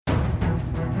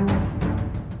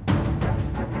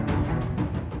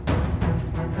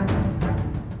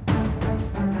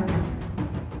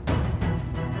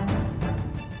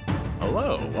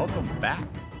welcome back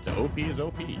to OP is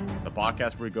OP, the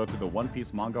podcast where we go through the One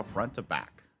Piece manga front to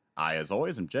back. I, as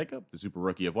always, am Jacob, the super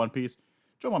rookie of One Piece,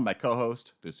 joined by my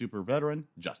co-host, the super veteran,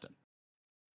 Justin.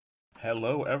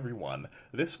 Hello, everyone.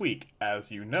 This week, as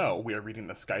you know, we are reading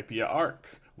the Skypiea arc,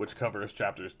 which covers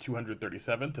chapters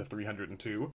 237 to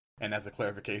 302. And as a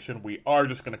clarification, we are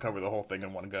just going to cover the whole thing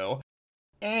in one go.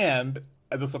 And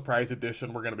as a surprise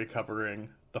addition, we're going to be covering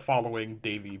the following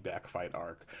Davy Backfight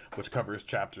arc, which covers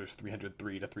chapters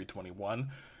 303 to 321.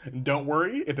 And don't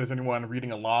worry, if there's anyone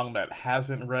reading along that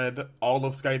hasn't read all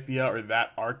of Skypiea or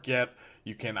that arc yet,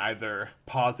 you can either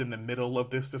pause in the middle of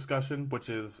this discussion, which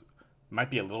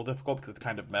might be a little difficult because it's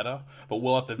kind of meta, but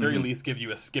we'll at the very least give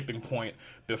you a skipping point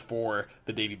before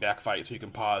the Davy Backfight so you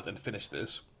can pause and finish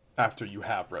this after you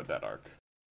have read that arc.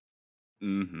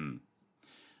 Mm-hmm.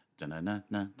 Wait,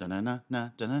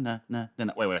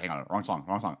 hang on. Wrong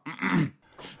song.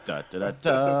 Da da da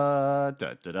da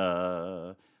da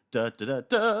da da da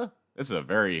da. This is a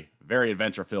very, very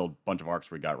adventure-filled bunch of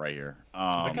arcs we got right here. Did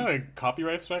that kind of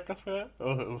copyright strike us for that?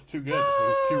 Oh, it was too good. It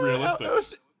was too realistic.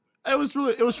 It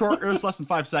was short. It was less than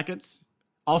 5 seconds.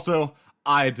 Also,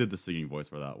 I did the singing voice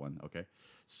for that one. Okay,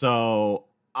 so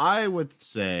I would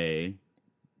say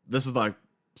this is like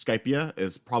Skypiea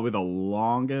is probably the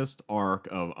longest arc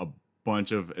of a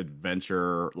bunch of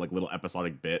adventure, like little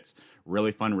episodic bits.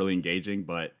 Really fun, really engaging.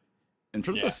 But in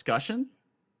terms of discussion,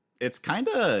 it's kind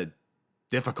of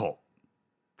difficult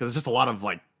because it's just a lot of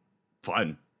like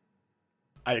fun.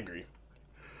 I agree.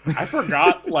 I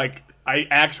forgot, I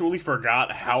actually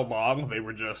forgot how long they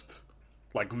were just,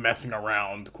 messing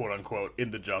around, quote-unquote,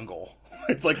 in the jungle.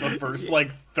 It's like the first,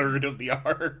 third of the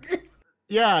arc.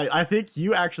 Yeah, I think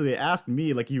you actually asked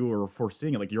me, like you were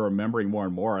foreseeing it, like you were remembering more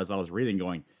and more as I was reading,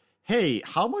 going, hey,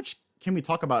 how much can we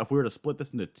talk about if we were to split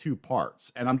this into 2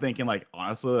 parts? And I'm thinking,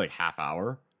 honestly, half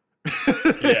hour.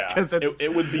 Yeah,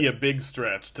 it would be a big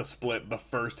stretch to split the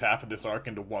first half of this arc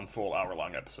into one full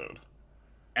hour-long episode.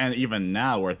 And even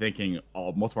now, we're thinking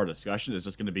most of our discussion is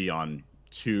just going to be on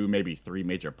 2, maybe 3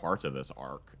 major parts of this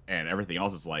arc. And everything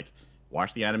else is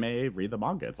watch the anime, read the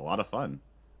manga. It's a lot of fun.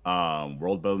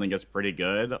 World building is pretty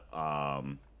good.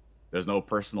 There's no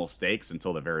personal stakes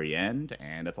until the very end,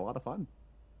 and it's a lot of fun.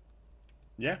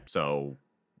 Yeah. So,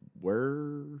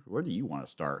 where do you want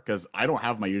to start? Because I don't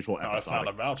have my usual episodic it's not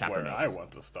about chapter where notes. I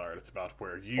want to start. It's about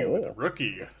where you,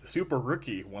 the super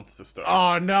rookie, wants to start.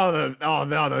 Oh no,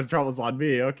 the trouble's on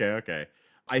me. Okay.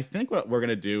 I think what we're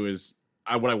gonna do is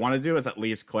what I want to do is at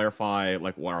least clarify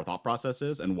what our thought process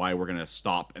is and why we're gonna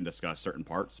stop and discuss certain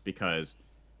parts, because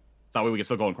that way we can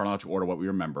still go in chronological order what we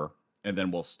remember, and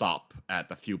then we'll stop at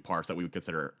the few parts that we would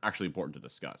consider actually important to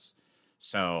discuss.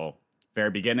 So, very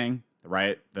beginning,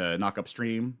 right? The knock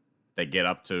upstream. They get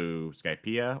up to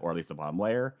Skypiea, or at least the bottom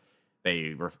layer.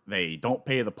 They don't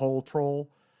pay the pole troll.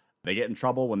 They get in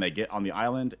trouble when they get on the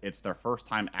island. It's their first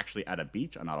time actually at a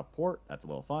beach and not a port. That's a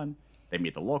little fun. They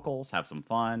meet the locals, have some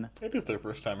fun. It is their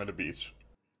first time at a beach.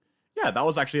 Yeah, that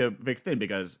was actually a big thing,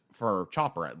 because for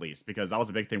Chopper at least, because that was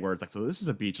a big thing where it's so this is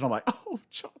a beach, and I'm like, oh,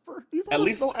 Chopper, he's at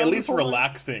least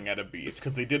relaxing at a beach,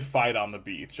 because they did fight on the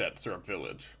beach at Syrup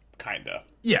Village, kinda.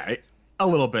 Yeah. A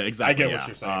little bit, exactly. I get what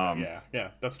you're saying. Yeah,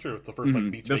 that's true. It's the first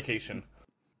beach vacation.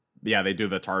 Yeah, they do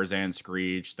the Tarzan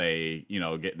screech. They,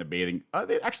 get in the bathing.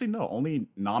 They actually no, only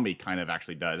Nami kind of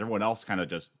actually does. Everyone else kind of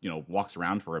just, walks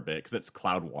around for a bit because it's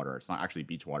cloud water. It's not actually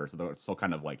beach water, so they're still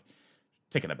kind of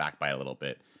taken aback by it a little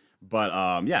bit.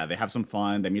 But yeah, they have some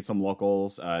fun. They meet some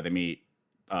locals. They meet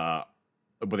what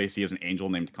they see as an angel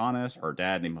named Canis, her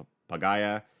dad named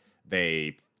Pagaya.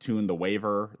 They tune the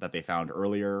waiver that they found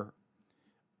earlier.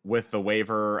 With the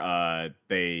waiver,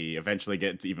 they eventually get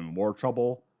into even more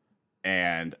trouble.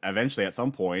 And eventually, at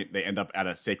some point, they end up at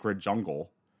a sacred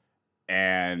jungle.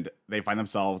 And they find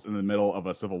themselves in the middle of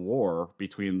a civil war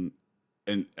between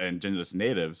indigenous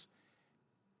natives.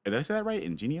 Did I say that right?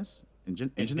 Indigenous?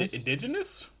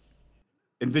 Indigenous?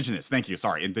 Indigenous, thank you.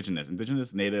 Sorry, indigenous.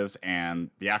 Indigenous natives and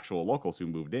the actual locals who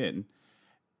moved in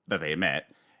that they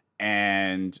met.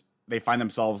 And they find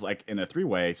themselves in a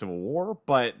 3-way civil war,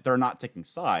 but they're not taking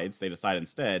sides. They decide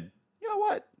instead, you know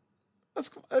what? Let's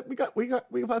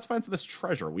find this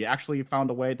treasure. We actually found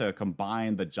a way to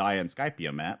combine the Jaya and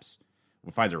Skypiea maps.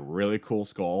 We find a really cool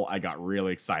skull. I got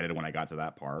really excited when I got to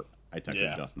that part. I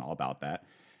texted Justin all about that,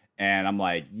 and I'm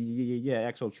like, yeah,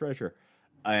 actual treasure.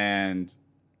 And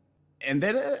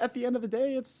then at the end of the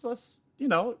day, it's less,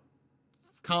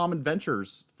 calm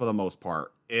adventures for the most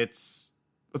part.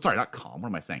 Sorry, not calm. What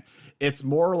am I saying? It's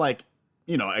more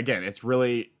again, it's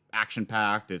really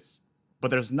action-packed. But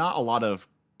there's not a lot of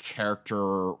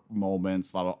character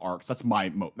moments, a lot of arcs. That's my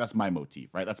motif,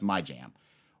 right? That's my jam.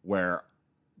 Where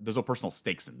there's no personal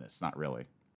stakes in this, not really.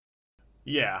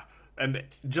 Yeah, and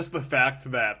just the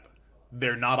fact that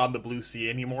they're not on the Blue Sea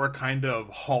anymore kind of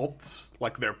halts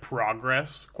like their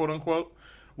progress, quote unquote,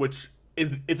 which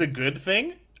is it's a good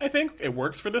thing. I think it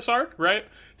works for this arc, right?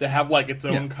 To have like its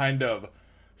own kind of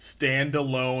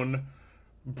standalone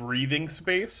breathing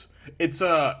space. It's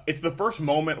the first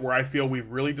moment where I feel we've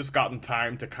really just gotten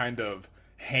time to kind of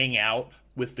hang out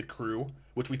with the crew,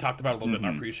 which we talked about a little bit in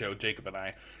our pre-show, Jacob and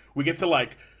I. We get to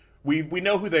like we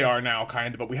know who they are now,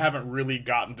 kind of, but we haven't really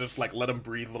gotten to just like let them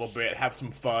breathe a little bit, have some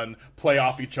fun, play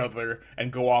off each other,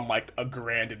 and go on like a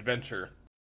grand adventure.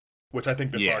 Which I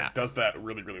think this arc does that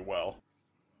really, really well.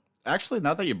 Actually,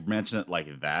 now that you mention it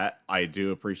like that, I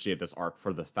do appreciate this arc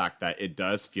for the fact that it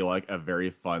does feel like a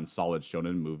very fun, solid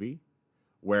shonen movie,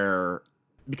 where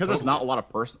because there's not a lot of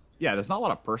there's not a lot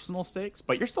of personal stakes,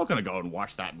 but you're still gonna go and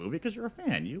watch that movie because you're a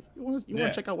fan. You want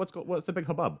to check out what's the big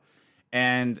hubbub.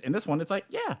 And in this one, it's like,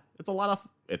 it's a lot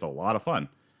of fun,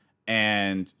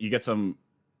 and you get some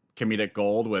comedic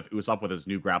gold with Usopp with his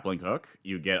new grappling hook.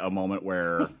 You get a moment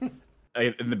where,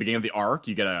 in the beginning of the arc,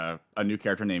 you get a new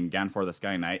character named Ganfor the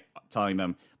Sky Knight telling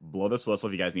them, "Blow this whistle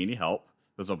if you guys need any help."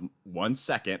 There's a 1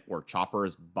 second where Chopper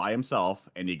is by himself,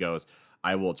 and he goes,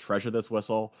 "I will treasure this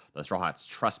whistle. The Straw Hats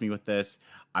trust me with this.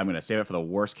 I'm going to save it for the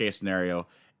worst case scenario."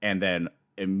 And then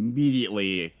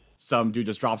immediately, some dude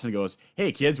just drops in and goes,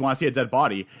 "Hey kids, want to see a dead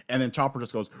body?" And then Chopper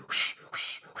just goes, whoosh,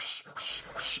 whoosh, whoosh, whoosh,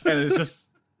 whoosh. And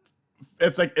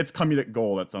it's like it's comedic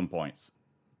gold at some points.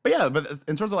 But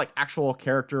in terms of like actual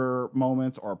character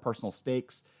moments or personal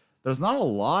stakes, there's not a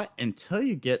lot until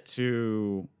you get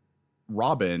to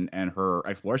Robin and her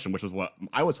exploration, which was what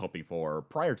I was hoping for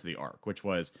prior to the arc, which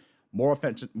was more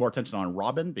attention on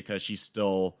Robin because she's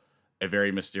still a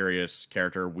very mysterious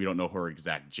character. We don't know her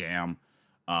exact jam.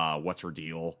 What's her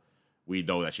deal? We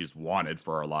know that she's wanted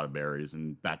for a lot of berries,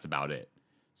 and that's about it.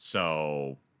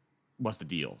 So, what's the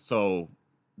deal? So,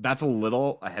 that's a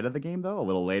little ahead of the game, though, a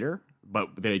little later.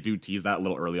 But they do tease that a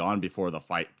little early on before the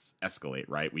fights escalate,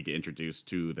 right? We get introduced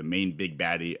to the main big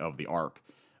baddie of the arc,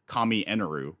 Kami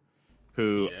Eneru,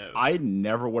 who I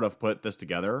never would have put this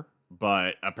together,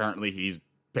 but apparently he's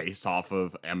based off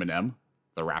of Eminem,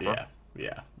 the rapper.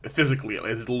 Yeah. Physically,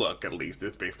 his look at least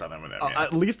is based on Eminem.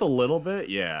 At least a little bit,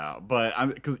 yeah. But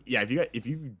if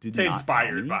you did not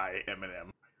inspired by Eminem.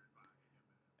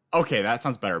 Okay, that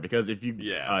sounds better because if you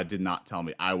did not tell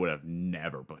me, I would have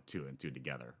never put 2 and 2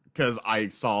 together. Because I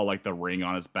saw like the ring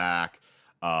on his back,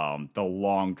 the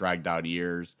long dragged out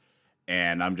ears,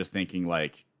 and I'm just thinking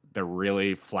like the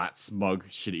really flat, smug,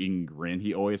 shit-eating grin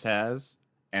he always has,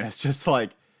 and it's just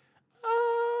like,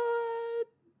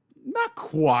 not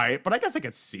quite, but I guess I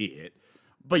could see it.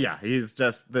 But yeah, he's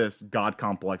just this god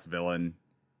complex villain,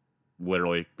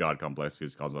 literally god complex. He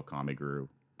calls himself Kamiguru.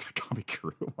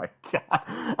 Kamiguru, oh my god.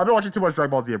 I've been watching too much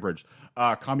Dragon Ball Z Abridged.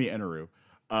 Kami Eneru.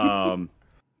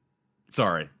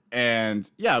 Sorry. And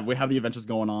yeah, we have the adventures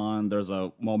going on. There's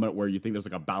a moment where you think there's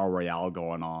like a battle royale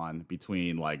going on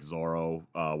between like Zoro,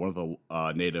 one of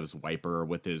the natives, Wiper,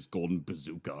 with his golden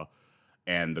bazooka,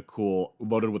 and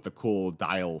loaded with the cool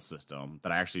dial system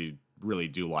that I actually really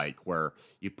do like, where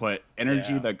you put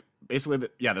energy,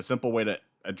 the simple way to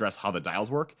address how the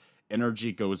dials work,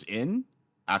 energy goes in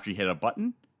after you hit a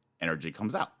button, energy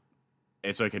comes out.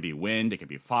 And so it could be wind, it could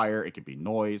be fire, it could be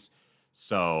noise.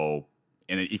 So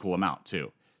in an equal amount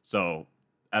too. So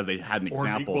as they had an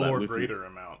example, or equal or greater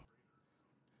amount.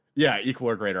 Yeah, equal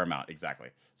or greater amount, exactly.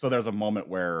 So there's a moment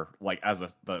where, like,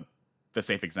 as the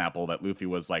safe example, that Luffy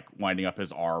was like winding up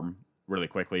his arm really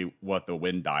quickly with the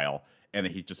wind dial, and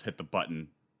then he just hit the button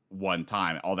one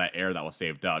time. All that air that was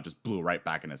saved up just blew right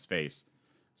back in his face.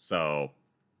 So,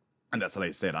 and that's how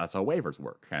they say that's how waivers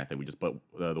work, kind of thing. We just put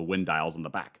the wind dials in the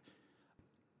back.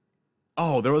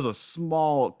 Oh, there was a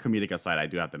small comedic aside I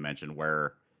do have to mention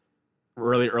where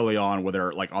really early on, where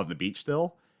they're like on the beach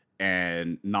still,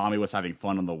 and Nami was having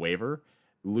fun on the waiver.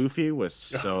 Luffy was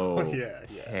so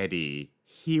petty.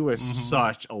 He was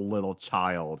such a little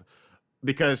child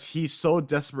because he so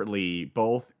desperately,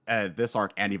 both at this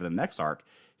arc and even the next arc,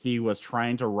 he was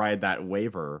trying to ride that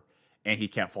waiver and he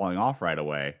kept falling off right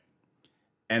away.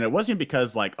 And it wasn't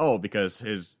because because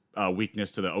his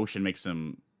weakness to the ocean makes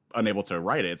him unable to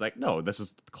ride it. It's like, no, this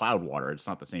is cloud water. It's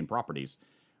not the same properties.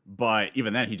 But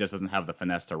even then, he just doesn't have the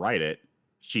finesse to ride it.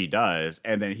 She does.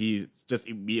 And then he's just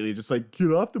immediately just like,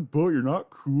 get off the boat. You're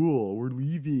not cool. We're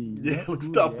leaving. Yeah,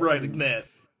 stop riding that.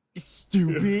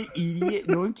 Stupid idiot.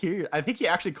 No one cares. I think he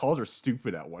actually calls her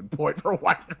stupid at one point for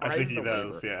why. I think he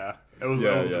does, yeah. It was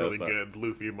a really good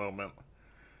Luffy moment.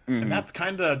 Mm-hmm. And that's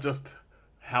kind of just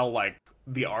how, like,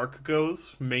 the arc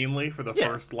goes, mainly for the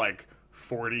first, like,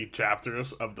 40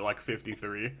 chapters of the like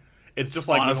 53. It's just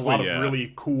like there's a Honestly, lot yeah. of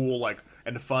really cool like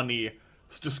and funny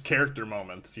just character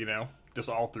moments, you know, just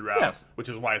all throughout, Yes. which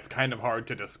is why it's kind of hard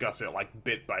to discuss it like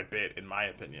bit by bit, in my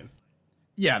opinion.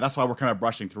 Yeah, that's why we're kind of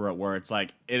brushing through it. Where it's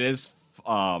like it is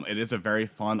a very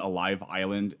fun, alive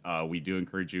island. We do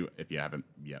encourage you, if you haven't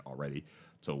yet already,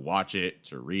 to watch it,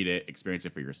 to read it, experience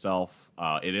it for yourself.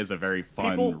 It is a very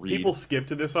fun read. People skip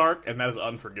to this arc, and that is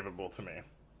unforgivable to me.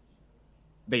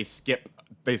 They skip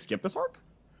this arc.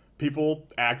 People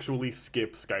actually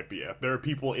skip Skypiea. There are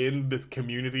people in this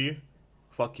community,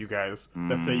 fuck you guys,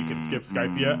 that say you can skip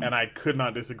Skypiea, and I could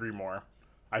not disagree more.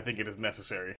 I think it is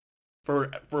necessary for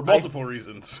multiple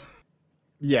reasons.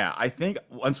 Yeah, I think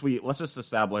let's just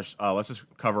establish, let's just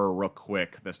cover real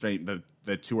quick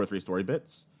the 2 or 3 story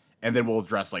bits, and then we'll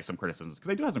address like some criticisms,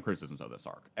 because I do have some criticisms of this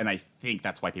arc, and I think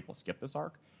that's why people skip this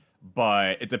arc.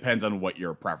 But it depends on what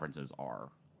your preferences are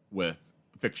with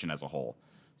fiction as a whole.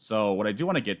 So what I do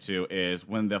want to get to is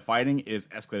when the fighting is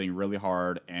escalating really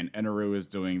hard and Eneru is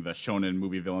doing the shonen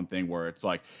movie villain thing where it's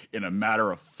like, in a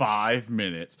matter of 5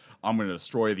 minutes, I'm going to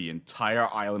destroy the entire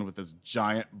island with this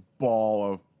giant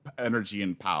ball of energy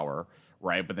and power,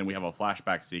 right? But then we have a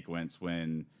flashback sequence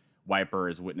when Wiper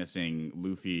is witnessing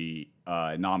Luffy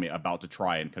and Nami about to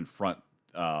try and confront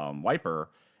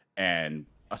Wiper and,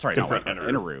 sorry, Confront not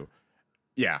Wiper, Eneru. Eneru.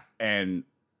 Yeah, and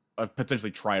potentially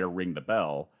try to ring the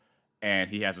bell.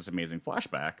 And he has this amazing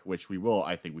flashback, which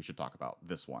I think we should talk about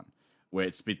this one.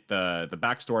 Which the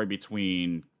backstory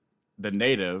between the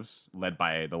natives, led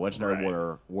by the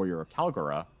legendary warrior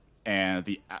Calgara, and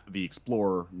the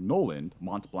explorer Noland,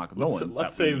 Mont Blanc Noland.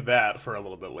 Let's save that for a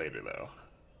little bit later, though.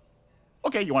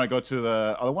 Okay, you want to go to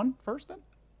the other one first, then?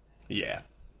 Yeah.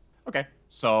 Okay,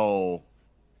 so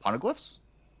poneglyphs? Is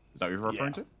that what you're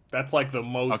referring to? That's like the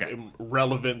most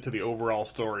relevant to the overall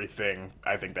story thing,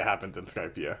 I think, that happens in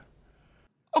Skypiea.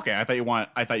 Okay, I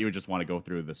thought you would just want to go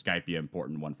through the Skypiea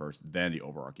important one first, then the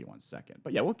overarching one second.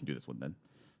 But yeah, we can do this one then.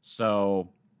 So,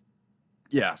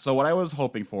 yeah, so what I was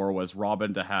hoping for was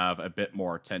Robin to have a bit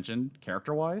more attention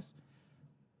character-wise.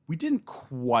 We didn't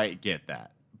quite get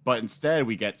that, but instead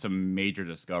we get some major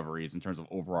discoveries in terms of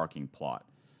overarching plot.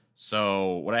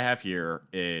 So what I have here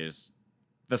is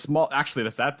the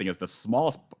sad thing is the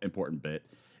smallest important bit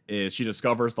is she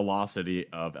discovers the lost city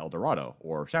of El Dorado,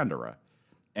 or Shandara.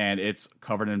 And it's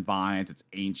covered in vines, it's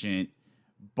ancient,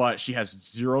 but she has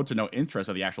zero to no interest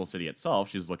of the actual city itself.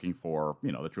 She's looking for,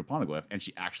 the true poneglyph, and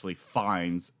she actually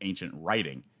finds ancient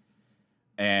writing.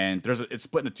 And it's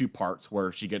split into 2 parts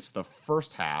where she gets the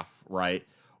first half, right,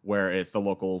 where it's the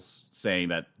locals saying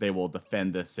that they will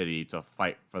defend the city to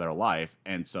fight for their life.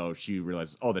 And so she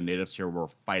realizes, the natives here were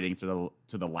fighting to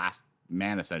the last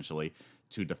man, essentially,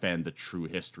 to defend the true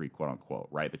history, quote unquote,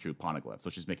 right, the true poneglyph. So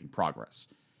she's making progress.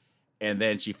 And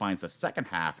then she finds the second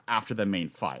half after the main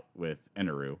fight with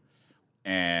Eneru.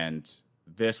 And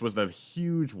this was the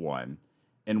huge one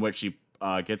in which she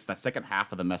gets that second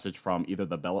half of the message from either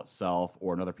the bell itself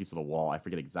or another piece of the wall. I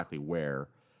forget exactly where.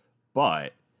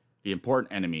 But the important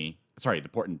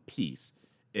piece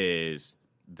is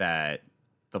that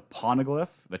the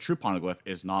poneglyph, the true poneglyph,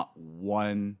 is not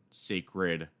one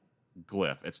sacred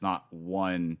glyph. It's not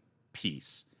one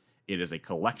piece. It is a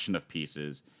collection of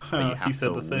pieces that you have to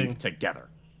link together.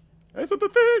 I said the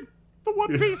thing! The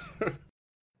one piece!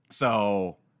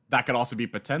 So that could also be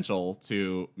potential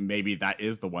to maybe that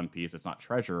is the one piece. It's not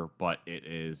treasure, but it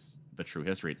is the true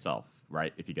history itself,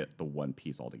 right? If you get the one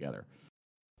piece all together.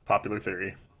 Popular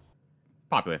theory.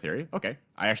 Okay.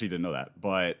 I actually didn't know that.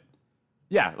 But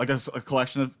yeah, like a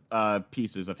collection of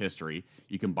pieces of history.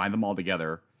 You can bind them all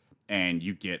together. And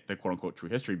you get the quote-unquote true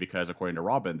history because, according to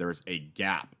Robin, there's a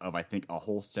gap of, I think, a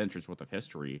whole century's worth of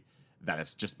history that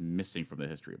is just missing from the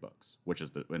history books, which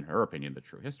is, in her opinion, the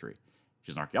true history.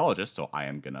 She's an archaeologist, so I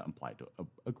am going to imply to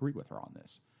agree with her on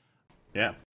this.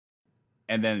 Yeah.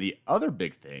 And then the other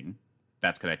big thing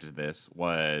that's connected to this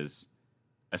was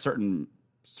a certain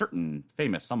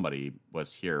famous somebody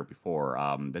was here before.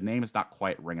 The name is not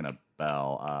quite ringing a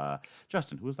bell.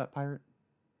 Justin, who was that pirate?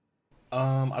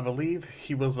 I believe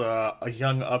he was a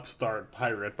young upstart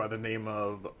pirate by the name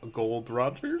of Gold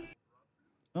Roger.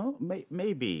 Oh,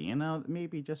 maybe,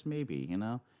 just maybe,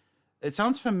 It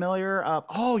sounds familiar.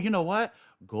 You know what?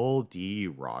 Goldie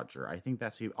Roger. I think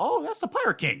that's who. Oh, that's the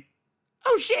Pirate King.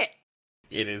 Oh, shit.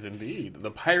 It is indeed.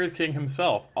 The Pirate King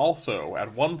himself also,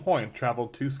 at one point,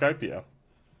 traveled to Skypiea.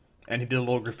 And he did a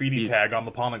little graffiti tag on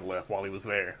the poneglyph while he was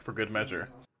there, for good measure.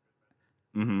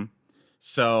 Mm-hmm.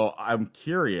 So I'm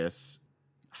curious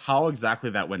how exactly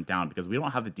that went down, because we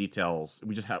don't have the details.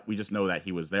 We just know that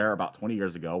he was there about 20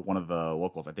 years ago. One of the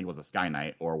locals, I think it was a Sky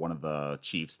Knight or one of the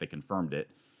chiefs, they confirmed it.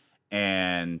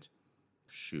 And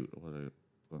shoot, what was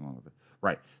going on with it?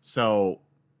 Right. So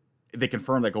they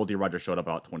confirmed that Goldie Roger showed up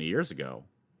about 20 years ago.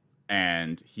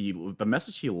 And the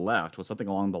message he left was something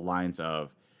along the lines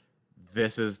of,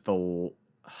 this is the, oh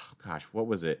gosh, what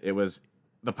was it? It was,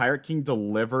 the Pirate King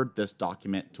delivered this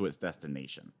document to its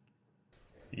destination.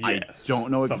 Yes, I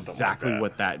don't know exactly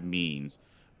what that means,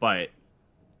 but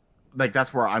like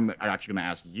that's where I'm actually going to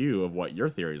ask you of what your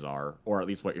theories are, or at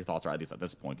least what your thoughts are, at least at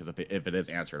this point, because if it is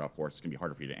answered, of course, it's going to be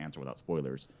harder for you to answer without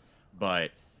spoilers.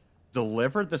 But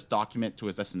delivered this document to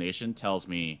its destination tells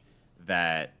me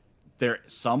that there,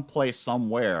 someplace,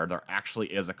 somewhere, there actually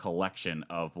is a collection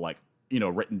of, like, you know,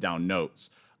 written down notes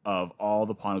of all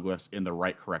the poneglyphs in the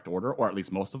right, correct order, or at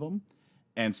least most of them.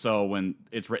 And so when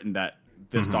it's written that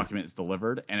this document is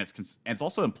delivered, and it's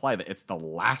also implied that it's the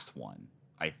last one,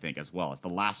 I think, as well. It's the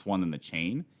last one in the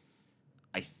chain.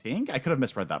 I think I could have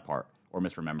misread that part or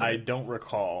misremembered. I don't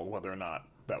recall whether or not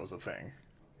that was a thing.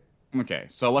 Okay,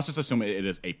 so let's just assume it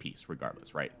is a piece,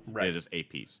 regardless, right? Right. It is just a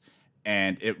piece,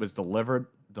 and it was delivered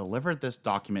this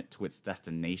document to its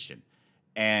destination,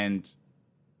 and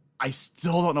I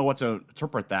still don't know what to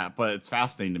interpret that, but it's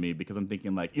fascinating to me because I'm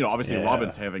thinking, like, you know, obviously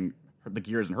Robin's having the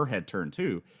gears in her head turn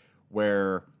too,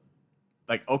 where,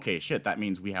 like, okay, shit, that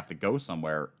means we have to go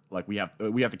somewhere. Like, we have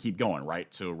to keep going, right,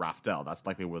 to Raftel. That's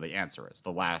likely where the answer is.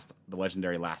 The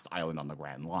legendary last island on the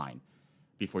Grand Line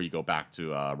before you go back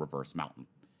to Reverse Mountain.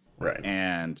 Right.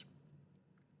 And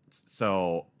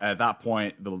so at that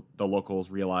point, the locals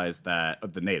realize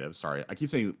that the natives. Sorry, I keep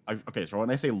saying okay. So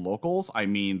when I say locals, I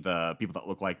mean the people that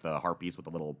look like the harpies with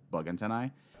the little bug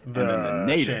antennae, and then the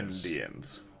natives.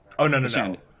 Shandians. Oh no.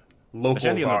 Locals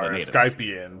are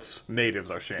Skypians.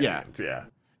 Natives are Shandians.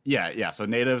 Yeah. So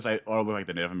natives look like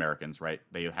the Native Americans, right?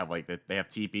 They have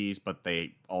teepees, but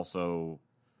they also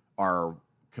are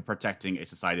protecting a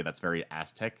society that's very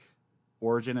Aztec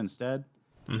origin instead,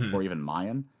 or even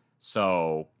Mayan.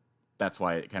 So that's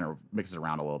why it kind of mixes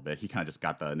around a little bit. He kind of just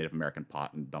got the Native American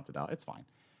pot and dumped it out. It's fine.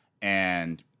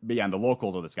 And the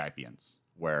locals are the Skypians,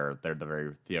 where they're the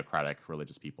very theocratic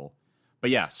religious people. But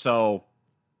yeah, so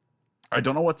I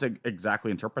don't know what to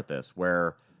exactly interpret this,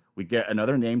 where we get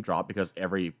another name drop because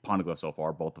every poneglyph so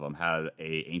far, both of them, had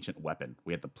a ancient weapon.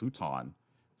 We had the Pluton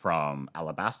from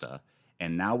Alabasta,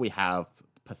 and now we have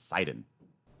Poseidon,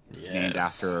 named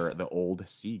after the old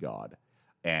sea god.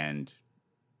 And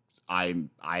I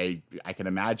can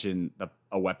imagine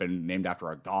a weapon named after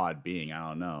a god being, I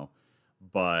don't know.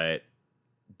 But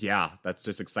yeah, that's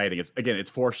just exciting. It's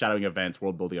foreshadowing events,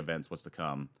 world building events, what's to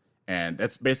come. And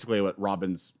that's basically what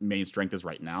Robin's main strength is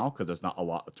right now, because there's not a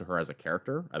lot to her as a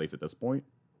character, at least at this point,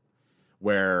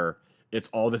 where it's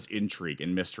all this intrigue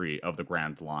and mystery of the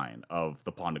Grand Line, of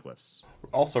the poneglyphs.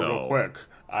 Also, real quick,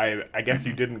 I guess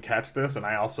you didn't catch this, and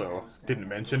I also didn't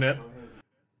mention it,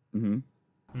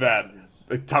 that,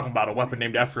 talking about a weapon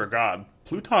named after a god,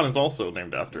 Pluton is also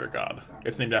named after a god.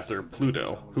 It's named after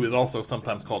Pluto, who is also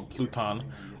sometimes called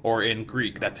Pluton, or in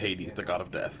Greek, that's Hades, the god of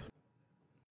death.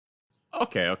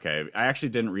 Okay. I actually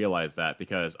didn't realize that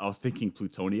because I was thinking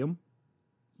plutonium.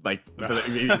 Like, the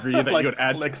ingredient that like, you would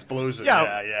add. Explosion.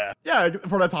 Yeah,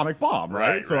 for an atomic bomb,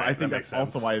 right? So I think that's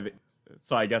also why.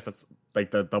 So I guess that's like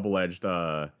the double-edged,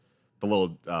 the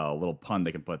little pun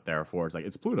they can put there for. It's like,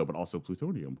 it's Pluto, but also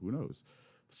plutonium. Who knows?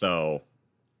 So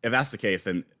if that's the case,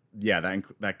 then yeah,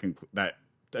 that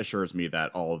assures me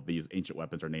that all of these ancient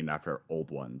weapons are named after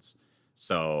old ones.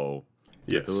 So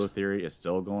yes. The Cthulhu theory is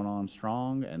still going on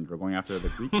strong, and we're going after the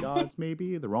Greek gods,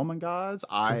 maybe the Roman gods.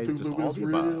 Cthulhu is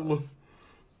real.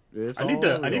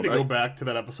 I need to go back to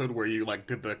that episode where you like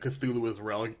did the Cthulhu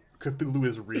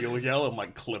is real yell and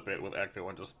like clip it with echo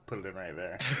and just put it in right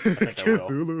there.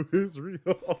 Cthulhu is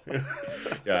real.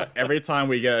 Yeah, every time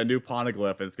we get a new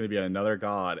poneglyph, it's going to be another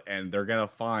god, and they're going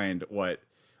to find what,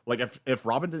 like, if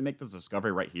Robin didn't make this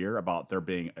discovery right here about there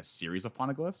being a series of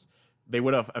poneglyphs, they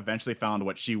would have eventually found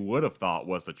what she would have thought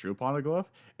was the true poneglyph,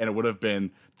 and it would have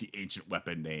been the ancient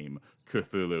weapon name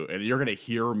Cthulhu. And you're going to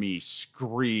hear me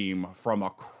scream from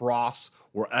across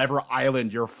wherever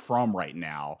island you're from right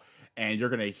now, and you're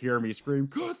going to hear me scream,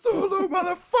 Cthulhu,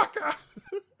 motherfucker!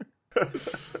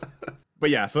 But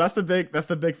yeah, so that's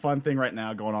the big fun thing right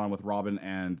now going on with Robin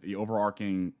and the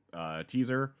overarching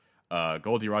teaser.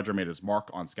 Goldie Roger made his mark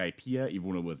on Skypiea, even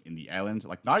when it was in the island.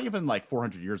 Like, not even like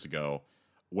 400 years ago,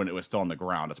 when it was still on the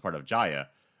ground as part of Jaya,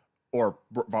 or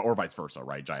vice versa,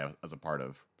 right? Jaya as a part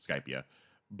of Skypiea.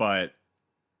 But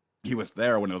he was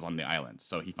there when it was on the island,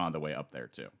 so he found a way up there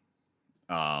too.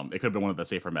 It could have been one of the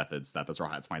safer methods that the Straw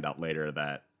Hats find out later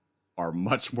that are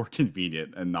much more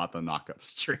convenient and not the knockup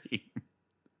stream.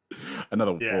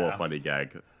 Another full funny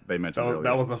gag they mentioned That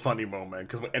earlier. was a funny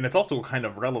moment and it's also kind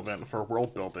of relevant for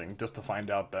world building just to find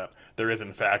out that there is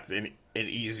in fact an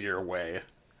easier way,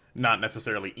 not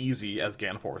necessarily easy as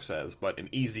Ganfor says, but an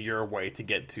easier way to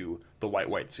get to the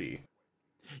White Sea.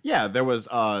 Yeah, there was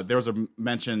a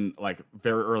mention like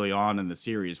very early on in the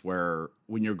series where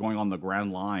when you're going on the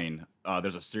Grand Line,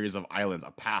 there's a series of islands,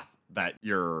 a path that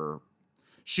you're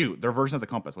their version of the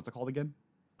compass. What's it called again?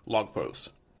 Log post.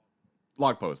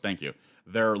 Log post. Thank you.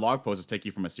 Their log posts take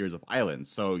you from a series of islands.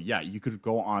 So yeah, you could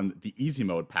go on the easy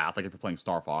mode path, like if you're playing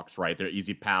Star Fox, right? Their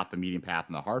easy path, the medium path,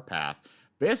 and the hard path.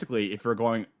 Basically, if you're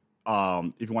going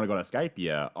if you want to go to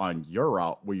Skypia on your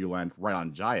route where you land right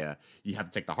on Jaya, you have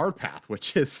to take the hard path,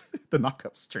 which is the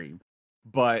knockup stream.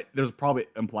 But there's probably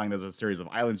implying there's a series of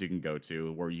islands you can go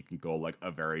to where you can go like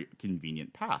a very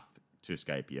convenient path to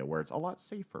Skypia where it's a lot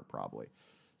safer, probably.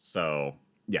 So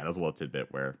yeah, there's a little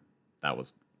tidbit where that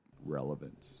was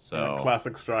relevant. So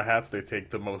Classic Straw Hats, they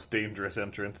take the most dangerous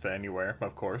entrance to anywhere,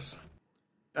 of course.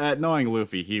 Knowing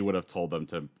Luffy, he would have told them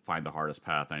to find the hardest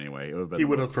path anyway. It would have been He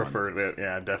would have preferred it,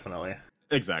 yeah, definitely.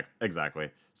 Exactly.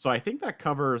 So I think that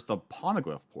covers the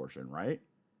poneglyph portion, right?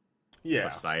 Yeah.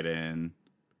 Poseidon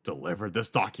delivered this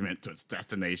document to its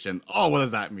destination. Oh, what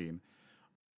does that mean?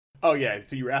 Oh yeah,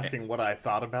 so you were asking what I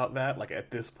thought about that, like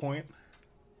at this point?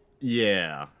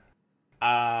 Yeah.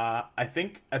 I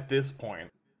think at this point,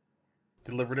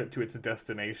 delivered it to its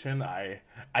destination, I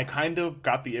kind of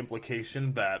got the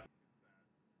implication that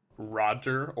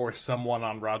Roger or someone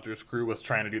on Roger's crew was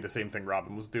trying to do the same thing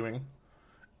Robin was doing.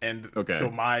 And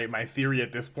so my theory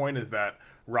at this point is that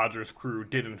Roger's crew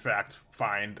did in fact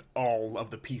find all of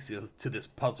the pieces to this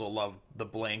puzzle of the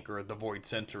blank or the void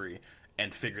century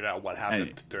and figured out what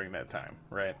happened during that time,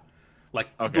 right?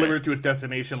 Like delivered it to its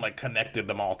destination, like connected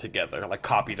them all together, like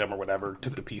copied them or whatever,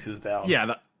 took the pieces down.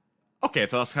 Yeah. Okay,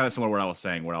 so that's kind of similar to what I was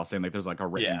saying. Where I was saying like there's like a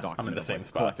written document I'm in the of same like,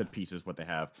 spot. collected pieces, what they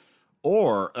have.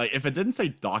 Or like, if it didn't say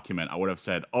document, I would have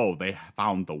said, "Oh, they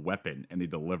found the weapon and they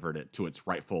delivered it to its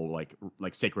rightful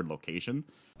like sacred location."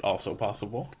 Also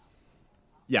possible.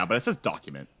 Yeah, but it says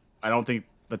document. I don't think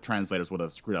the translators would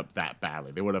have screwed up that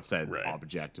badly. They would have said Right.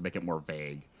 object to make it more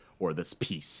vague, or this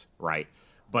piece, right?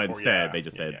 But instead, they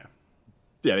just said,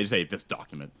 they just say this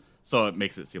document. So it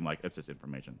makes it seem like it's just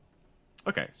information.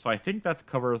 Okay, so I think that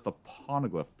covers the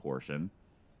poneglyph portion.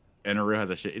 Inaru has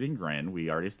a shit-eating grin.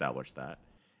 We already established that.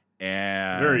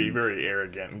 And Very, very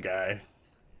arrogant guy.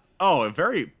 Oh, a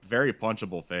very, very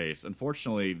punchable face.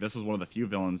 Unfortunately, this was one of the few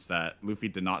villains that Luffy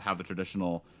did not have the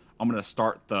traditional, I'm going to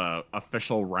start the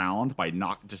official round by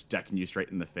not just decking you straight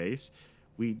in the face.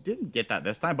 We didn't get that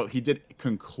this time, but he did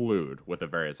conclude with a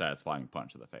very satisfying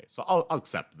punch to the face. So I'll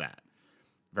accept that.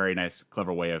 Very nice,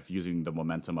 clever way of using the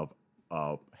momentum of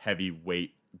a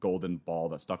heavyweight golden ball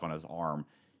that stuck on his arm.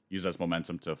 Use as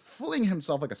momentum to fling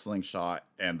himself like a slingshot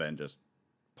and then just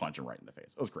punch him right in the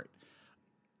face. It was great.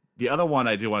 The other one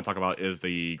I do want to talk about is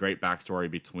the great backstory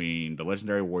between the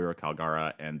legendary warrior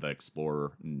Calgara and the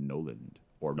explorer Noland.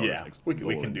 Or known as we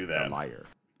can do that. The liar.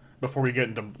 Before we get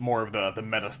into more of the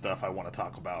meta stuff I want to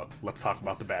talk about, let's talk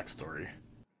about the backstory.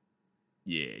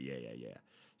 Yeah.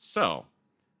 So,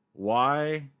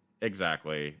 why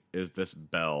exactly is this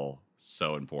bell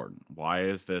so important? Why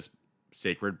is this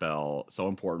sacred bell so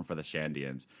important for the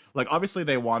Shandians? Like, obviously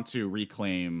they want to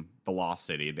reclaim the Lost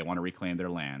City. They want to reclaim their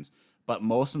lands. But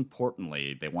most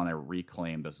importantly, they want to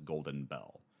reclaim this golden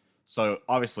bell. So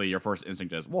obviously your first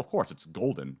instinct is, well, of course, it's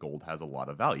golden. Gold has a lot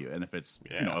of value. And if it's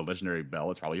a legendary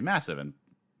bell, it's probably massive and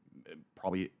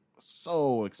probably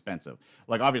so expensive.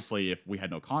 Like, obviously, if we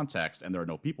had no context and there are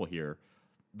no people here,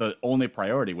 the only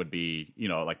priority would be,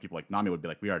 like people like Nami would be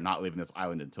like, we are not leaving this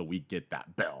island until we get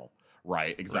that bell.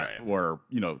 Right, exactly. Right. Or,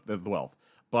 the wealth.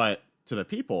 But to the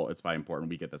people, it's very important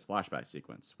we get this flashback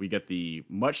sequence. We get the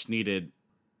much needed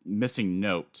missing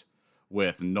note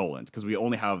with Noland, because we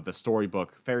only have the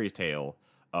storybook fairy tale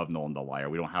of Noland the Liar.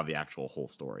 We don't have the actual whole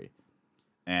story.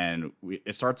 And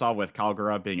it starts off with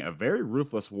Calgara being a very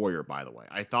ruthless warrior, by the way.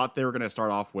 I thought they were going to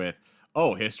start off with,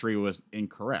 history was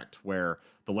incorrect, where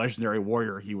the legendary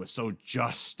warrior, he was so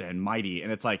just and mighty.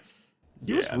 And it's like,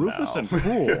 he was ruthless and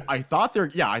cruel. I thought they're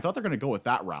going to go with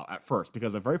that route at first,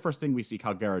 because the very first thing we see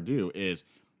Calgara do is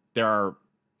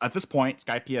at this point,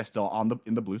 Skypiea is still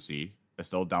in the Blue Sea, is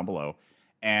still down below,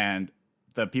 and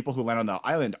the people who land on the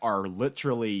island are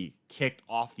literally kicked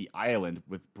off the island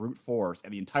with brute force,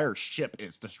 and the entire ship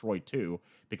is destroyed too,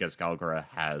 because Calgara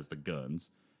has the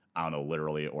guns. I don't know,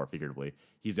 literally or figuratively.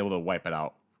 He's able to wipe it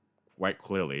out quite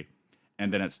clearly.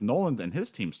 And then it's Noland and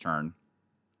his team's turn.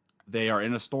 They are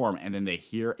in a storm, and then they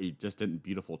hear a distant,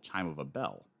 beautiful chime of a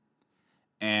bell.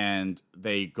 And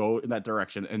they go in that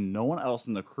direction, and no one else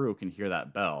in the crew can hear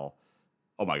that bell.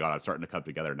 Oh my god, I'm starting to come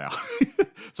together now.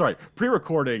 Sorry,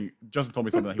 pre-recording, Justin told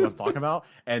me something that he wants to talk about,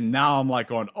 and now I'm like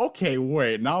going, okay,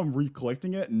 wait. Now I'm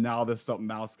recollecting it. Now this something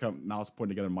now it's putting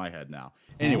together in my head now.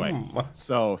 Anyway,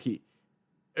 so he,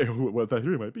 what that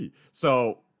here might be.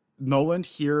 So Noland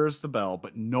hears the bell,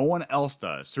 but no one else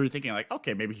does. So you're thinking like,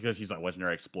 okay, maybe because he's a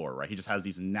legendary explorer, right? He just has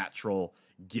these natural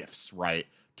gifts, right?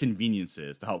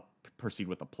 Conveniences to help proceed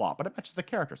with the plot, but it matches the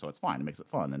character, so it's fine. It makes it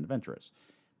fun and adventurous.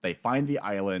 They find the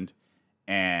island,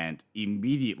 and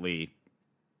immediately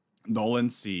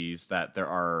Noland sees that there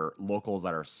are locals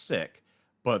that are sick,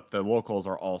 but the locals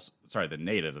are also, sorry, the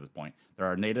natives at this point. There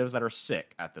are natives that are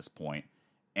sick at this point,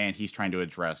 and he's trying to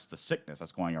address the sickness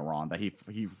that's going around that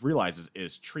he realizes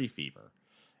is tree fever.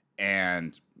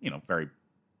 And, you know,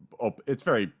 it's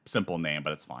very simple name,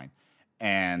 but it's fine.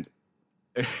 And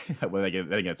well, then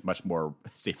again, it's much more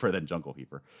safer than jungle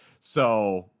fever.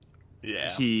 So Yeah.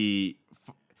 he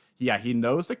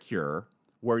knows the cure,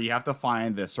 where you have to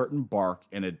find the certain bark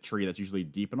in a tree that's usually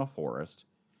deep in a forest,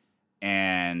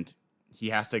 and he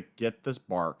has to get this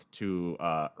bark to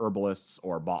herbalists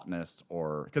or botanists,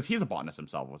 or because he's a botanist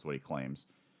himself, was what he claims.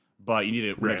 But you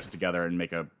need to mix it together and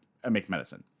make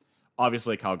medicine.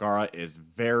 Obviously, Kalgara is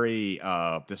very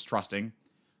distrusting,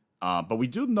 but we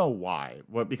do know why.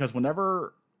 Because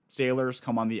whenever sailors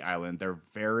come on the island, they're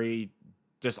very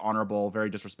dishonorable,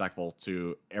 very disrespectful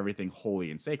to everything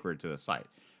holy and sacred to the site.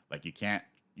 Like you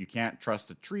can't trust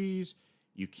the trees.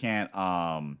 You can't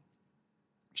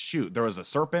shoot. There was a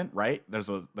serpent, right? There's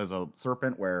a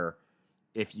serpent where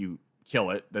if you kill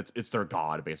it, it's their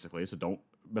god basically. So don't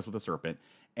mess with the serpent.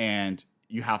 And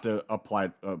you have to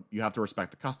you have to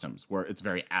respect the customs, where it's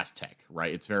very Aztec,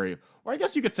 right? It's very, or I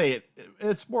guess you could say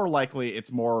it's more likely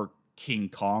it's more King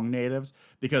Kong natives,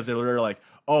 because they're literally like,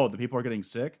 oh, the people are getting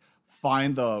sick.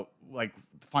 Find the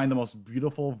most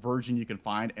beautiful virgin you can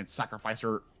find and sacrifice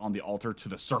her on the altar to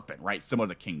the serpent, right? Similar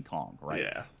to King Kong, right?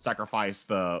 Yeah. Sacrifice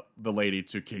the lady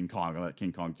to King Kong and let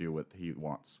King Kong do what he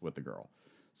wants with the girl.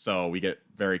 So we get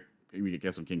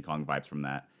some King Kong vibes from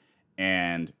that.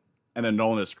 And then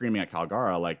Nolan is screaming at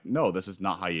Kalgara like, no, this is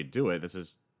not how you do it. This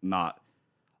is not.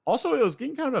 Also, it was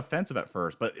getting kind of offensive at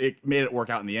first, but it made it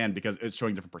work out in the end because it's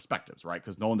showing different perspectives, right?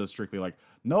 Because Nolan is strictly like,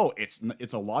 no, it's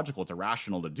illogical, it's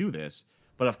irrational to do this.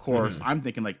 But of course, I'm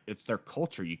thinking like it's their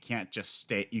culture. You can't just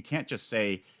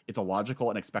say it's illogical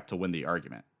and expect to win the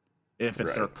argument. If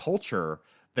it's their culture,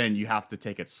 then you have to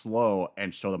take it slow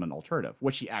and show them an alternative,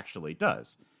 which he actually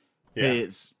does. Yeah.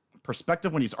 His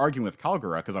perspective when he's arguing with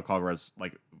Kalgara, because Kalgara's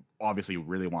like obviously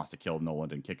really wants to kill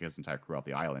Nolan and kick his entire crew off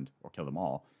the island or kill them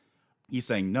all. He's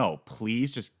saying, no,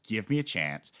 please just give me a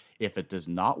chance. If it does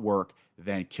not work,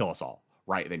 then kill us all,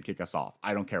 right? Then kick us off.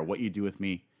 I don't care what you do with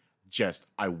me. Just,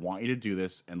 I want you to do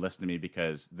this and listen to me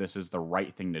because this is the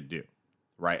right thing to do,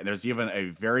 right? And there's even a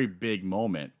very big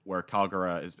moment where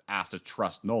Kalgara is asked to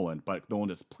trust Nolan, but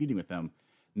Nolan is pleading with him,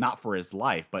 not for his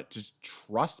life, but just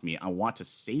trust me. I want to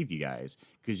save you guys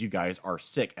because you guys are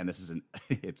sick and this is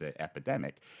it's an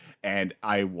epidemic. And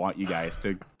I want you guys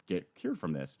to get cured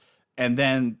from this. And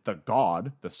then the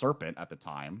god, the serpent at the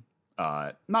time,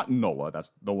 not Nola,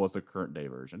 Nola's the current day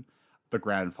version, the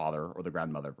grandfather or the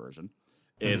grandmother version,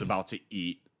 is about to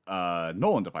eat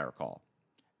Nolan, if I recall.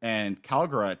 And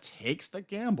Kalgara takes the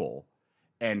gamble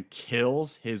and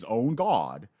kills his own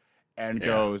god and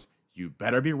goes, you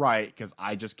better be right, because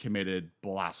I just committed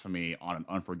blasphemy on an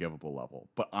unforgivable level.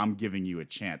 But I'm giving you a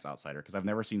chance, outsider, because I've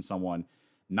never seen someone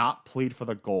not plead for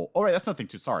the gold. Oh, right, that's nothing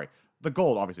too, sorry. The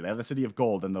gold, obviously. They have the city of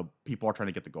gold, and the people are trying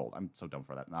to get the gold. I'm so dumb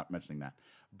for that, not mentioning that.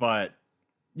 But,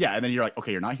 yeah, and then you're like,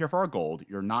 okay, you're not here for our gold.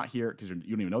 You're not here, because you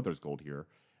don't even know there's gold here.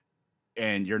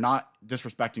 And you're not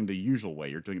disrespecting the usual way.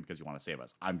 You're doing it because you want to save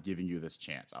us. I'm giving you this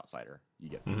chance, outsider.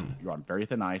 You're on very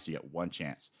thin ice. You get one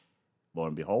chance. Lo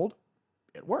and behold,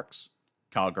 it works.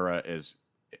 Kalgara is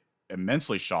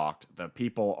immensely shocked. The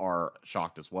people are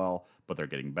shocked as well, but they're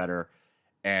getting better.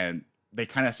 And they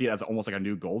kind of see it as almost like a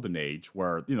new golden age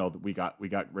where, you know, we got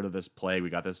rid of this plague, we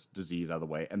got this disease out of the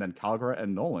way, and then Kalgara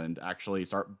and Nolan actually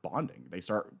start bonding. They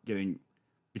start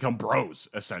become bros,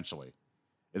 essentially.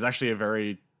 It's actually a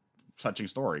very touching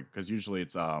story because usually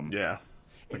it's yeah,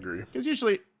 agree. Because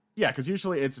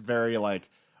usually it's very like,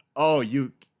 oh,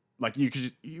 you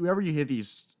whenever you hear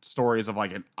these stories of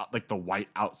like the white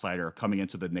outsider coming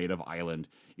into the native island,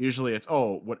 usually it's,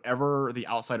 oh, whatever the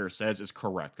outsider says is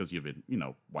correct because you've been, you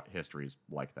know, what history's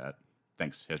like that.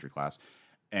 Thanks, history class.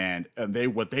 And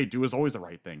what they do is always the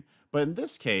right thing. But in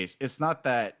this case, it's not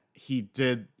that he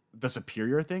did the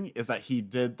superior thing, is that he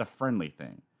did the friendly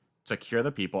thing to cure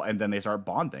the people, and then they start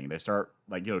bonding. They start,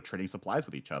 like, you know, trading supplies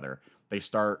with each other. They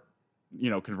start, you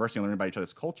know, conversing and learning about each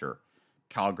other's culture.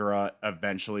 Kalgara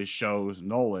eventually shows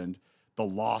Noland the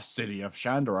lost city of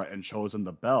Shandora and shows him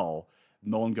the bell.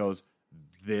 Noland goes,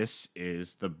 "This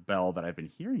is the bell that I've been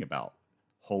hearing about.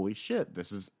 Holy shit,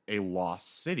 this is a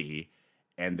lost city."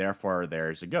 And therefore,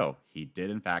 there's a go. He did,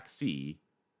 in fact, see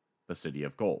the city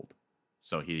of gold.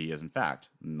 So he is, in fact,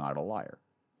 not a liar.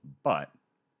 But,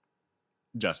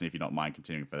 Justin, if you don't mind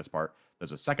continuing for this part,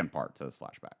 there's a second part to this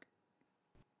flashback.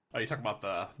 Oh, you talk about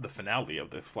the finale of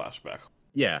this flashback.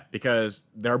 Yeah, because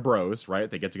they're bros,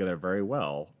 right? They get together very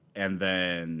well. And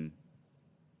then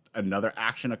another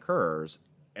action occurs.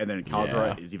 And then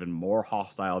Kalgara is even more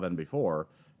hostile than before.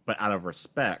 But out of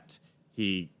respect,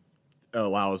 he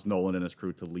allows Noland and his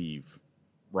crew to leave,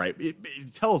 right? He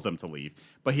tells them to leave,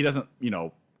 but he doesn't,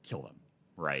 kill them,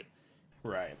 right?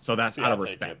 Right. So that's out of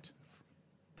respect.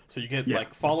 So you get,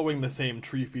 like, following the same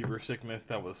tree fever sickness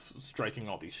that was striking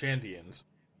all these Shandians,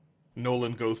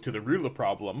 Noland goes to the root of the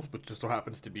problems, which just so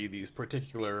happens to be these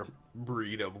particular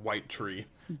breed of white tree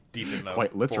deep in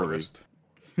the forest.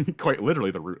 Quite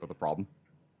literally the root of the problem.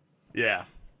 Yeah,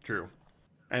 true.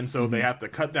 And so they have to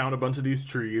cut down a bunch of these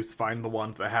trees, find the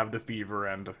ones that have the fever,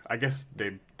 and I guess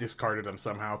they discarded them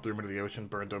somehow, threw them into the ocean,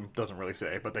 burned them. Doesn't really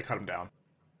say, but they cut them down.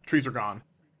 Trees are gone.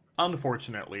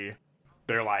 Unfortunately,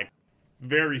 they're, like,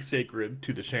 very sacred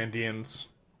to the Shandians'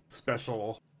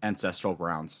 special ancestral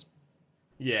grounds.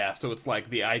 Yeah, so it's like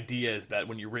the idea is that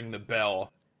when you ring the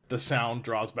bell, the sound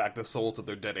draws back the souls of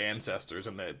their dead ancestors,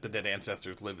 and the dead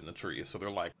ancestors live in the trees. So they're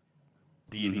like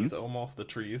deities almost, the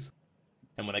trees.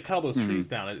 And when they cut all those trees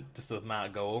down, it just does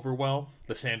not go over well.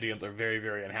 The Shandians are very,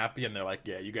 very unhappy, and they're like,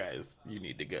 yeah, you guys, you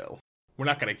need to go. We're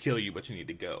not going to kill you, but you need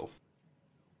to go.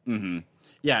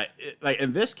 Yeah, like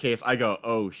in this case, I go,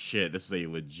 oh shit, this is a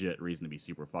legit reason to be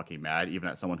super fucking mad, even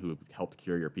at someone who helped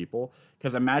cure your people.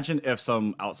 Because imagine if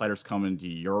some outsiders come into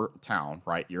your town,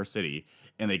 right, your city,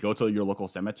 and they go to your local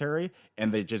cemetery,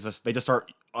 and they just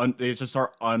start undigging.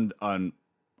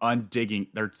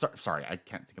 Sorry, I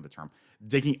can't think of the term.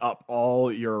 Digging up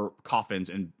all your coffins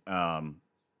and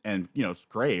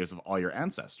graves of all your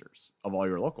ancestors, of all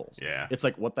your locals. Yeah, it's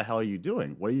like, what the hell are you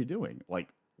doing? What are you doing? Like,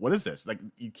 what is this? Like,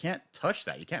 you can't touch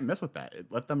that. You can't mess with that.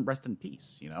 Let them rest in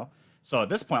peace, So at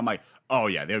this point, I'm like, oh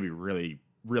yeah, they would be really,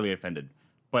 really offended.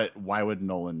 But why would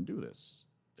Noland do this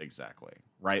exactly?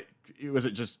 Right? Is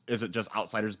it just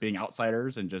outsiders being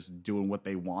outsiders and just doing what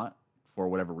they want for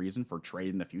whatever reason, for trade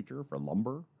in the future, for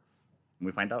lumber? And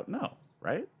we find out no,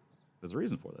 right? There's a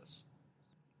reason for this.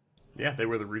 Yeah, they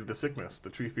were the root of the sickness. The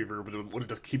tree fever would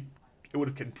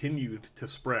have continued to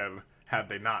spread had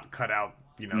they not cut out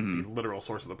the literal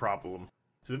source of the problem.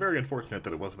 It's very unfortunate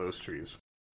that it was those trees.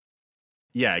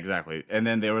 Yeah, exactly. And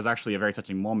then there was actually a very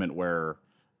touching moment where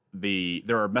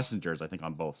there are messengers, I think,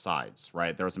 on both sides,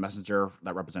 right? There was a messenger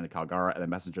that represented Kalgara and a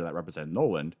messenger that represented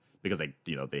Noland, because they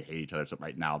hate each other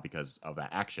right now because of that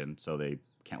action, so they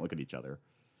can't look at each other.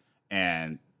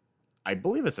 And I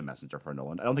believe it's a messenger for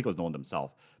Noland. I don't think it was Noland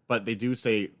himself, but they do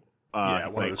say,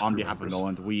 on behalf of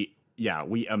Noland, we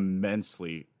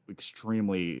immensely,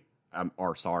 extremely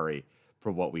are sorry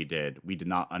for what we did. We did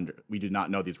not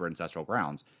know these were ancestral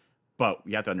grounds, but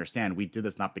you have to understand, we did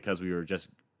this not because we were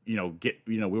just we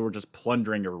were just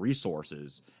plundering your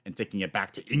resources and taking it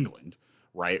back to England,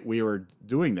 right? We were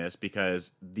doing this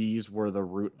because these were the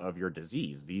root of your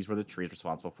disease. These were the trees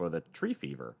responsible for the tree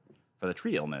fever, for the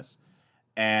tree illness,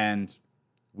 and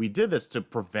we did this to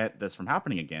prevent this from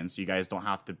happening again, so you guys don't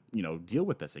have to deal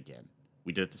with this again.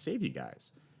 We did it to save you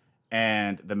guys.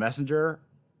 And the messenger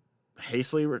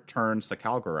hastily returns to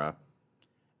Kalgara,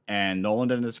 and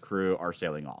Noland and his crew are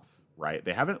sailing off, right?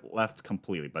 They haven't left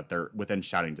completely, but they're within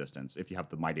shouting distance if you have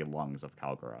the mighty lungs of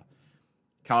Kalgara.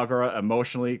 Kalgara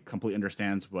emotionally completely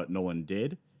understands what Noland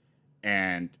did,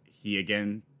 and he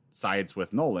again sides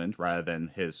with Noland rather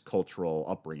than his cultural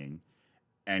upbringing,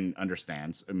 and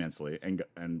understands immensely,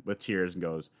 and with tears, and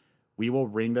goes, "We will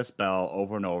ring this bell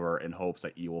over and over in hopes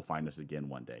that you will find us again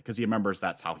one day." Because he remembers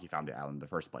that's how he found the island in the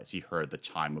first place. He heard the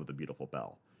chime of the beautiful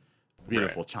bell.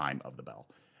 Chime of the bell.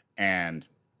 And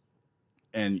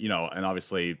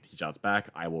obviously he shouts back,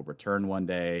 "I will return one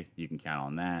day. You can count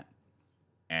on that."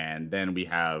 And then we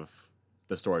have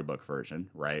the storybook version,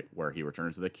 right? Where he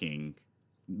returns to the king.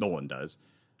 Noland does.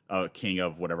 King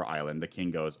of whatever island. The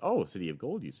king goes, "Oh, city of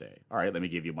gold, you say? All right, let me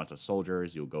give you a bunch of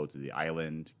soldiers. You'll go to the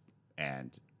island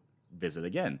and visit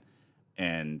again."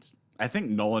 And I think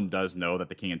Noland does know that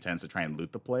the king intends to try and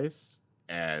loot the place,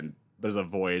 and there's a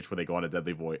voyage where they go on a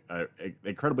deadly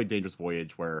incredibly dangerous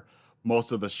voyage where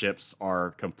most of the ships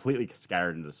are completely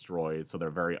scattered and destroyed, so they're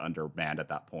very undermanned at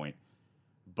that point.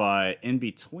 But in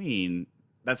between,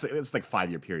 it's like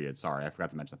 5-year period. Sorry, I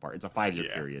forgot to mention the part. It's a 5-year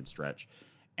period stretch,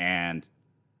 and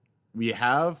we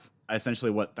have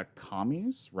essentially what the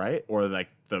commies, right, or like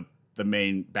the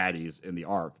main baddies in the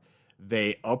arc,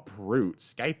 they uproot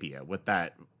Skypia with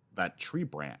that tree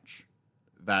branch,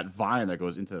 that vine that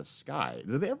goes into the sky.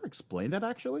 Did they ever explain that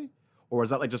actually, or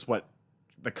was that like just what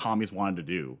the commies wanted to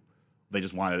do? They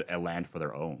just wanted a land for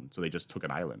their own, so they just took an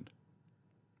island.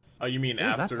 You mean What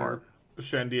was that after part?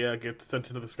 Shandia gets sent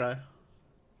into the sky?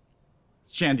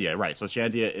 Shandia, right? So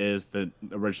Shandia is the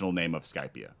original name of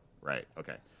Skypia, right?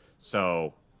 Okay,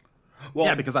 so Well,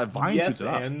 yeah, because that vine yes shoots it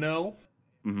up. and no.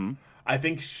 I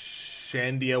think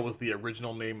Shandia was the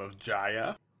original name of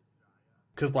Jaya,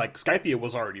 because like Skypia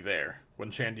was already there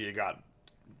when Shandia got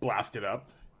blasted up.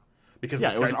 Because Yeah,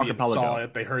 the it was an Skypians archipelago. saw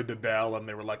it, they heard the bell, and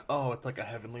they were like, "Oh, it's like a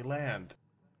heavenly land."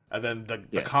 And then the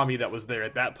Yeah. commie that was there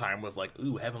at that time was like,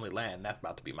 "Ooh, heavenly land, that's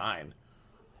about to be mine."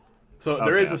 So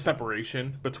there is Okay. a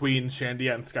separation between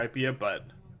Shandia and Skypia, but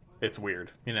it's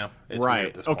weird, you know. It's weird Right.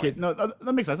 at this Okay. point. No,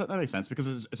 that makes sense. That makes sense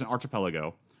because it's an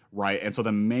archipelago, right? And so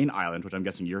the main island, which I'm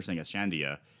guessing you're saying is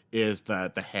Shandia, is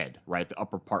the head, right? The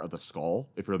upper part of the skull,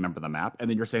 if you remember the map. And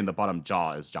then you're saying the bottom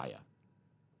jaw is Jaya.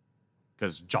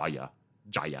 Because Jaya.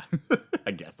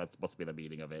 I guess that's supposed to be the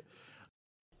meaning of it.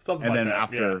 Something And like then that.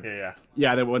 after- yeah.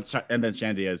 Yeah, then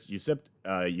Shandia is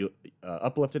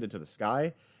uplifted into the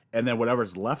sky, and then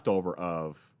whatever's left over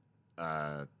of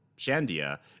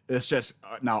Shandia is just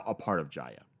now a part of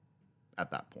Jaya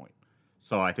at that point.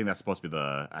 So I think that's supposed to be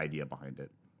the idea behind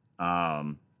it.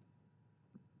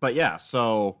 But yeah,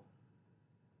 so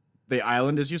the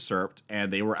island is usurped,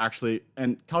 and they were actually,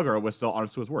 and Calgara was still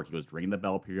honest to his work. He was ringing the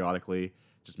bell periodically,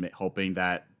 just hoping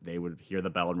that they would hear the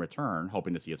bell in return,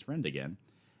 hoping to see his friend again.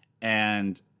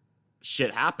 And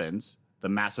shit happens. The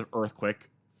massive earthquake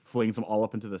flings them all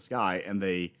up into the sky, and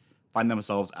they find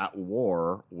themselves at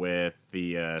war with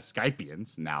the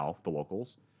Skypians, now the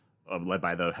locals, led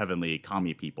by the heavenly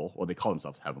kami people. Well, they call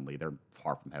themselves heavenly. They're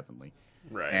far from heavenly.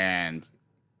 Right. And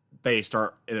they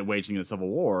start waging a civil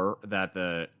war that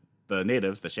the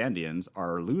natives, the Shandians,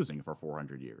 are losing for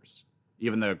 400 years.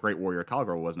 Even the great warrior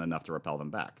Calgary wasn't enough to repel them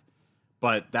back.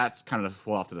 But that's kind of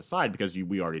full off to the side because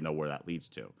we already know where that leads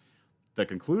to. The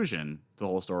conclusion, the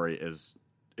whole story is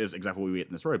exactly what we get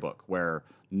in the storybook, where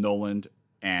Noland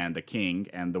and the king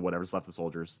and the whatever's left of the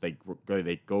soldiers, they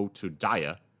go to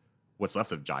Jaya, what's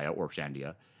left of Jaya or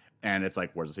Shandia, and it's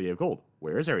like, where's the city of gold?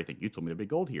 Where is everything? You told me there'd be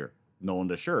gold here.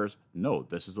 Noland assures, no,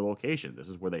 this is the location. This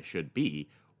is where they should be.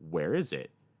 Where is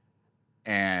it?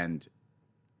 And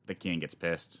the king gets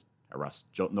pissed, arrests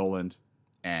Noland,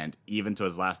 and even to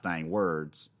his last dying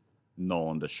words,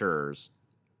 Noland assures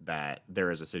that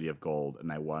there is a city of gold,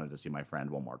 and I wanted to see my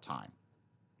friend one more time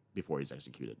before he's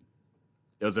executed.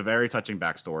 It was a very touching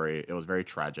backstory. It was very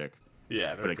tragic. Yeah,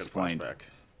 very but good explained. flashback.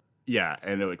 Yeah,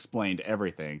 and it explained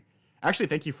everything. Actually,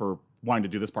 thank you for wanting to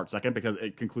do this part second because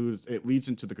it leads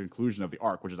into the conclusion of the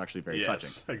arc, which is actually very touching.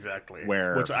 Exactly.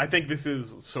 Where- Which I think this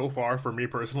is, so far, for me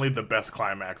personally, the best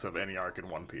climax of any arc in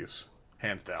One Piece.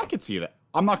 Hands down. I could see that.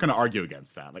 I'm not going to argue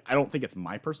against that. Like, I don't think it's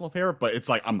my personal favorite, but it's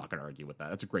like I'm not going to argue with that.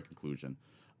 That's a great conclusion.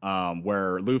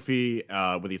 Where Luffy,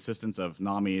 with the assistance of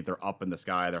Nami, they're up in the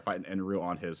sky. They're fighting Enru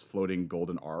on his floating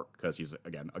golden ark because he's,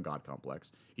 again, a god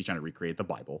complex. He's trying to recreate the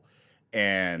Bible.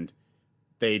 And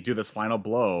they do this final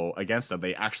blow against them.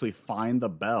 They actually find the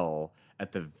bell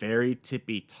at the very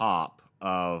tippy top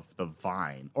of the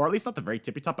vine. Or at least not the very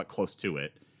tippy top, but close to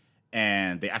it.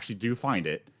 And they actually do find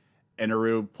it.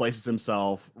 Enru places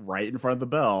himself right in front of the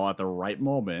bell at the right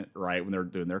moment, right when they're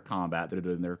doing their combat. They're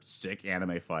doing their sick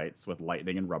anime fights with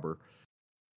lightning and rubber.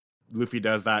 Luffy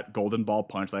does that golden ball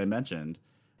punch that I mentioned,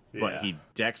 but Yeah. he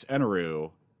decks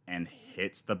Enru and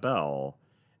hits the bell.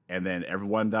 And then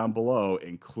everyone down below,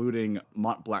 including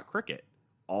Mont Black Cricket,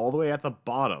 all the way at the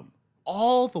bottom,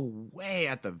 all the way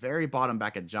at the very bottom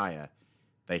back at Jaya,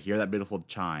 they hear that beautiful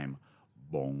chime.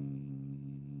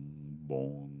 Boom,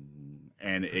 boom.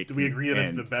 And it Do we agree that it's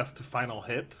and- the best final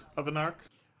hit of an arc?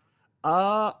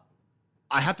 I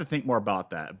have to think more about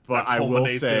that, but That I will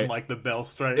culminates say in, like, the bell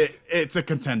strike? it's a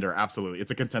contender. Absolutely,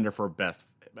 it's a contender for best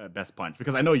punch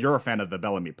because I know you're a fan of the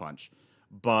Bellamy punch,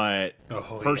 but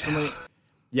Oh, personally,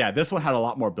 yeah, this one had a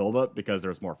lot more buildup because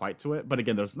there's more fight to it. But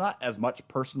again, there's not as much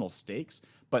personal stakes.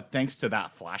 But thanks to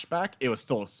that flashback, it was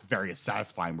still very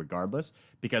satisfying regardless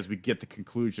because we get the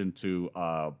conclusion to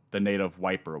the native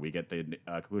Wiper. We get the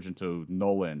conclusion to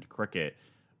Noland, Cricket,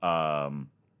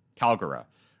 Calgara.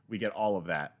 We get all of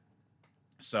that.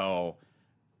 So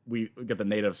we get the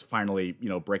natives finally,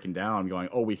 breaking down, going,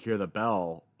 oh, we hear the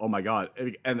bell. Oh, my God.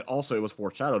 And also it was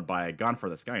foreshadowed by Gone for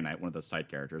the Sky Knight, one of the side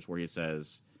characters, where he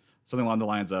says something along the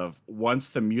lines of, once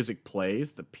the music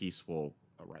plays, the peace will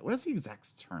arrive. What is the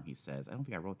exact term he says? I don't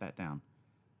think I wrote that down.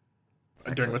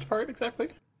 During which part exactly?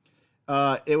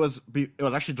 It was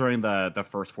actually during the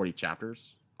first 40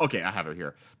 chapters. Okay, I have it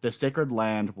here. The sacred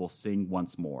land will sing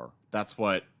once more. That's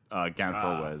what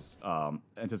Ganfor was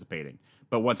anticipating.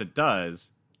 But once it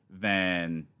does,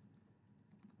 then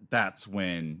that's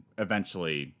when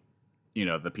eventually,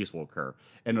 the peace will occur.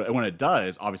 And when it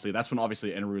does, obviously, that's when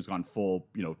Eneru's gone full,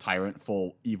 tyrant,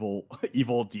 full evil,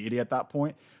 evil deity at that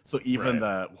point. So even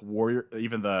the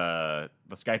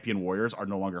Skypian warriors are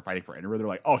no longer fighting for Eneru. They're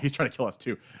like, oh, he's trying to kill us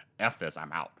too. F this,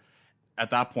 I'm out. At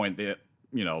that point, they're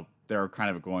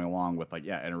kind of going along with like,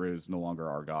 yeah, Eneru is no longer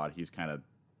our god. He's kind of,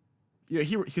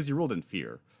 because he ruled in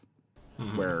fear,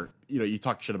 where you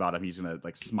talk shit about him, he's gonna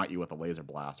like smite you with a laser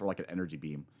blast or like an energy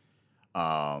beam,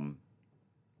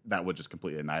 that would just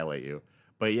completely annihilate you.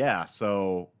 But yeah,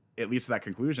 so it leads to that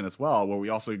conclusion as well, where we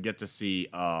also get to see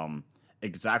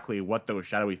exactly what those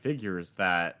shadowy figures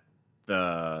that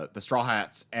the Straw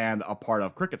Hats and a part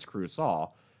of Cricket's crew saw,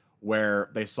 where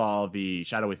they saw the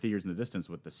shadowy figures in the distance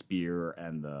with the spear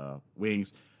and the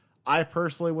wings. I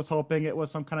personally was hoping it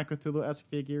was some kind of Cthulhu-esque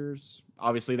figures.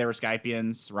 Obviously, they were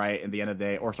Skypians, right? In the end of the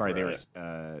day, or sorry, they were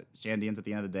Shandians at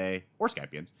the end of the day, or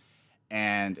Skypians.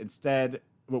 And instead,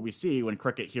 what we see when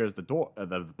Cricket hears the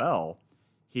bell,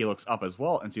 he looks up as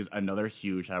well and sees another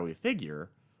huge shadowy figure,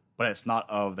 but it's not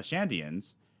of the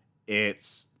Shandians.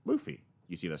 It's Luffy.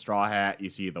 You see the straw hat,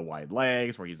 you see the wide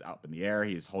legs where he's up in the air,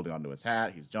 he's holding onto his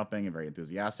hat, he's jumping and very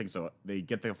enthusiastic. So they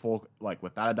get the full, like,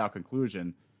 without a doubt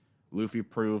conclusion. Luffy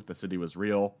proved the city was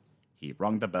real. He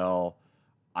rung the bell.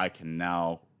 I can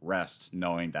now rest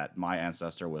knowing that my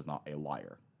ancestor was not a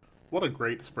liar. What a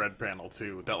great spread panel,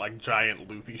 too. That, like, giant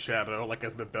Luffy shadow, like,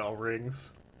 as the bell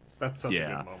rings. That's such a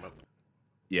good moment.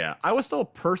 Yeah. I was still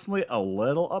personally a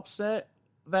little upset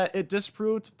that it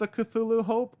disproved the Cthulhu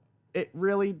hope. It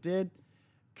really did.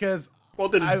 Because...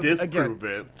 Well, it didn't disprove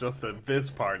it, just that this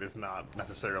part is not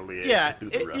necessarily a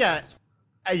Cthulhu reference.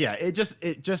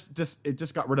 It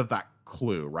just got rid of that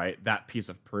clue, right? That piece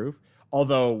of proof.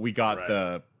 Although we got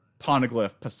the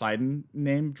Poneglyph Poseidon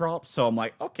name drop, so I'm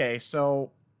like, okay,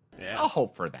 so I'll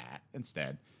hope for that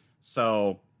instead.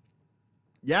 So,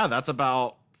 yeah, that's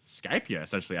about Skypiea,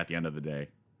 essentially, at the end of the day.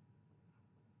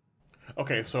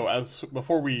 Okay, so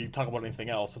before we talk about anything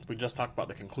else, since we just talked about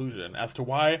the conclusion, as to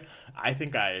why I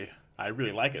think I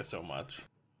really like it so much.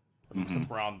 Since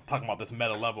we're on talking about this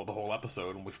meta level the whole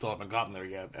episode, and we still haven't gotten there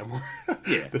yet, and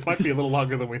this might be a little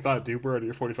longer than we thought, dude. We're already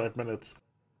at 45 minutes.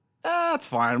 That's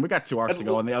fine. We got 2 arcs to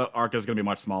go, and the other arc is going to be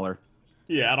much smaller.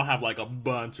 Yeah, I don't have, like, a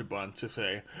bunch to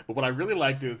say. But what I really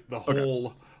liked is the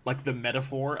whole, like, the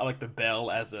metaphor. I like the bell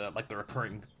as the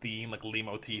recurring theme, like,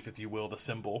 leitmotif, if you will, the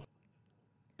symbol.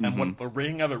 And what the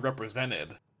ring of it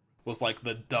represented was, like,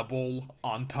 the double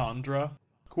entendre,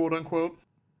 quote-unquote.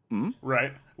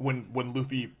 Right? When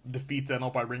Luffy defeats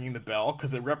Enel by ringing the bell,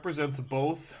 because it represents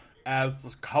both,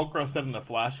 as Kalkra said in the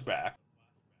flashback,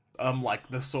 like,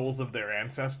 the souls of their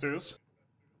ancestors,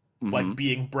 like,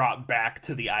 being brought back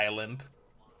to the island,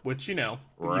 which, you kind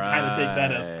of take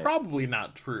that as probably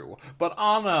not true. But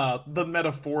on the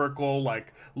metaphorical,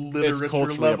 like, literature it's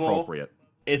culturally level, appropriate.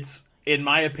 It's, in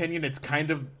my opinion, it's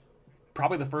kind of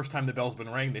probably the first time the bell's been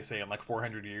rang, they say, in, like,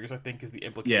 400 years, I think, is the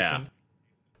implication. Yeah.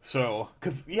 So,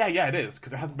 because it is,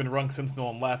 because it hasn't been rung since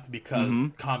Nolan left, because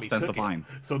Kami since took the fine.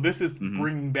 So this is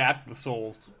bringing back the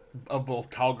souls of both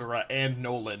Kalgara and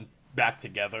Nolan back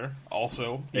together,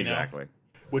 also. Exactly.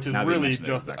 Which is really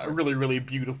just a really, really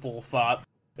beautiful thought.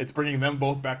 It's bringing them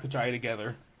both back to Jaya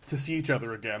together, to see each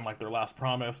other again, like their last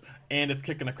promise, and it's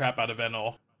kicking the crap out of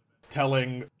Enel,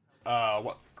 telling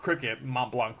Cricket,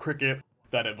 Mont Blanc Cricket,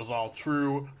 that it was all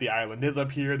true, the island is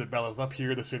up here, the bell is up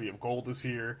here, the city of gold is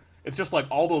here. It's just like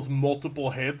all those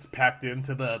multiple hits packed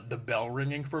into the bell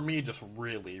ringing for me just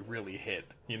really, really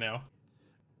hit,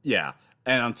 Yeah.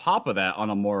 And on top of that, on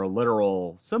a more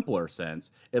literal, simpler sense,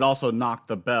 it also knocked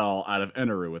the bell out of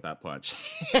Eneru with that punch.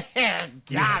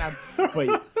 Got him.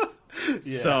 But,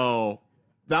 so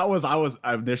that was, I was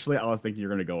thinking you're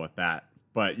going to go with that.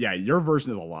 But yeah, your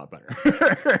version is a lot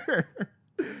better.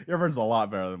 Your version's a lot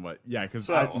better than because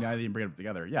I didn't even bring it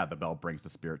together. Yeah, the bell brings the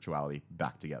spirituality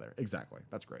back together. Exactly.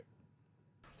 That's great.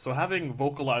 So having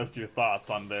vocalized your thoughts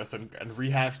on this and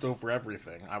rehashed over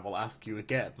everything, I will ask you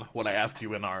again what I asked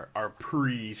you in our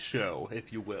pre-show,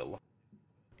 if you will.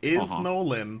 Is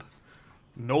Noland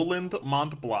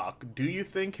Mont Blanc, do you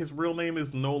think his real name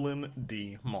is Nolan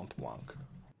D. Mont Blanc?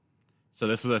 So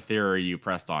this was a theory you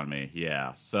pressed on me.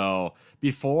 Yeah. So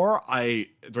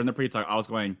during the pre-talk, I was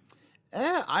going...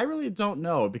 I really don't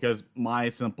know, because my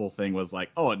simple thing was like,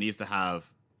 it needs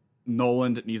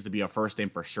to be a first name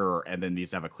for sure, and then needs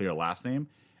to have a clear last name.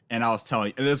 And I was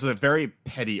telling, and this is a very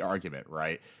petty argument,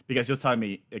 right? Because you're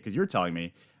telling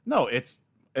me, no, it's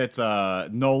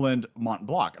Noland Mont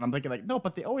Blanc, and I'm thinking like, no,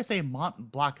 but they always say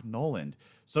Mont Blanc Noland,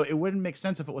 so it wouldn't make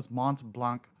sense if it was Mont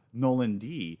Blanc Noland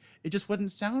D. It just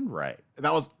wouldn't sound right.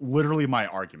 That was literally my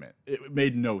argument. It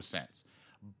made no sense,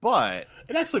 but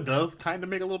It actually does kind of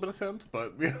make a little bit of sense,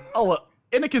 but oh,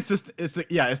 in a consistent, it's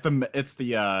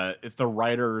the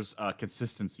writer's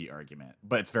consistency argument,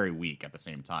 but it's very weak at the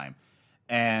same time.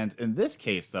 And in this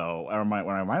case, though, when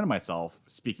I reminded myself,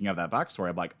 speaking of that backstory,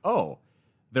 I'm like, oh,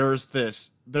 there's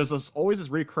always this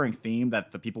recurring theme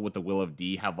that the people with the Will of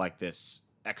D have like this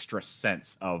extra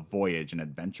sense of voyage and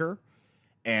adventure.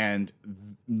 And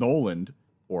Noland,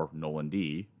 or Noland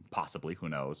D, possibly, who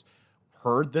knows,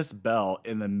 heard this bell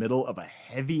in the middle of a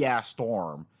heavy ass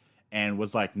storm and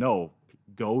was like, no,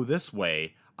 go this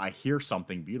way. I hear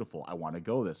something beautiful. I want to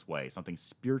go this way. Something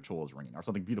spiritual is ringing, or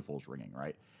something beautiful is ringing,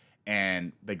 right?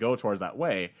 And they go towards that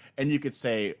way. And you could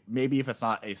say, maybe if it's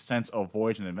not a sense of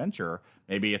voyage and adventure,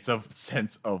 maybe it's a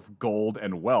sense of gold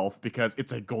and wealth because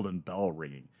it's a golden bell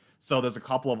ringing. So there's a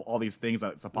couple of all these things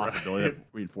that it's a possibility of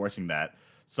reinforcing that.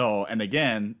 So, and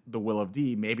again, the Will of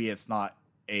D, maybe it's not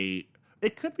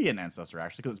it could be an ancestor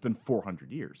actually, because it's been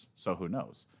 400 years. So who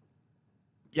knows?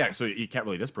 Yeah, so you can't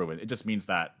really disprove it. It just means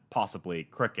that possibly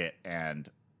Cricket and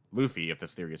Luffy, if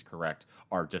this theory is correct,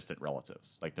 are distant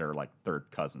relatives. Like they're like third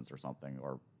cousins or something,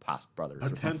 or past brothers.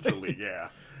 Potentially, yeah.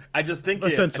 I just think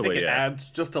it adds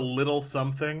just a little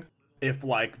something if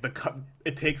like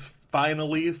it takes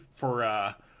finally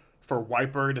for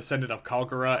Wiper, descendant of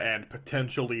Kalkara, and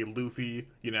potentially Luffy,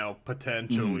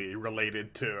 potentially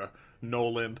related to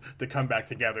Noland, to come back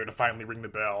together to finally ring the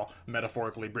bell,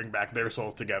 metaphorically bring back their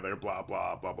souls together, blah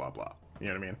blah blah blah blah. You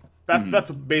know what I mean?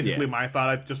 That's basically my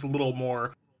thought. It's just a little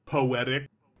more poetic,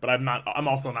 but I'm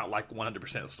also not like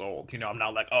 100% sold. I'm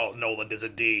not like, oh, Noland is a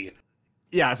D.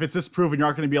 Yeah, if it's disproven, you're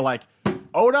not going to be like,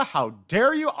 Oda, how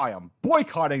dare you? I am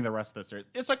boycotting the rest of the series.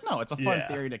 It's like, no, it's a fun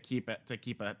theory to keep it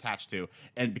attached to.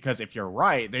 And because if you're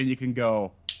right, then you can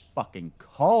go, fucking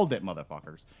called it,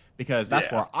 motherfuckers. Because that's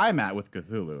where I'm at with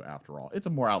Cthulhu, after all. It's a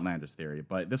more outlandish theory,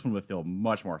 but this one would feel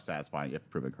much more satisfying if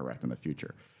proven correct in the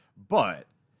future. But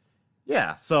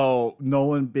yeah, so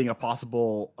Noland being a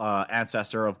possible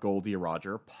ancestor of Goldie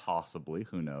Roger, possibly,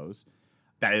 who knows?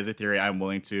 That is a theory I'm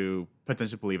willing to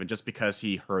potentially believe in just because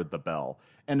he heard the bell.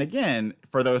 And again,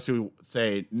 for those who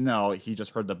say, no, he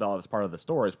just heard the bell as part of the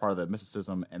story, as part of the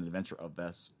mysticism and adventure of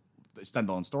this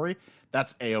standalone story,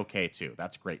 that's A-okay too.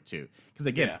 That's great too. Because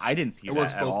again, I didn't see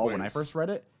that at all when I first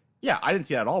read it. Yeah, I didn't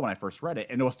see that at all when I first read it.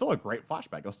 And it was still a great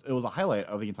flashback. It was a highlight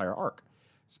of the entire arc.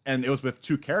 And it was with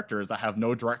two characters that have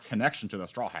no direct connection to the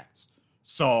Straw Hats.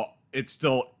 So it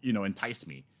still, enticed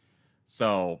me.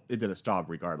 So it did its job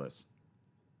regardless.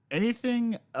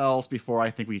 Anything else before I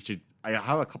think I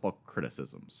have a couple of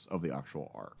criticisms of the actual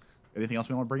arc. Anything else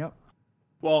we want to bring up?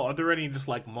 Well, are there any just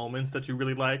like moments that you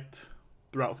really liked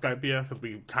throughout Skypiea? Since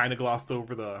we kind of glossed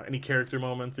over any character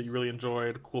moments that you really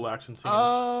enjoyed, cool action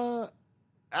scenes.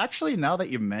 Actually, now that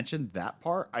you mentioned that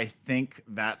part, I think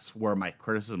that's where my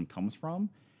criticism comes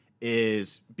from,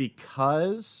 is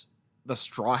because the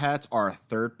Straw Hats are a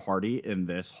third party in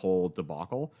this whole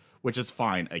debacle, which is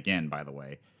fine, again, by the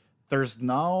way. There's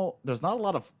not a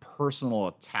lot of personal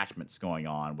attachments going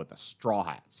on with the Straw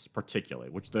Hats, particularly,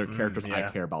 which they're characters I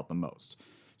care about the most.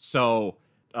 So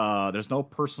there's no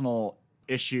personal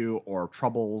issue or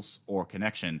troubles or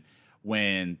connection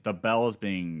when the bell is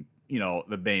being,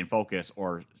 the main focus,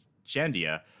 or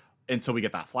Shandia, until we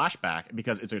get that flashback,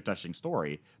 because it's a touching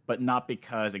story, but not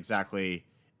because exactly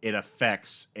it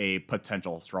affects a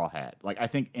potential Straw Hat. Like, I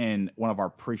think in one of our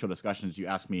pre-show discussions, you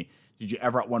asked me, did you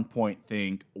ever at one point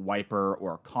think Wiper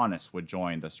or Conus would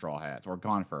join the Straw Hats, or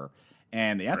Gonfer?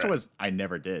 And the answer was, I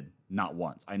never did. Not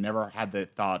once. I never had the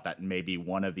thought that maybe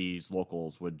one of these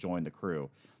locals would join the crew.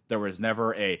 There was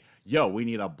never we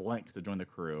need a blank to join the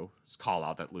crew. It's call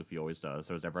out that Luffy always does.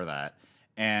 There was never that.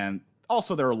 And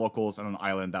also, there are locals on an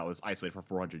island that was isolated for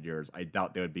 400 years. I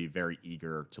doubt they would be very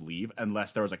eager to leave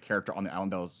unless there was a character on the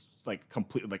island that was like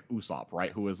completely like Usopp,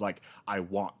 right? Who was like, I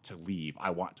want to leave.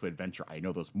 I want to adventure. I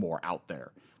know there's more out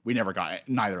there. We never got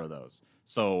neither of those.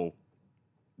 So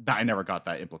I never got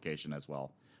that implication as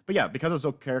well. But yeah, because there's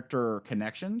no character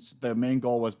connections, the main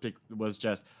goal was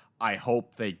just, I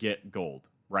hope they get gold,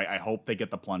 right? I hope they get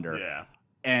the plunder. Yeah.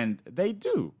 And they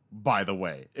do, by the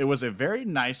way. It was a very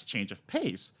nice change of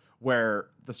pace, where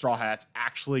the Straw Hats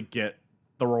actually get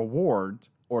the reward,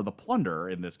 or the plunder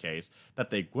in this case,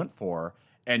 that they went for.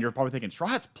 And you're probably thinking, Straw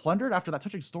Hats plundered after that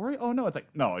touching story? Oh, no. It's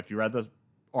like, no, if you read the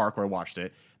arc or watched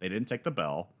it, they didn't take the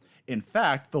bell. In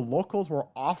fact, the locals were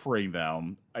offering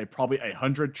them probably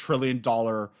 $100 trillion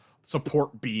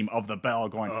support beam of the bell,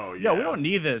 going, Oh, "Yo, we yeah. don't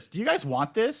need this. Do you guys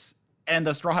want this?" And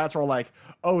the Straw Hats were like,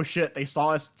 "Oh shit! They saw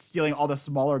us stealing all the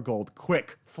smaller gold.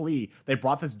 Quick, flee!" They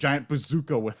brought this giant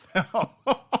bazooka with them.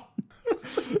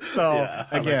 So Yeah,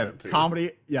 I like again, that too.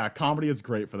 comedy is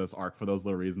great for this arc for those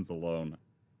little reasons alone.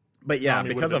 But yeah, Nami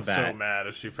because would've of been that, so mad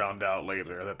if she found out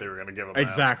later that they were gonna give him that.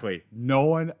 exactly. No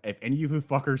one, if any of you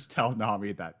fuckers tell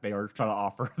Nami that they are trying to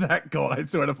offer that gold, I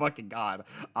swear to fucking God,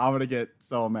 I'm gonna get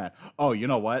so mad. Oh, you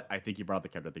know what? I think you brought up the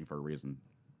character thing for a reason,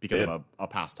 because of a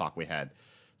past talk we had.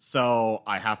 So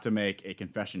I have to make a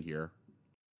confession here,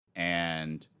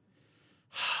 and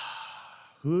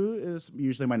who is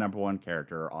usually my number one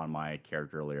character on my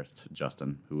character list?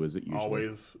 Justin, who is it usually?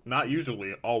 Always, not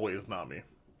usually, always Nami.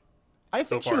 I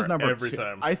think so she was far, number every two.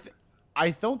 time. I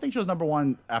don't think she was number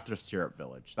one after Syrup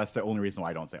Village. That's the only reason why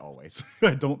I don't say always.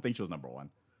 I don't think she was number one.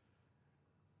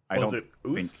 Was it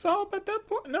Usopp at that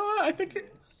point? No, I think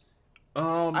it...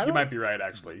 you might be right,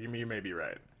 actually. You may be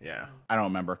right. Yeah. I don't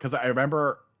remember, because I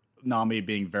remember Nami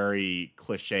being very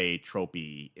cliche,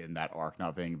 tropey in that arc,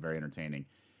 not being very entertaining.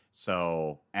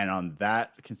 So, and on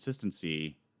that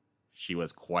consistency, she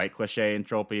was quite cliche and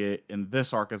tropey in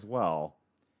this arc as well.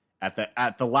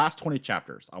 At the last 20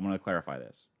 chapters, I'm going to clarify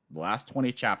this. The last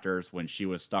 20 chapters, when she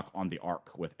was stuck on the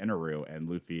arc with Inaru and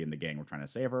Luffy and the gang were trying to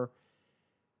save her,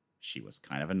 she was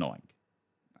kind of annoying.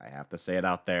 I have to say it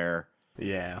out there.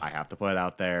 Yeah. I have to put it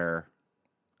out there.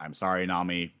 I'm sorry,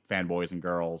 Nami, fanboys and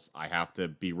girls. I have to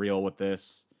be real with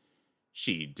this.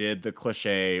 She did the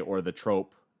cliche or the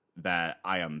trope that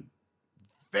I am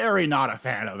very not a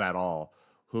fan of at all,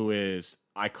 who is,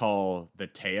 I call the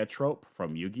Taya trope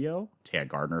from Yu-Gi-Oh! Taya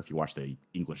Gardner, if you watch the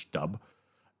English dub.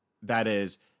 That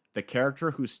is the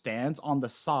character who stands on the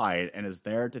side and is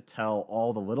there to tell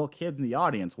all the little kids in the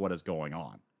audience what is going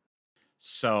on.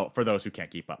 So, for those who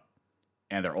can't keep up.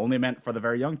 And they're only meant for the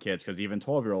very young kids, because even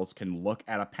 12-year-olds can look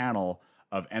at a panel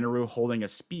of Eneru holding a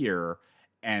spear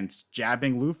and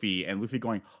jabbing Luffy, and Luffy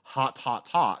going, hot, hot,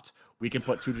 hot. We can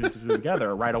put two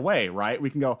together right away, right?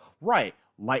 We can go, right,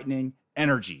 lightning,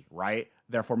 energy, right?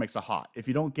 Therefore makes it hot. If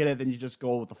you don't get it, then you just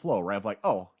go with the flow, right? Of like,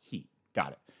 oh, heat,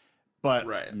 got it. But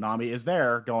Right. Nami is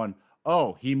there going,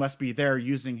 oh, he must be there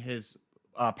using his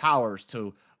powers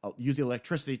to use the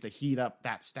electricity to heat up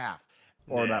that staff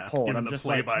or that pole. And I'm just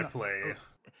play-by-play.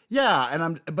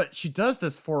 yeah, but she does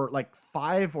this for like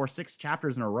 5 or 6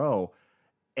 chapters in a row,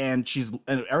 and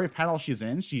every panel she's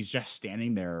in, she's just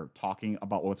standing there talking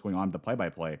about what's going on in the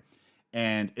play-by-play,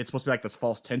 and it's supposed to be like this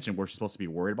false tension where she's supposed to be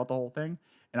worried about the whole thing,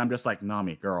 and I'm just like,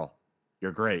 Nami, girl,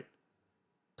 you're great.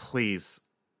 Please,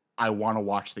 I want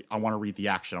to read the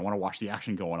action. I want to watch the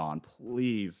action going on.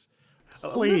 Please.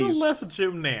 A little less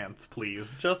Jim Nance,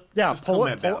 please. Just pull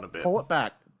tone it that down a bit. Pull it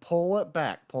back. Pull it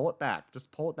back.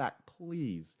 Just pull it back,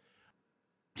 please.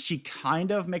 She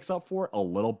kind of makes up for it a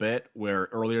little bit, where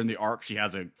earlier in the arc she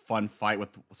has a fun fight with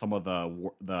some of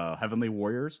the Heavenly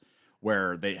Warriors,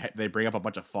 where they bring up a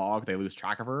bunch of fog, they lose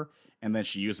track of her, and then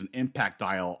she uses an impact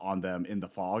dial on them in the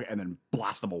fog, and then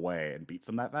blasts them away and beats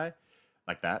them that way,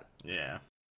 like that. Yeah.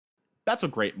 That's a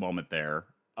great moment there.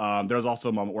 There's also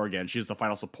a moment where, again, she's the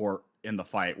final support in the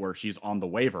fight, where she's on the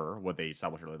Waver, what they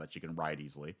established earlier, that she can ride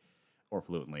easily or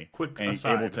fluently. Quick and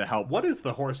aside, able to help. What is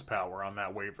the horsepower on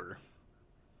that Waver?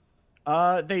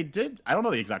 They did. I don't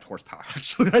know the exact horsepower.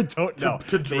 Actually, I don't know.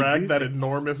 To drag that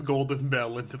enormous golden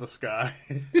bell into the sky.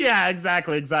 Yeah,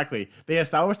 exactly. They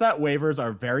established that Wavers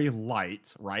are very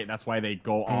light, right? That's why they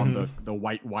go on the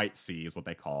white sea, is what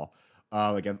they call,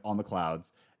 again, on the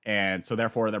clouds. And so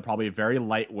therefore they're probably very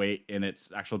lightweight in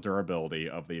its actual durability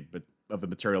of the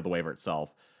material of the Waver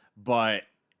itself. But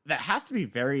that has to be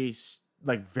very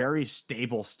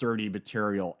stable, sturdy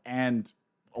material, and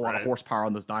a lot of horsepower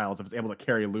on those dials if it's able to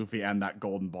carry Luffy and that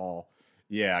golden ball.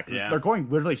 Yeah, because they're going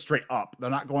literally straight up. They're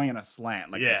not going in a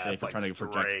slant like they say if you're trying to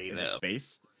project into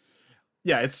space.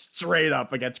 Yeah, it's straight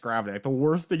up against gravity. Like, the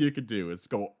worst thing you could do is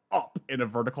go up in a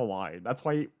vertical line. That's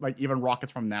why, like, even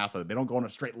rockets from NASA, they don't go in a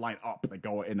straight line up. They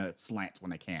go in a slant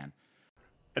when they can.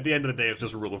 At the end of the day, it's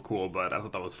just a rule of cool, but I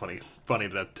thought that was funny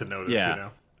to notice, yeah. you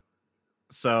know?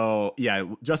 So, yeah,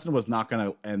 Justin was not going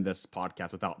to end this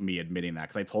podcast without me admitting that,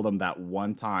 because I told him that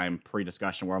one time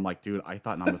pre-discussion where I'm like, dude, I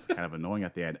thought Nam was kind of annoying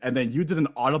at the end. And then you did an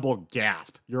audible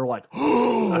gasp. You're like,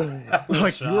 oh,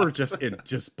 like you were just in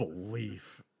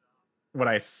disbelief when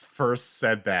I first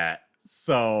said that.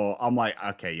 So I'm like,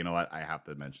 okay, you know what? I have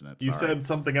to mention it. You said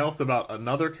something else about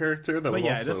another character that was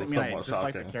it also doesn't mean I somewhat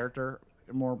dislike shocking. the character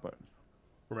more, but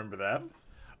Remember that?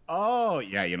 oh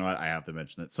yeah, you know what? I have to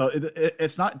mention it. So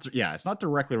it's not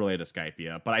directly related to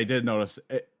Skypiea, but I did notice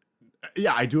it.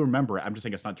 Yeah, I do remember it. I'm just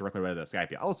saying it's not directly related to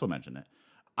Skype. I'll also mention it.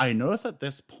 I noticed at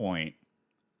this point,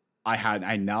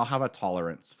 I now have a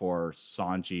tolerance for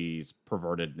Sanji's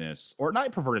pervertedness, or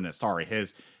not pervertedness. Sorry,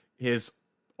 his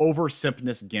over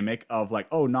simpness gimmick of like,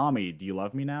 oh Nami, do you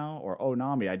love me now? Or oh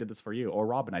Nami, I did this for you. Or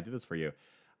Robin, I did this for you.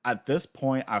 At this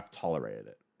point, I've tolerated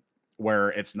it, where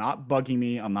it's not bugging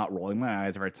me. I'm not rolling my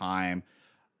eyes every time.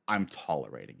 I'm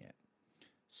tolerating it.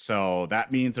 So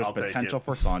that means there's potential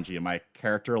for Sanji in my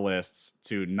character lists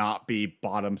to not be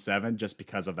bottom 7 just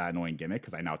because of that annoying gimmick,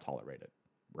 because I now tolerate it,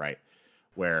 right?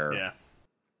 Where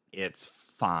it's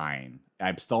fine.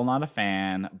 I'm still not a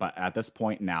fan, but at this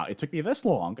point now, it took me this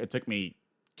long. It took me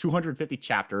 250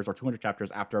 chapters or 200 chapters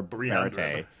after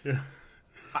Barate.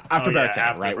 After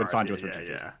Barate, right? When Sanji was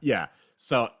yeah.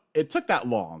 So it took that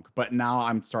long, but now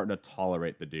I'm starting to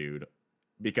tolerate the dude.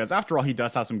 Because after all, he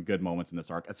does have some good moments in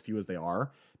this arc, as few as they are,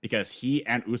 because he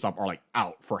and Usopp are like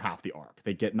out for half the arc.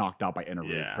 They get knocked out by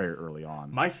Inaru very early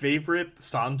on. My favorite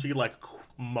Sanji like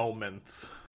moments,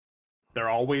 they're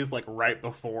always like right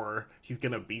before he's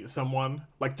gonna beat someone,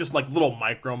 like just like little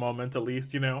micro moments at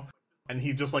least, you know. And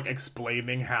he's just like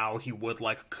explaining how he would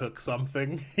like cook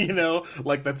something, you know,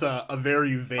 like that's a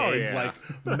very vague like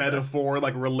metaphor,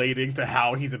 like relating to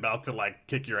how he's about to like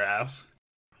kick your ass.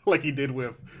 Like he did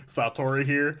with Satori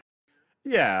here.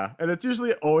 Yeah, and it's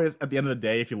usually always at the end of the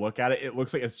day, if you look at it, it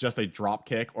looks like it's just a drop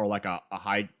kick or like a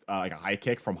high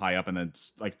kick from high up and then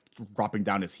like dropping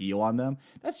down his heel on them.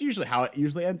 That's usually how it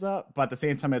usually ends up. But at the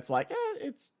same time, it's like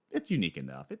it's unique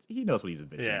enough. He knows what he's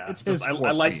envisioning. Yeah, it's his. I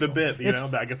like the bit. You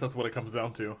know, I guess that's what it comes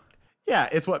down to. Yeah,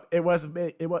 it's what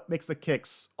makes the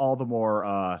kicks all the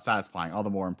more satisfying, all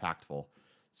the more impactful.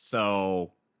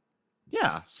 So.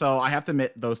 Yeah, so I have to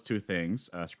admit those two things.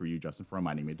 Screw you, Justin, for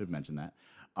reminding me to mention that.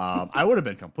 I would have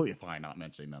been completely fine not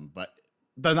mentioning them, but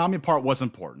the Nami part was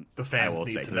important. The fans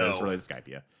need to know. It's related to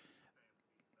Skypiea.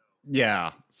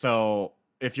 Yeah, so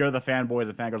if you're the fanboys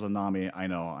and fangirls of Nami, I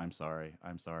know, I'm sorry.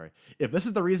 If this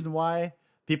is the reason why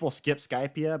people skip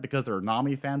Skypiea because they're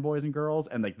Nami fanboys and girls,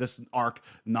 and like this arc,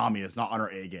 Nami is not on her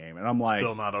A game, and I'm like...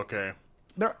 Still not okay.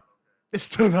 It's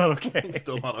still not okay.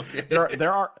 Still not okay.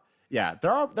 There are... Yeah,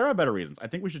 there are better reasons. I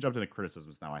think we should jump into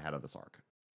criticisms now I had of this arc.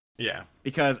 Yeah.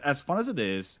 Because as fun as it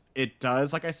is, it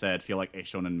does, like I said, feel like a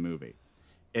shonen movie.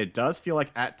 It does feel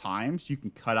like at times you can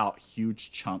cut out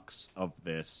huge chunks of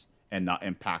this and not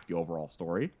impact the overall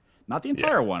story. Not the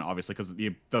entire one, obviously, because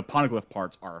the poneglyph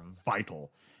parts are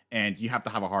vital, and you have to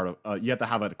have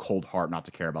a cold heart not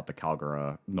to care about the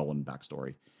Kalgura Nolan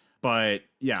backstory. But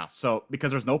yeah, so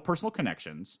because there's no personal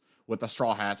connections with the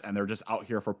Straw Hats, and they're just out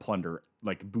here for plunder,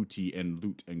 like booty and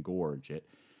loot and gore and shit.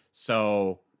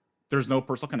 So there's no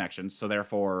personal connections. So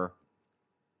therefore,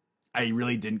 I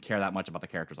really didn't care that much about the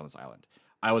characters on this island.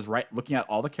 I was looking at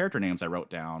all the character names I wrote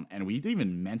down, and we didn't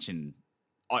even mention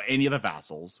any of the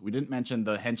vassals. We didn't mention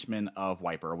the henchmen of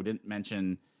Wiper. We didn't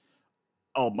mention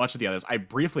much of the others. I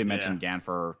briefly mentioned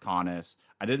Ganfer, Canis.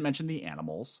 I didn't mention the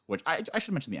animals, which I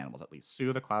should mention the animals at least.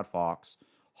 Sue the Cloud Fox,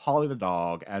 Holly the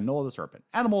dog, and Nola the serpent.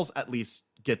 Animals at least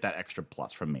get that extra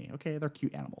plus from me. Okay, they're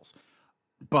cute animals.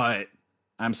 But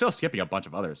I'm still skipping a bunch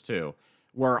of others too,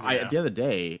 where at the end of the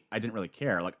day, I didn't really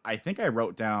care. Like, I think I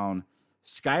wrote down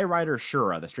Skyrider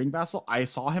Shura, the string vassal. I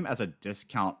saw him as a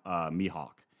discount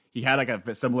Mihawk. He had like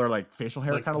a similar like facial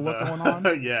hair kind of look going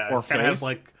on. Yeah, or kind of has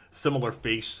like similar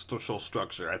facial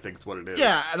structure, I think is what it is.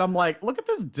 Yeah, and I'm like, look at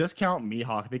this discount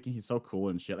Mihawk thinking he's so cool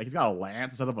and shit. Like, he's got a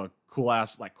lance instead of a cool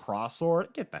ass like cross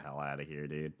sword. Get the hell out of here,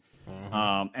 dude.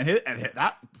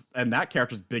 Mm-hmm. And that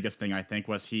character's biggest thing, I think,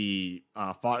 was he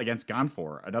fought against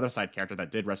Ganfor, another side character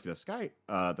that did rescue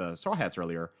the Straw Hats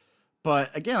earlier.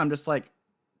 But again, I'm just like,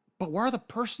 but where are the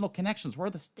personal connections? Where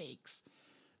are the stakes?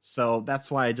 So that's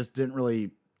why I just didn't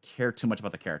really care too much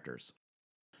about the characters.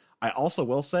 I also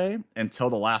will say, until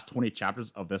the last 20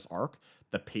 chapters of this arc,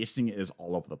 the pacing is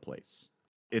all over the place.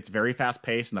 It's very fast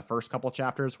paced in the first couple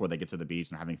chapters where they get to the beach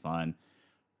and are having fun.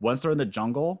 Once they're in the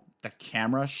jungle, the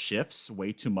camera shifts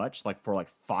way too much, like for like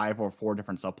 5 or 4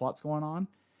 different subplots going on,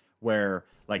 where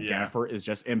like Ganfer is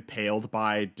just impaled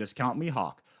by discount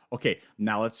Mihawk. Okay,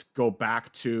 now let's go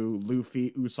back to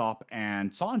Luffy, Usopp,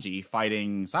 and Sanji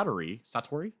fighting Satori.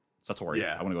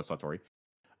 Yeah, I want to go with Satori.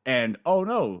 And oh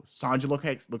no, Sanji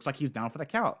looks like he's down for the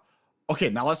count. Okay,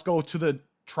 now let's go to the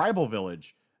tribal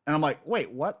village. And I'm like,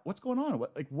 wait, what's going on?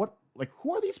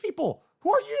 Who are these people?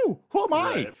 Who are you? Who am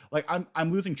I? Right. Like,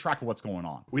 I'm losing track of what's going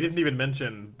on. We didn't even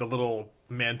mention the little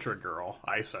mantra girl,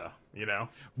 Isa, you know?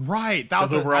 Right. That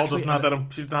was overall she's not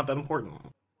that important.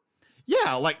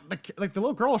 Yeah, like the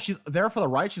little girl, she's there for the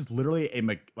ride. She's literally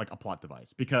like a plot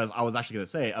device, because I was actually gonna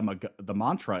say the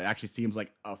mantra actually seems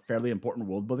like a fairly important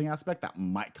world building aspect that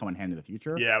might come in handy in the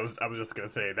future. Yeah, I was just gonna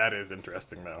say that is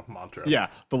interesting though. Mantra. Yeah,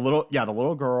 the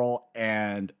little girl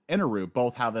and Inaru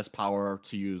both have this power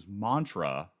to use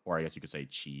mantra, or I guess you could say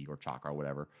chi or chakra or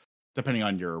whatever, depending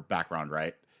on your background,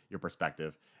 right? Your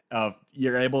perspective of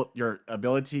your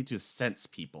ability to sense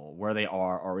people where they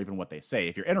are or even what they say.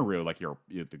 If you're Inaru, like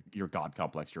your god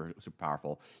complex, you're super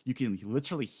powerful. You can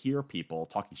literally hear people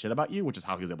talking shit about you, which is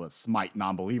how he was able to smite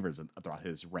non-believers throughout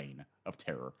his reign of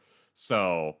terror.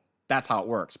 So that's how it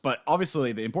works. But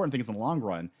obviously, the important thing is in the long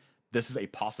run, this is a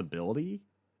possibility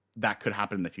that could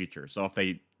happen in the future. So if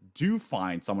they do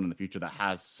find someone in the future that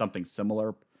has something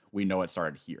similar, we know it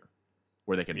started here,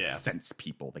 where they can sense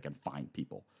people, they can find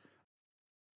people.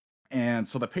 And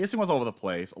so the pacing was all over the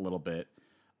place a little bit.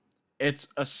 It's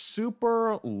a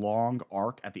super long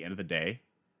arc at the end of the day.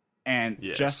 And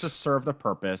just to serve the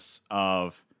purpose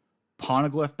of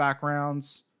poneglyph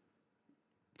backgrounds,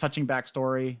 touching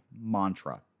backstory,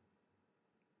 mantra.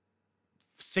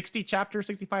 60 chapters,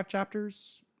 65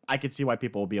 chapters. I could see why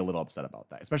people will be a little upset about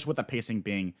that, especially with the pacing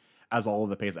being as all of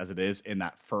the pace as it is in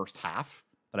that first half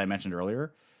that I mentioned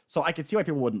earlier. So I could see why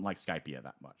people wouldn't like Skypiea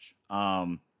that much.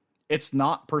 It's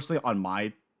not personally on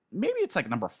maybe it's like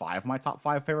number 5 of my top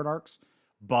 5 favorite arcs,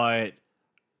 but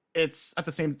it's at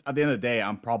the end of the day,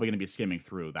 I'm probably going to be skimming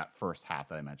through that first half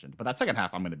that I mentioned, but that second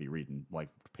half I'm going to be reading like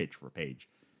page for page.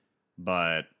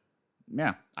 But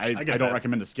yeah, I don't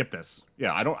recommend to skip this.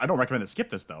 Yeah, I don't recommend to skip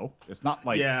this though. It's not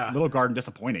like Little Garden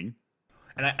disappointing.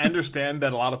 And I understand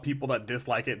that a lot of people that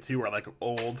dislike it too are like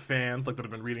old fans, like that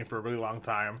have been reading for a really long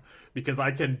time, because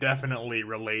I can definitely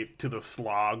relate to the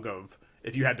slog of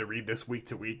if you had to read this week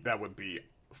to week, that would be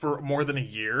for more than a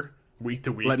year, week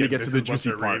to week. Let me get to the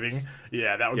juicy parts. Reading.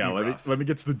 Yeah, that would be rough. Let me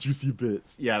get to the juicy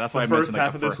bits. Yeah, that's why I mentioned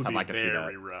like the first half. I can see that.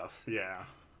 Very rough. Yeah.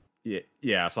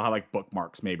 Yeah. So I like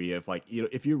bookmarks maybe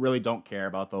if you really don't care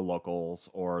about the locals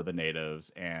or the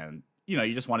natives, and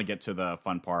you just want to get to the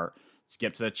fun part.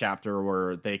 Skip to the chapter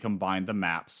where they combine the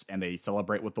maps and they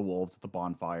celebrate with the wolves at the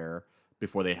bonfire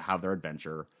before they have their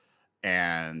adventure,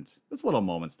 and there's little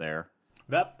moments there.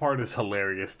 That part is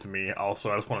hilarious to me.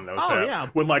 Also, I just want to note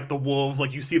that when like the wolves,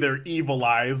 like you see their evil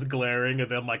eyes glaring,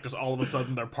 and then like just all of a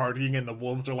sudden they're partying, and the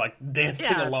wolves are like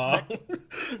dancing along.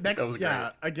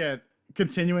 Again,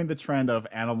 continuing the trend of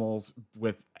animals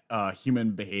with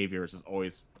human behaviors is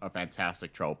always a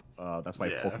fantastic trope. That's why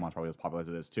Pokemon's probably as popular as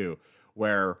it is too,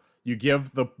 where you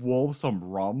give the wolves some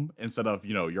rum instead of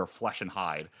your flesh and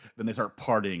hide, then they start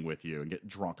partying with you and get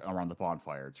drunk around the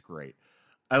bonfire. It's great.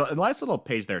 A nice little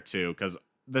page there too, because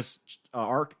this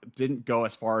arc didn't go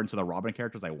as far into the Robin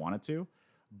characters I wanted to,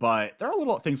 but there are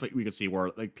little things like we could see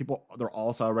where like people, they're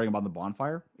all celebrating about the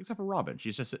bonfire except for Robin.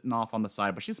 She's just sitting off on the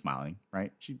side, but she's smiling,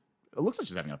 right? It looks like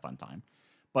she's having a fun time,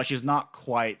 but she's not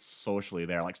quite socially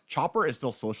there. Like Chopper is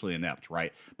still socially inept,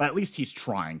 right? But at least he's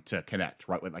trying to connect,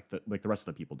 right, with like the rest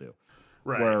of the people do.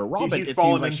 Right. Where Robin, he's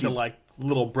fallen into like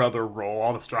little brother role.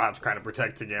 All the Straw Hats kind of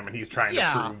protecting him, and he's trying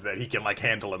to prove that he can like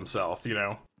handle himself.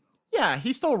 Yeah,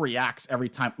 he still reacts every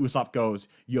time Usopp goes,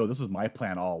 "Yo, this was my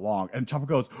plan all along," and Chopper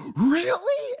goes,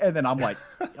 "Really?" And then I'm like,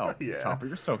 "Oh, Chopper,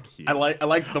 you're so cute." I like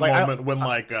the moment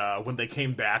when they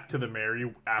came back to the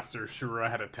Mary after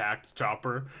Shura had attacked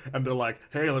Chopper, and they're like,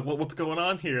 "Hey, like what's going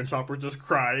on here?" And Chopper just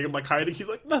crying and like hiding. He's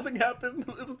like, "Nothing happened.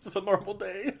 It was just a normal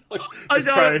day." Like just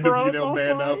trying to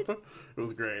man up. It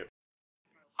was great.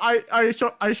 I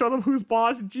showed him who's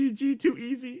boss. GG, too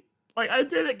easy. Like I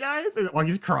did it, guys. And while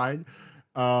he's crying.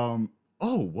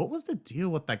 What was the deal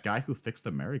with that guy who fixed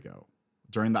the merry-go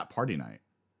during that party night?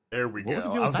 There we go.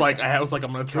 I was like,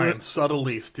 I'm gonna try and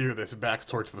subtly steer this back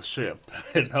towards the ship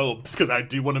in hopes, because I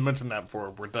do want to mention that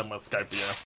before we're done with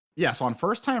Skypiea. Yeah, so on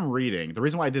first time reading, the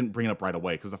reason why I didn't bring it up right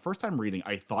away, because the first time reading,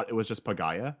 I thought it was just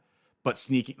Pagaya, but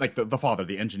sneaking, like the father,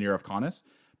 the engineer of Canis,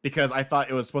 because I thought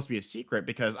it was supposed to be a secret,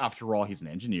 because after all, he's an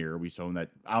engineer. We shown that,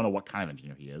 I don't know what kind of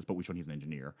engineer he is, but we shown he's an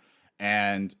engineer.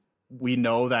 And we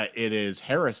know that it is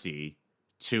heresy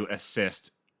to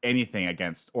assist anything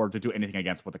against, or to do anything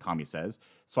against what the kami says.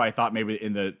 So I thought maybe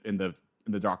in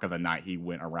the dark of the night he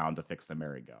went around to fix the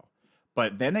merry-go.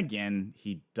 But then again,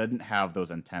 he didn't have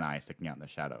those antennae sticking out in the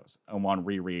shadows. And on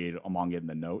reread, among in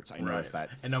the notes, I noticed that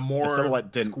and a more the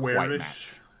silhouette didn't quite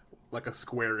match. Like a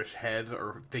squarish head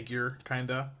or figure,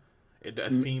 kinda. It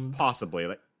seemed possibly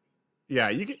like. Yeah,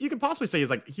 you could possibly say he's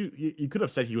like you could have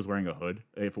said he was wearing a hood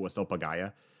if it was still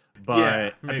Pagaya.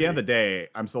 But at the end of the day,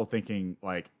 I'm still thinking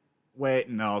like, wait,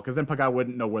 no, because then Pagaya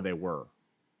wouldn't know where they were.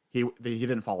 He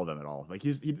didn't follow them at all. Like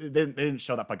they didn't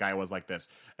show that Pagaya was like this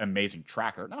amazing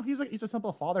tracker. No, he's a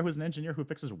simple father who's an engineer who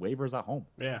fixes waivers at home.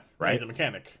 Yeah, right. He's a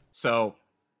mechanic. So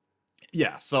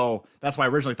that's why I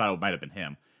originally thought it might have been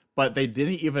him. But they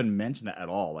didn't even mention that at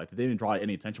all. Like they didn't draw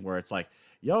any attention where it's like,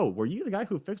 yo, were you the guy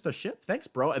who fixed the ship? Thanks,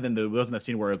 bro. And then there wasn't a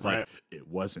scene where it's like, it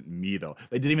wasn't me though.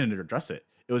 They didn't even address it.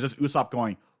 It was just Usopp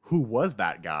going, who was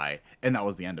that guy? And that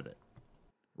was the end of it.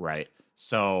 Right.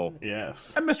 So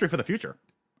yes, a mystery for the future,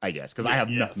 I guess, because I have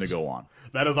nothing to go on.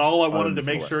 That is all I wanted to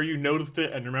make sure you noticed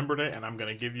it and remembered it. And I'm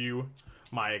going to give you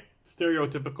my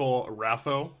stereotypical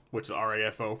RAFO, which is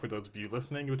RAFO for those of you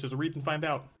listening, which is a read and find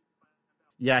out.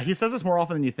 Yeah, he says this more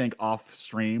often than you think off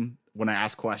stream when I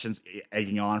ask questions,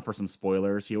 egging on for some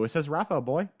spoilers. He always says, Raffo,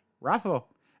 boy, Raffo.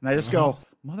 And I just go,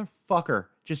 motherfucker,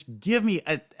 just give me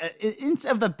an inch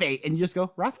of the bait. And you just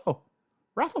go, Raffo,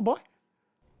 Raffo, boy,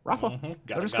 Raffo. Mm-hmm.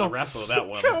 Gotta Raffo that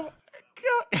one.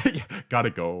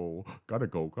 Gotta go,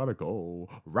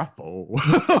 Raffo.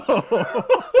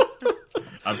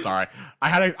 I'm sorry. I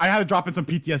had to drop in some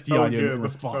PTSD on you in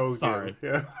response. Sorry.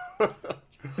 Yeah.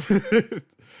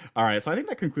 All right, so I think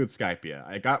that concludes Skypiea.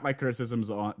 I got my criticisms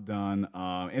done.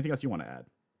 Anything else you want to add?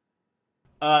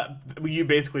 You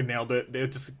basically nailed it.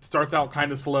 It just starts out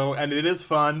kind of slow, and it is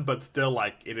fun, but still,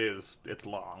 like, it's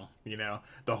long, you know?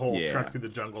 The whole trek through the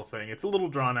jungle thing. It's a little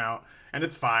drawn out, and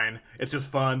it's fine. It's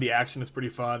just fun. The action is pretty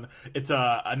fun. It's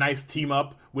a nice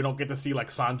team-up. We don't get to see, like,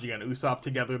 Sanji and Usopp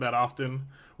together that often,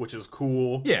 which is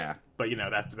cool. Yeah. But, you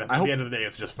know, at the end of the day,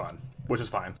 it's just fun, which is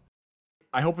fine.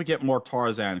 I hope we get more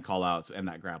Tarzan call-outs and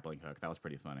that grappling hook. That was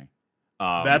pretty funny.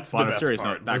 That's the best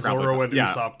part. That Zoro and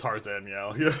Usopp Tarzan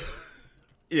yell. Yeah.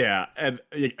 Yeah, and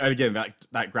again,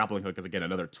 that grappling hook is again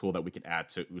another tool that we can add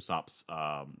to Usopp's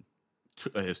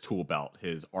his tool belt,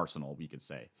 his arsenal, we could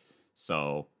say.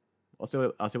 So I'll see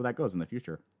what that goes in the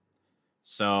future.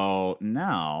 So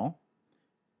now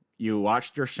you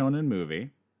watched your shonen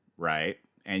movie, right?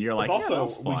 And you're like, also, that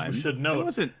was fun. We should note, it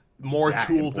wasn't more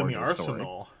tools in the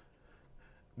arsenal.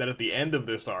 That at the end of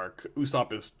this arc,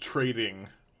 Usopp is trading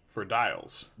for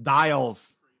dials.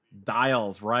 Dials,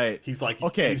 right? He's like,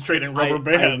 okay, he's trading rubber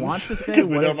bands. I want to say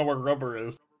we don't know what rubber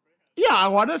is. Yeah, I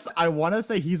want to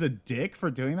say he's a dick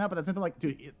for doing that, but that's something like,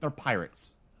 dude, they're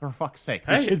pirates. For fuck's sake,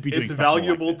 they should be doing it's something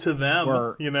valuable like to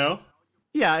them, you know?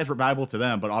 Yeah, it's valuable to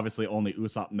them, but obviously only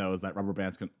Usopp knows that rubber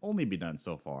bands can only be done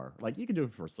so far. Like, you can do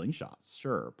it for slingshots,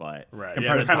 sure, but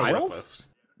compared to dials?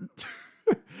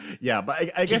 Yeah, but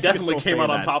I guess he definitely came out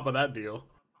on top of that deal.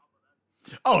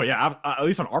 Oh, yeah, at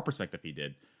least on our perspective, he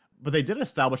did. But they did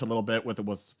establish a little bit with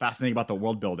what's fascinating about the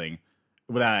world building,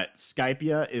 that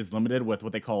Skypiea is limited with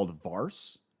what they called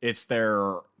Vars. It's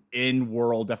their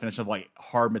in-world definition of like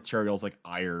hard materials like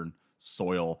iron,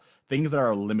 soil, things that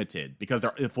are limited because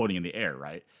they're floating in the air,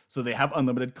 right? So they have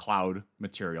unlimited cloud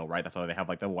material, right? That's why they have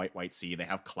like the white sea. They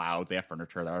have clouds. They have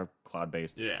furniture that are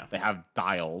cloud-based. Yeah. They have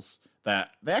dials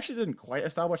that they actually didn't quite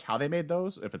establish how they made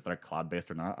those, if it's like cloud-based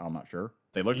or not. I'm not sure.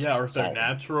 They look or if they're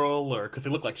natural, or because they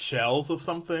look like shells of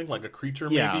something, like a creature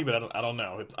maybe, but I don't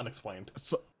know. It's unexplained.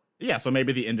 So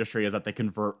maybe the industry is that they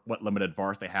convert what limited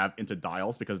Vars they have into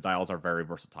dials, because dials are very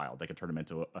versatile. They can turn them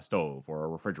into a stove or a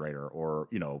refrigerator, or,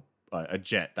 you know, a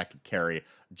jet that could carry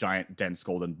giant dense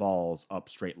golden balls up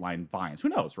straight line vines. Who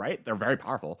knows, right? They're very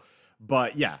powerful.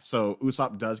 But yeah, so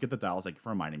Usopp does get the dials. Thank you for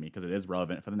reminding me, because it is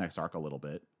relevant for the next arc a little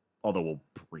bit, although we'll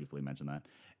briefly mention that.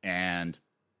 And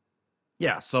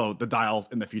yeah, so the dials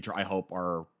in the future, I hope,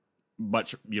 are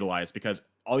much utilized, because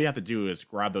all you have to do is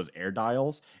grab those air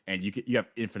dials and you have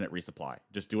infinite resupply.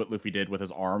 Just do what Luffy did with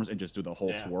his arms and just do the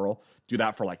whole swirl. Do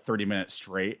that for like 30 minutes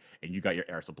straight and you got your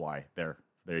air supply. There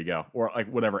you go. Or like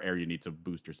whatever air you need to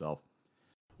boost yourself.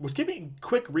 Just give me a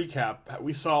quick recap.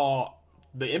 We saw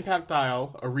the impact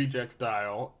dial, a reject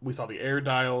dial. We saw the air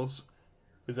dials.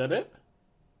 Is that it?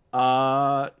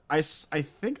 I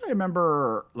think I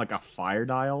remember like a fire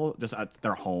dial just at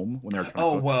their home when they were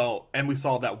trying to well, and we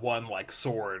saw that one like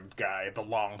sword guy, the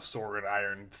long sword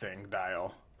iron thing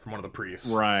dial from one of the priests.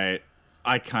 Right.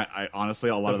 I honestly,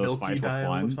 a lot of those fights were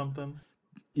fun. Or something.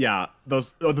 Yeah,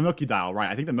 the Milky Dial, right?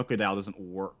 I think the Milky Dial doesn't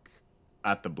work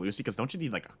at the Blue Sea, because don't you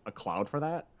need like a cloud for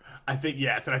that? I think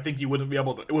yes, and I think you wouldn't be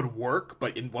able to. It would work,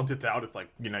 but once it's out, it's like,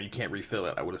 you know, you can't refill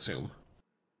it, I would assume.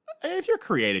 If you're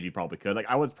creative, you probably could. Like,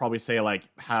 I would probably say, like,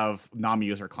 have Nami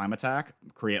use her climb attack,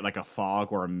 create like a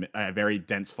fog or a very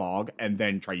dense fog, and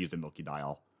then try using Milky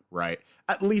Dial, right?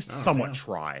 At least somewhat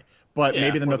try. But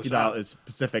maybe the Milky Dial is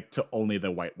specific to only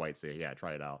the white sea. Yeah,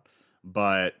 try it out.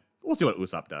 But we'll see what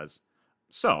Usopp does.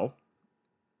 So,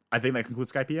 I think that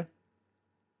concludes Skypiea.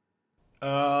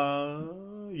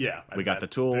 Yeah. We got the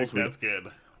tools. That's good.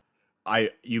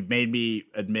 You made me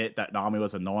admit that Nami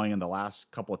was annoying in the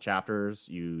last couple of chapters.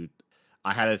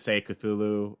 I had to say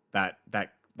Cthulhu.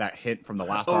 That hint from the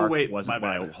last arc wasn't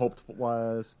what I hoped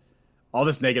was. All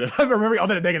this negative. I'm remembering all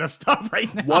the negative stuff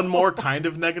right now. One more kind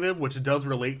of negative, which does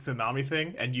relate to the Nami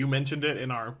thing, and you mentioned it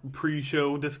in our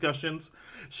pre-show discussions.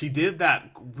 She did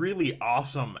that really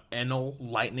awesome Enel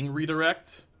lightning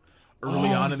redirect early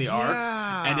on in the arc,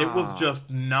 and it was just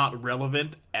not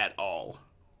relevant at all.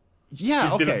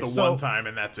 Yeah, she did it the one time,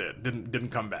 and that's it. Didn't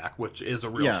come back, which is a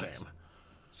real shame.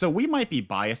 So we might be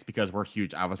biased because we're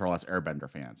huge Avatar: Last Airbender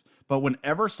fans, but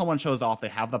whenever someone shows off they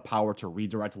have the power to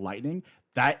redirect lightning,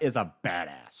 that is a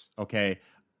badass. Okay,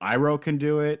 Iroh can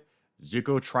do it.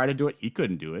 Zuko tried to do it. He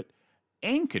couldn't do it.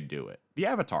 Aang could do it. The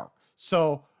Avatar.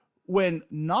 So when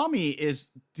Nami is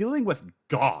dealing with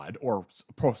God, or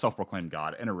self-proclaimed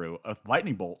God, Eneru, of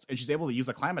lightning bolts, and she's able to use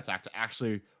a climb attack to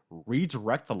actually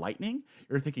redirect the lightning,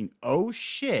 you're thinking, oh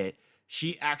shit,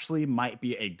 she actually might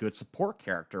be a good support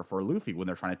character for Luffy when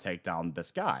they're trying to take down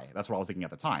this guy. That's what I was thinking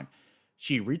at the time.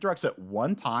 She redirects it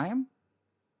one time,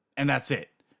 and that's it.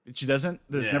 She doesn't.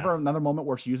 There's never another moment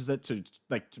where she uses it to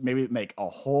maybe make a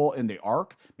hole in the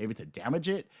arc, maybe to damage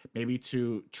it, maybe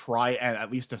to try and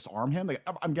at least disarm him. Like,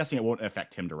 I'm guessing it won't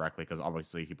affect him directly because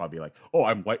obviously he'd probably be like, "Oh,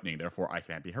 I'm lightning, therefore I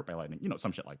can't be hurt by lightning." You know,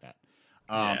 some shit like that.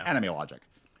 Anime logic.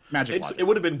 Magic logic. It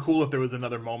would have been cool if there was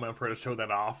another moment for her to show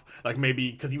that off. Like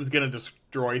maybe because he was going to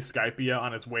destroy Skypiea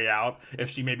on his way out.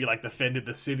 If she maybe like defended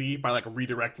the city by like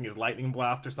redirecting his lightning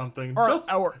blast or something. Or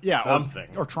something.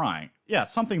 Or trying. Yeah,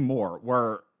 something more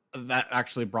where that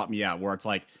actually brought me out. Where it's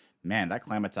like, man, that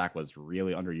clam attack was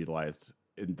really underutilized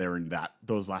during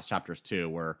those last chapters too.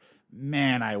 Where,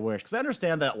 man, I wish. Because I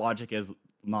understand that logic is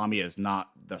Nami is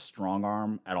not the strong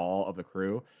arm at all of the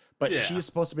crew. But she's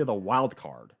supposed to be the wild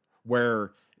card.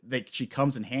 Where she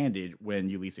comes in handy when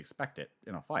you least expect it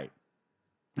in a fight.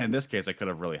 In this case, it could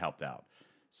have really helped out.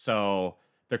 So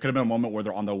there could have been a moment where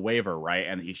they're on the waiver, right?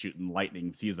 And he's shooting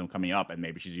lightning, sees them coming up, and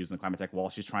maybe she's using the climate tech while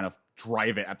she's trying to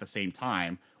drive it at the same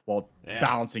time while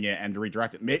balancing it and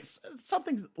redirect it. Makes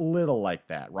something little like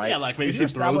that, right? Yeah, like maybe she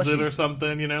throws it or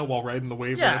something, while riding the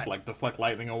waiver to like deflect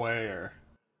lightning away or...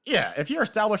 Yeah, if you're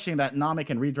establishing that Nami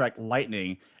can redirect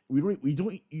lightning, you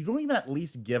don't even at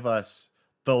least give us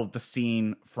the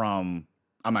scene from...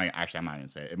 I'm not even going to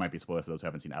say it. It might be spoilers for those who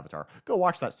haven't seen Avatar. Go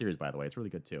watch that series, by the way. It's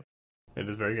really good, too. It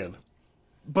is very good.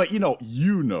 But,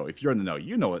 if you're in the know,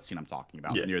 you know what scene I'm talking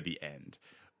about near the end.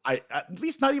 At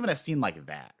least not even a scene like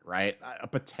that, right? A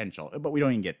potential, but we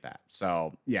don't even get that.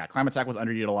 So, yeah, Climb Attack was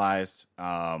underutilized.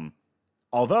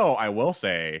 Although, I will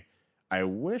say, I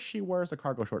wish she wears the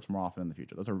cargo shorts more often in the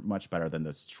future. Those are much better than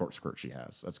the short skirt she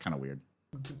has. That's kind of weird.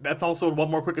 That's also one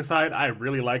more quick aside. I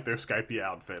really like their Skypiea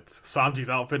outfits. Sanji's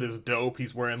outfit is dope.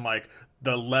 He's wearing like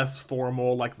the less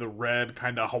formal, like the red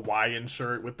kind of Hawaiian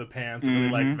shirt with the pants. I really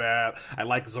like that. I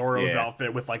like Zoro's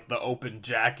outfit with like the open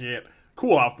jacket.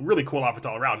 Really cool outfits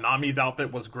all around. Nami's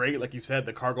outfit was great, like you said.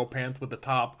 The cargo pants with the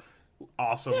top,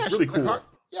 awesome. Yeah, really cool.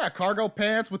 Cargo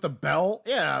pants with the belt.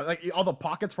 Yeah, like all the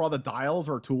pockets for all the dials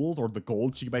or tools or the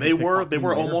gold she might. They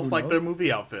were almost like their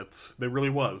movie outfits. They really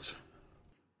was.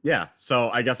 Yeah,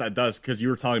 so I guess that does, because you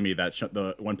were telling me that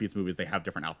the One Piece movies, they have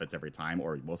different outfits every time,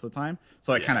 or most of the time.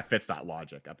 So it kind of fits that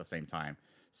logic at the same time.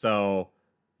 So,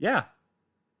 yeah.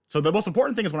 So the most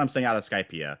important thing is what I'm saying out of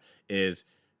Skypiea is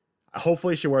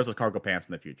hopefully she wears those cargo pants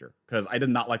in the future. Because I did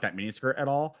not like that miniskirt at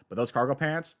all, but those cargo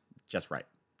pants, just right.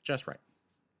 Just right.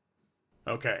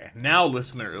 Okay, now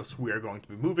listeners, we are going to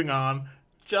be moving on.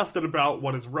 Just at about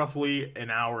what is roughly an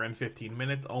hour and 15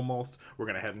 minutes almost, we're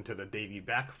going to head into the Davy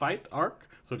Back fight arc.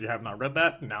 So if you have not read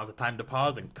that, now's the time to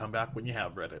pause and come back when you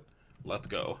have read it. Let's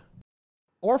go.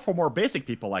 Or for more basic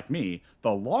people like me,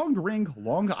 the Long Ring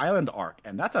Long Island arc.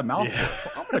 And that's a mouthful. Yeah.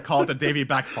 So I'm going to call it the Davy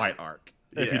Back fight arc,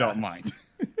 if you don't mind.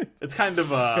 It's kind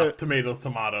of a tomatoes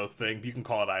thing, but you can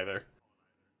call it either.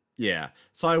 Yeah.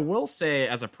 So I will say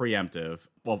as a preemptive,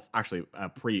 well, actually a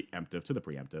preemptive to the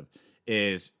preemptive,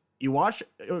 is... You watch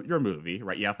your movie,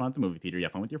 right? You have fun at the movie theater. You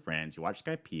have fun with your friends. You watch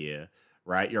Skypiea,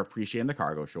 right? You're appreciating the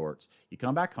cargo shorts. You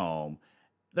come back home.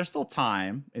 There's still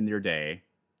time in your day.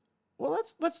 Well,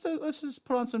 let's just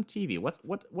put on some TV.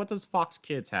 What does Fox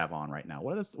Kids have on right now?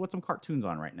 What's some cartoons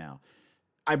on right now?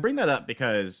 I bring that up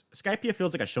because Skypiea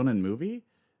feels like a shonen movie.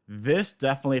 This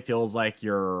definitely feels like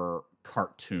your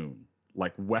cartoon,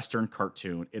 like Western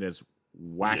cartoon. It is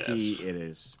wacky. Yes. It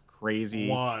is crazy.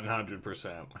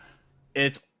 100%.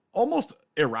 It's almost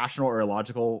irrational or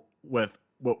illogical with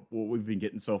what we've been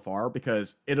getting so far,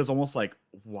 because it is almost like,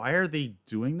 why are they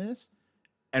doing this?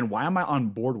 And why am I on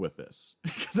board with this?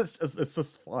 Because it's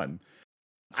just fun.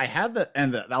 I had that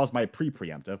was my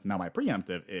preemptive. Now my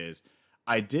preemptive is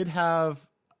I did have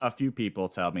a few people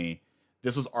tell me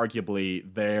this was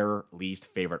arguably their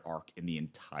least favorite arc in the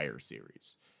entire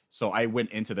series. So I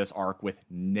went into this arc with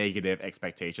negative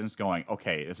expectations, going,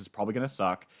 okay, this is probably gonna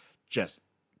suck. Just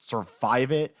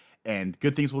survive it, and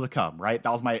good things will come. Right?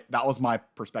 That was my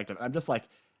perspective. And I'm just like,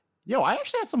 yo, I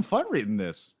actually had some fun reading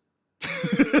this.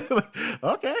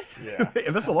 Okay, Yeah. if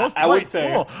this is the lowest I would point,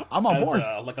 say, cool. I'm on as board.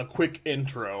 like a quick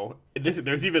intro,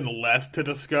 there's even less to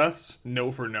discuss,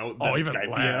 note for note, than Even Skypiea.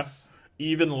 less.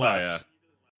 Even less. yeah.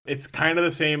 It's kind of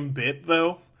the same bit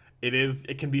though.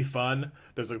 It can be fun.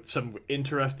 There's like some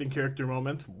interesting character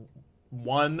moments.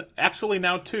 One, actually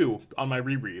now two on my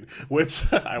reread,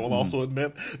 which I will also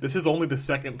admit, this is only the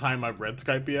second time I've read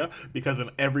Skypiea, because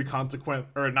in every consequent,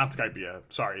 or not Skypiea,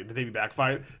 sorry, the Davy Back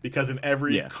fight, because in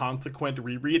every Yeah. consequent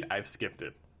reread, I've skipped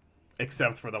it.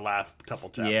 Except for the last couple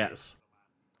chapters.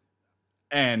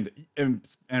 Yeah.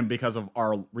 And because of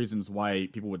our reasons why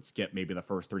people would skip maybe the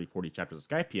first 30, 40 chapters of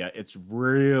Skypiea, it's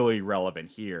really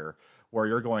relevant here, where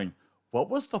you're going, what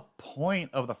was the point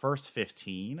of the first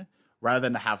 15, rather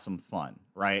than to have some fun,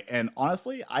 right? And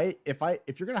honestly,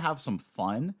 if you're gonna have some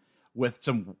fun with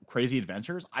some crazy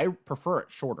adventures, I prefer it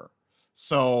shorter.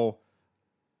 So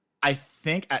I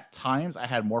think at times I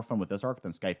had more fun with this arc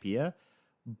than Skypiea,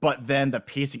 but then the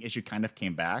pacing issue kind of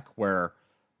came back where,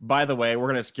 by the way, we're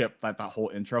gonna skip that whole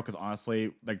intro, because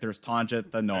honestly, like, there's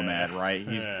Tanjit the Nomad, right?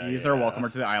 He's their welcomer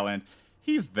to the island.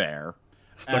 He's there.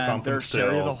 Stuck And on some there's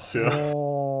Sherry the stilts, yeah.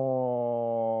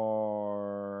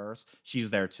 horse. She's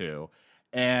there too.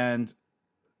 And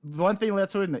one thing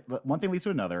leads to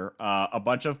another. A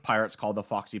bunch of pirates called the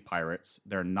Foxy Pirates.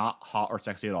 They're not hot or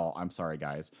sexy at all. I'm sorry,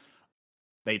 guys.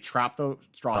 They trap the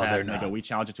Straw Hats and they go, we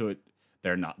challenge you to it.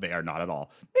 They're not. They are not at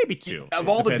all. Maybe two. Of It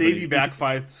all the depends on Davy you. Back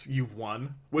fights you've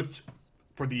won, which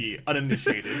for the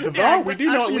uninitiated, because Yeah, we do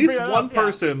know at actually, least bring that one up, yeah.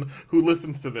 person who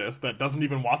listens to this that doesn't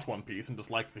even watch One Piece and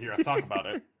just likes to hear us talk about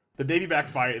it. The Davy Back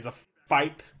fight is a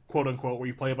fight, quote unquote, where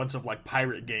you play a bunch of like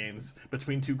pirate games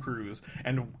between two crews,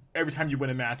 and every time you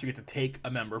win a match, you get to take a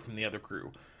member from the other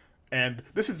crew. And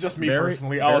this is just me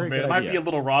personally. I'll very admit good it might idea. be a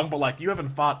little wrong, but like, you haven't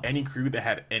fought any crew that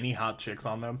had any hot chicks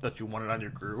on them that you wanted on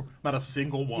your crew. Not a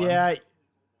single one. Yeah,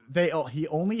 he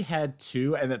only had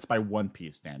two, and that's by One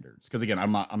Piece standards. Because again,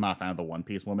 I'm not a fan of the One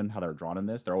Piece women, how they're drawn in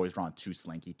this. They're always drawn too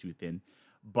slanky, too thin.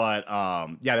 But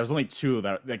yeah, there's only two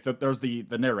that, like, there's the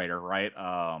narrator, right?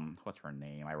 What's her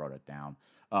name? I wrote it down.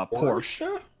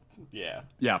 Porsche. Yeah.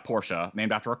 Yeah, Portia,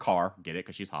 named after a car. Get it?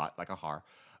 Because she's hot, like a car.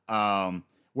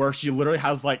 Where she literally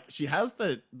has, like, she has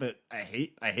the I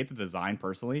hate the design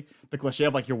personally. The cliche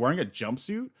of, like, you're wearing a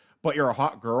jumpsuit, but you're a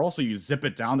hot girl, so you zip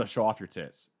it down to show off your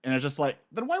tits. And it's just like,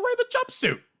 then why wear the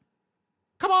jumpsuit?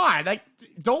 Come on, like,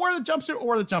 don't wear the jumpsuit or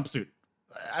wear the jumpsuit.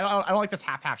 I don't like this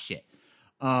half shit.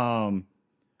 And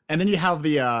then you have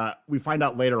the we find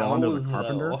out later on there's a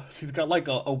carpenter. She's got like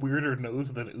a weirder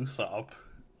nose than Usopp.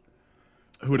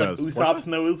 Who Like does? Usopp's Portia?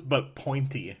 nose, but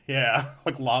pointy. Yeah,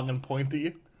 like long and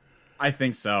pointy. I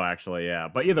think so, actually, yeah.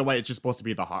 But either way, it's just supposed to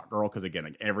be the hot girl, because again,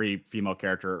 like, every female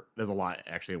character, there's a lot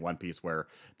actually in One Piece where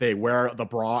they wear the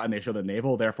bra and they show the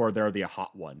navel, therefore they're the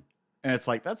hot one. And it's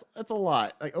like, that's a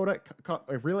lot. Like, Oda,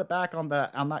 like, reel it back on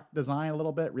that design a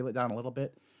little bit, reel it down a little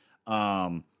bit.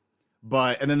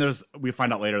 But and then we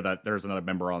find out later that there's another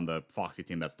member on the Foxy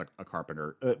team that's a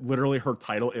carpenter. Literally, her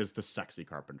title is the Sexy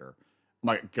Carpenter. I'm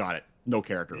like, got it. No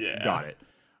character. Yeah. Got it.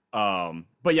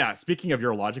 But yeah, speaking of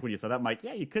your logic when you said that, Mike,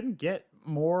 yeah, you couldn't get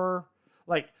more.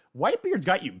 Like, Whitebeard's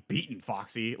got you beaten,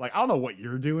 Foxy. Like, I don't know what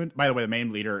you're doing. By the way, the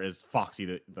main leader is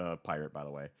Foxy, the pirate, by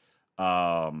the way.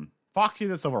 Foxy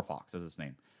the Silver Fox is his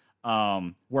name.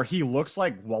 Where he looks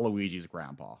like Waluigi's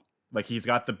grandpa. Like, he's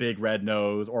got the big red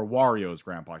nose, or Wario's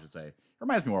grandpa, I should say.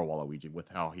 Reminds me more of Waluigi with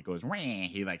how he goes,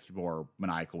 he's more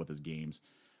maniacal with his games.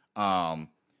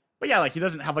 But yeah, like, he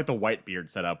doesn't have, like, the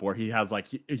Whitebeard setup where he has, like,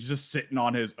 he's just sitting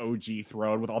on his OG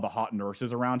throne with all the hot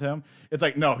nurses around him. It's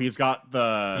like, no, he's got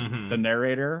the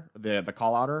narrator, the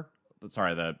call-outer,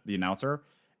 sorry, the announcer,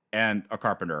 and a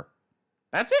carpenter.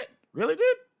 That's it. Really, dude?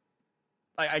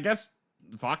 I guess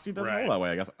Foxy doesn't roll that way,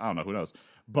 I guess. I don't know, who knows.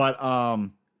 But,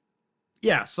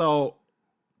 yeah, so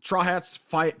Straw Hats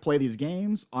play these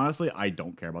games. Honestly, I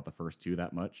don't care about the first two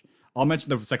that much. I'll mention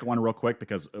the second one real quick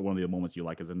because one of the moments you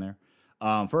like is in there.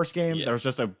 First game, there's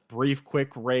just a brief,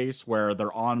 quick race where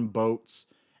they're on boats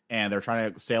and they're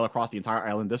trying to sail across the entire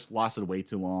island. This lasted way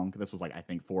too long. This was like, I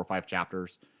think, 4 or 5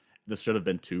 chapters. This should have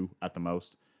been 2 at the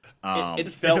most.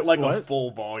 It felt like a full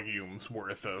volume's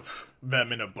worth of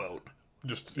them in a boat.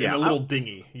 Just in a little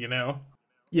dinghy, you know?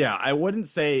 Yeah, I wouldn't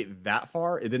say that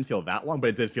far. It didn't feel that long, but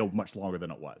it did feel much longer than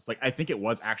it was. Like, I think it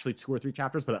was actually 2 or 3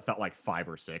 chapters, but it felt like 5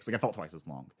 or 6. Like, it felt twice as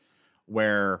long.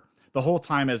 Where The whole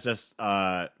time is just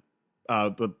by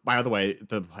the way,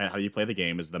 how you play the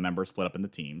game is the members split up into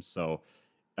teams. So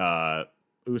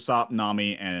Usopp,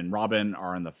 Nami, and Robin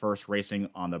are in the first racing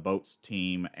on the boats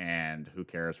team, and who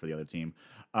cares for the other team?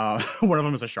 One of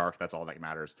them is a shark. That's all that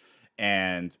matters.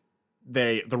 And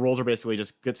the rules are basically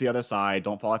just get to the other side,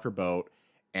 don't fall off your boat,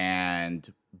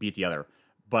 and beat the other.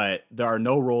 But there are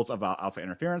no rules about outside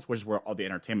interference, which is where all the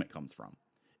entertainment comes from.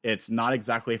 It's not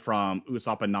exactly from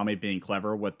Usopp and Nami being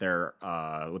clever with their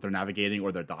navigating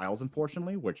or their dials,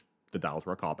 unfortunately, which the dials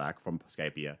were a callback from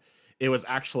Skypiea. It was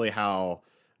actually how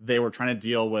they were trying to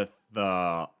deal with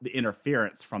the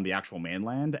interference from the actual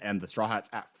mainland, and the Straw Hats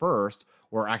at first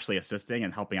were actually assisting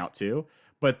and helping out too.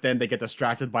 But then they get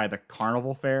distracted by the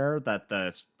carnival fair that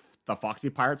the Foxy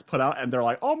Pirates put out, and they're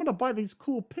like, "Oh, I'm gonna buy these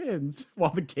cool pins,"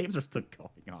 while the games are still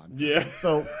going on. Yeah.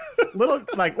 So little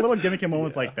gimmicky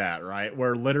moments like that, right?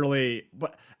 Where literally,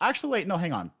 but actually, wait, no,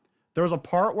 hang on. There was a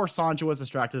part where Sanji was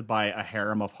distracted by a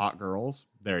harem of hot girls.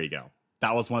 There you go.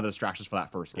 That was one of the distractions for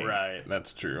that first game. Right,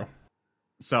 that's true.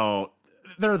 So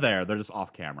they're there. They're just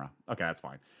off camera. Okay, that's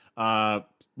fine.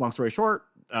 Long story short,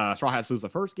 Straw Hats lose the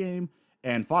first game,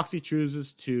 and Foxy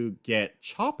chooses to get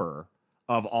Chopper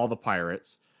of all the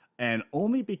pirates, and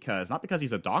only because, not because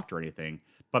he's a doctor or anything,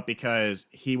 but because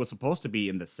he was supposed to be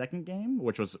in the second game,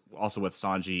 which was also with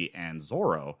Sanji and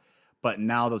Zoro, but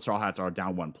now the Straw Hats are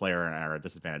down one player and are at a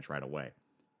disadvantage right away.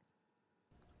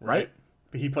 Right?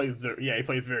 He plays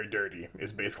very dirty,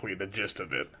 is basically the gist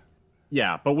of it.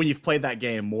 Yeah, but when you've played that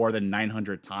game more than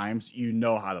 900 times, you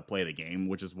know how to play the game,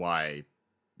 which is why,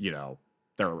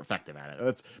 they're effective at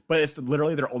it. But it's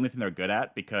literally their only thing they're good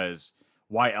at, because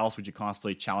why else would you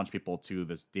constantly challenge people to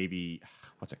this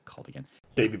what's it called again?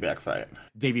 Davy back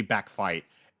fight,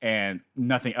 and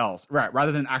nothing else, right?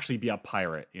 Rather than actually be a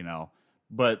pirate,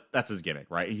 But that's his gimmick,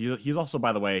 right? He's also,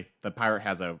 by the way, the pirate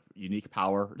has a unique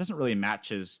power. It doesn't really match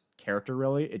his character,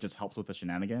 really. It just helps with the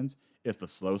shenanigans. It's the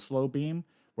slow beam,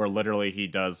 where literally he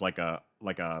does like a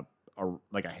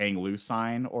hang loose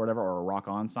sign or whatever, or a rock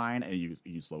on sign, and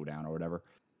you slow down or whatever.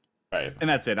 Right. And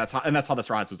that's it. That's how the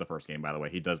Straw Hats was the first game, by the way.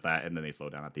 He does that, and then they slow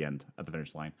down at the end, at the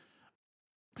finish line.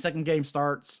 Second game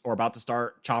starts, or about to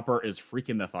start. Chopper is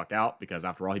freaking the fuck out, because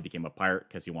after all, he became a pirate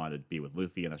because he wanted to be with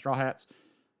Luffy and the Straw Hats.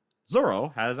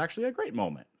 Zoro has actually a great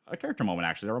moment, a character moment,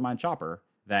 actually, to remind Chopper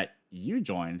that you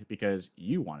joined because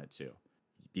you wanted to.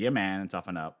 Be a man and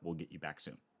toughen up. We'll get you back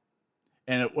soon.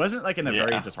 And it wasn't like in a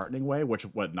very disheartening way, which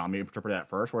what Nami interpreted at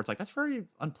first, where it's like, that's very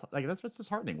that's what's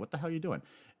disheartening. What the hell are you doing?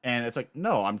 And it's like,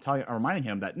 no, I'm reminding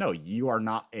him that no, you are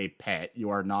not a pet. You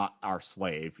are not our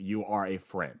slave. You are a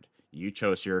friend. You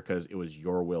chose here because it was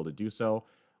your will to do so.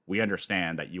 We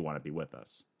understand that you want to be with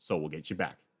us, so we'll get you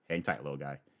back. Hang tight, little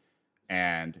guy.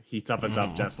 And he toughens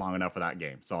up just long enough for that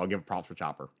game. So I'll give props for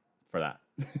Chopper for that.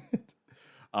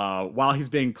 While he's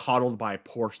being coddled by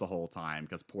Porsche the whole time,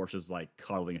 because Porsche is like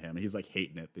cuddling him, and he's like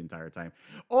hating it the entire time.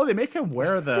 Oh, they make him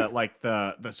wear the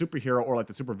the superhero or like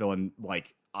the supervillain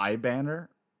like eye banner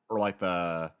or like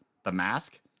the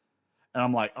mask, and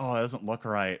I'm like, oh, that doesn't look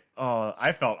right. Oh,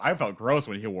 I felt gross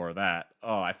when he wore that.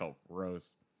 Oh, I felt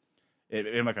gross. It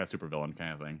made him like a supervillain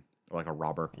kind of thing, or like a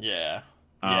robber. Yeah,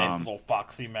 his little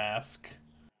foxy mask.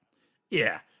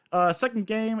 Yeah. Second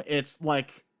game, it's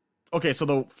like, okay, so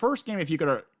the first game, if you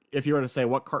were to say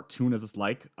what cartoon is this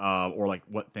like, or like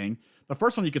what thing, the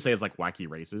first one you could say is like Wacky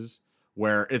Races,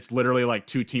 where it's literally like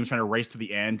two teams trying to race to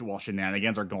the end while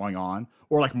shenanigans are going on,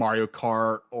 or like Mario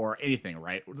Kart or anything,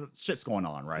 right? Shit's going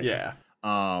on, right? Yeah.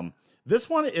 This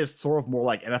one is sort of more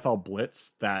like NFL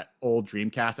Blitz, that old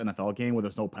Dreamcast NFL game where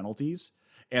there's no penalties.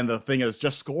 And the thing is,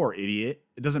 just score, idiot.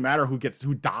 It doesn't matter who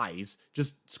dies,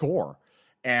 just score.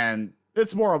 And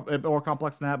it's a bit more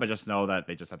complex than that, but just know that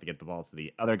they just have to get the ball to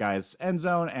the other guy's end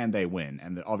zone and they win.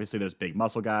 And obviously there's big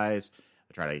muscle guys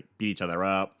that try to beat each other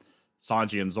up.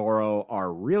 Sanji and Zoro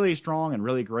are really strong and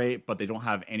really great, but they don't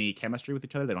have any chemistry with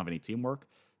each other. They don't have any teamwork.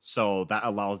 So that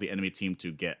allows the enemy team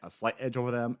to get a slight edge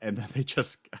over them. And then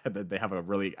they have a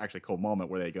really actually cool moment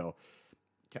where they go,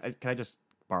 can I just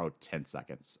borrow 10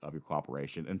 seconds of your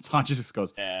cooperation? And Sanji just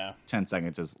goes, 10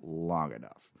 seconds is long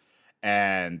enough.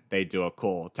 And they do a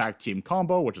cool tag team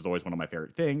combo, which is always one of my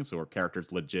favorite things, where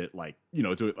characters legit, like,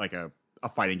 do it like a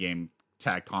fighting game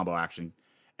tag combo action.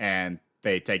 And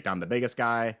they take down the biggest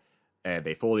guy, and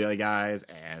they fool the other guys,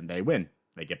 and they win.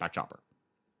 They get back Chopper.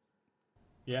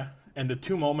 Yeah, and the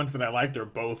two moments that I liked are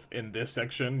both in this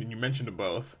section, and you mentioned them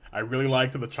both. I really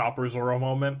liked the Chopper Zoro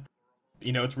moment.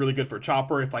 It's really good for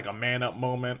Chopper. It's like a man-up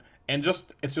moment. And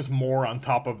it's just more on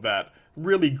top of that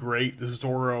really great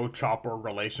Zoro Chopper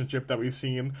relationship that we've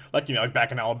seen. Like, like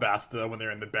back in Alabasta when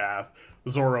they're in the bath,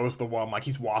 Zoro's the one, like,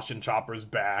 he's washing Chopper's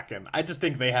back. And I just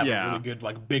think they have a really Yeah, good,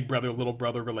 like, big brother, little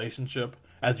brother relationship,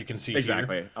 as you can see here.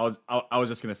 exactly. I was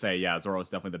just gonna say, yeah, Zoro is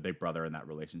definitely the big brother in that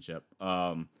relationship.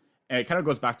 And it kind of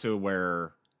goes back to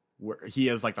where he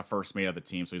is like the first mate of the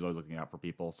team, so he's always looking out for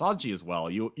people. Sanji as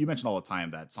well. You mentioned all the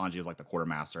time that Sanji is like the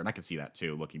quartermaster, and I can see that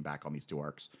too, looking back on these two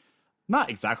arcs. Not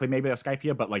exactly maybe a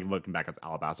Skypiea, but like looking back at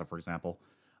Alabasta, for example.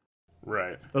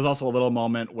 Right. There's also a little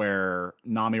moment where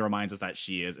Nami reminds us that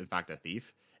she is in fact a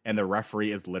thief, and the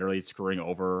referee is literally screwing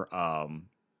over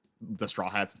the Straw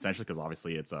Hats essentially because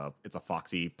obviously it's a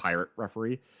foxy pirate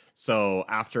referee. So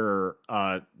after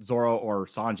Zoro or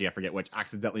Sanji, I forget which,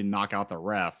 accidentally knock out the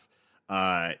ref,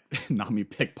 Nami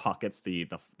pickpockets the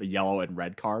yellow and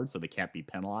red cards so they can't be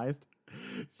penalized.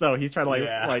 So he's trying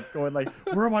to like going like,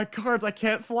 where are my cards? I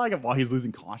can't flag him while he's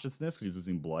losing consciousness because he's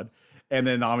losing blood. And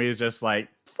then Nami is just like,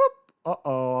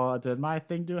 uh-oh, did my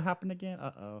thing happen again?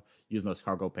 Uh-oh. Using those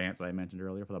cargo pants that I mentioned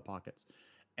earlier for the pockets.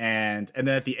 And then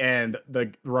at the end,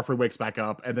 the referee wakes back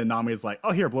up, and then Nami is like,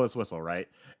 "Oh, here, blow this whistle, right?"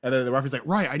 And then the referee's like,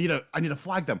 "Right, I need to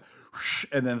flag them."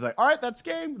 And then it's like, "All right, that's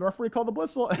game." The referee called the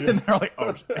whistle, and they're like,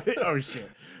 "Oh, oh shit!"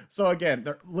 So again,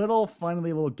 they're little funny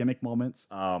little gimmick moments.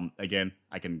 Again,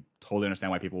 I can totally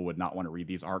understand why people would not want to read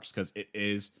these arcs because it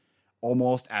is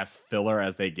almost as filler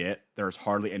as they get. There's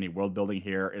hardly any world building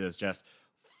here. It is just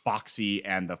Foxy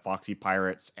and the Foxy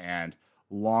Pirates and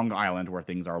Long Island where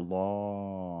things are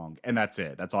long, and that's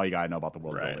it. That's all you gotta know about the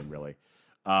world building, really.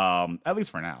 At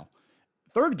least for now.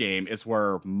 Third game is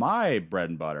where my bread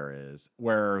and butter is,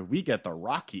 where we get the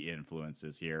Rocky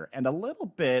influences here, and a little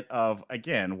bit of,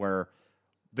 again, where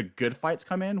the good fights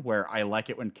come in, where I like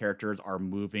it when characters are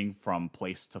moving from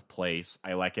place to place.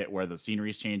 I like it where the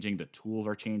scenery is changing, the tools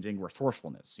are changing,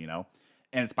 resourcefulness,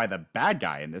 and it's by the bad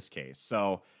guy in this case.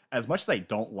 So as much as I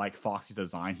don't like Foxy's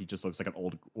design, he just looks like an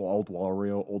old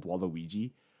Wario, old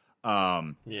Waluigi.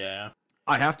 Yeah.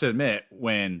 I have to admit,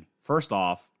 when first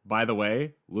off, by the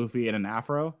way, Luffy in an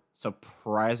afro,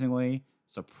 surprisingly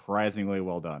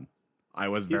well done.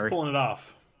 He's pulling it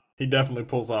off. He definitely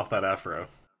pulls off that afro.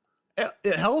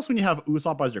 It helps when you have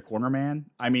Usopp as your corner man.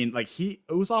 I mean, like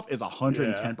Usopp is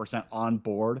 110% on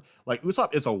board. Like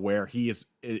Usopp is aware he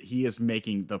is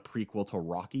making the prequel to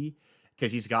Rocky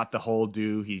because he's got the whole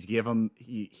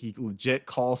he legit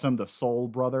calls him the soul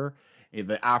brother,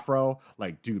 the afro.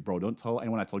 Like, dude, bro, don't tell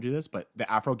anyone I told you this, but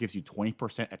the afro gives you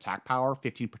 20% attack power,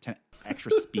 15%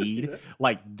 extra speed.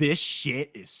 Like, this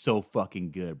shit is so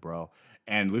fucking good, bro.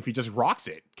 And Luffy just rocks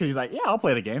it because he's like, yeah, I'll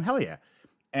play the game, hell yeah.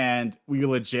 And we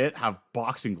legit have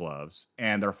boxing gloves,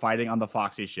 and they're fighting on the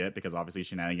Foxy ship because obviously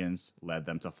shenanigans led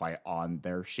them to fight on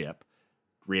their ship.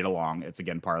 Read along. It's,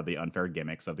 again, part of the unfair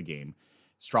gimmicks of the game.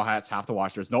 Straw Hats have to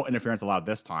watch. There's no interference allowed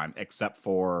this time, except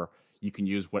for you can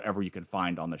use whatever you can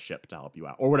find on the ship to help you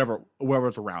out, or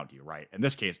whoever's around you, right? In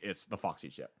this case, it's the Foxy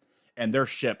ship. And their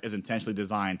ship is intentionally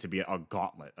designed to be a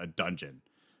gauntlet, a dungeon,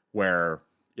 where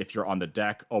if you're on the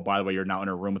deck, oh, by the way, you're now in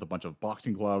a room with a bunch of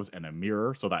boxing gloves and a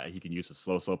mirror so that he can use his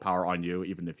slow power on you,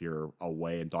 even if you're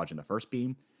away and dodging the first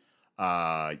beam.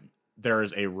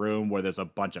 There's a room where there's a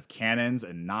bunch of cannons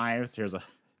and knives. There's a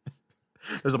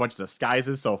bunch of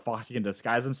disguises, so Foxy can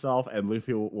disguise himself, and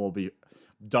Luffy will be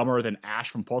dumber than Ash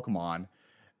from Pokemon.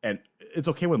 And it's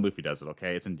okay when Luffy does it,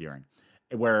 okay? It's endearing.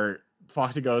 Where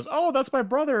Foxy goes, "Oh, that's my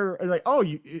brother." And like, "Oh,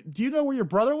 do you know where your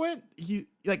brother went?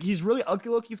 He's really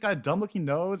ugly looking. He's got a dumb looking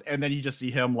nose." And then you just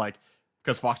see him like,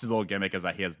 because Foxy's little gimmick is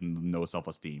that he has no self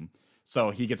esteem, so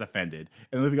he gets offended.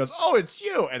 And Luffy goes, "Oh, it's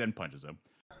you," and then punches him.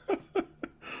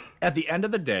 At the end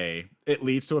of the day, it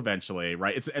leads to eventually,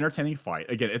 right? It's an entertaining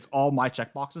fight. Again, it's all my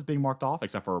checkboxes being marked off,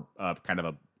 except for kind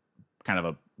of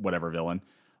a whatever villain.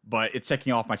 But it's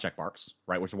checking off my check marks,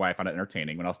 right? Which is why I found it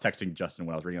entertaining. When I was texting Justin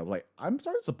when I was reading, I was like, I'm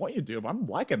sorry to disappoint you, dude, but I'm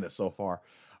liking this so far.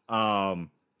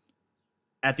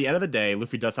 At the end of the day,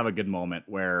 Luffy does have a good moment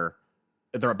where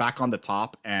they're back on the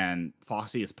top and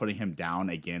Foxy is putting him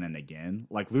down again and again.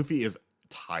 Like, Luffy is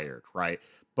tired, right?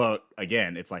 But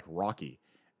again, it's like Rocky.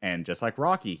 And just like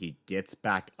Rocky, he gets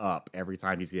back up every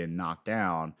time he's getting knocked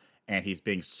down. And he's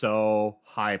being so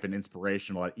hype and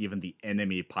inspirational that even the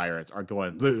enemy pirates are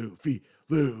going, Luffy,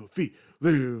 Luffy,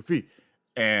 Luffy.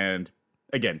 And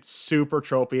again, super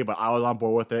tropey, but I was on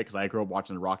board with it because I grew up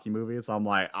watching the Rocky movies. So I'm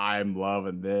like, I'm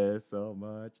loving this so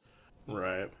much.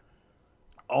 Right.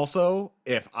 Also,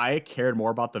 if I cared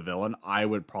more about the villain, I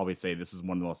would probably say this is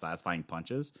one of the most satisfying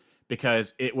punches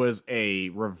because it was a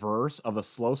reverse of the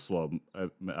slow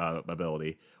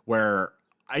ability where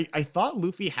I thought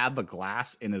Luffy had the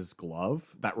glass in his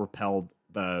glove that repelled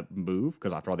the move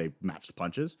because after all they matched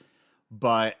punches,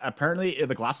 but apparently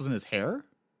the glass was in his hair.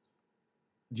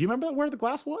 Do you remember where the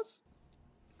glass was?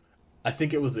 I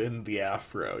think it was in the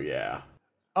afro, yeah.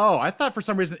 Oh, I thought for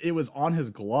some reason it was on his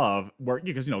glove, where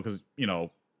because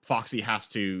Foxy has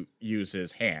to use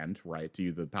his hand, right, to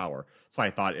use the power. So I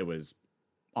thought it was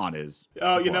on his.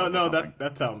 Oh, No,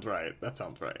 that sounds right. That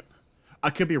sounds right. I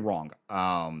could be wrong.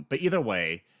 But either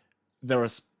way, there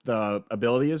was the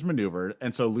ability is maneuvered,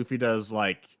 and so Luffy does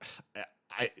like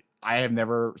I have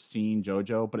never seen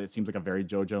JoJo, but it seems like a very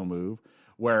JoJo move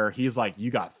where he's like,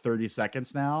 "You got 30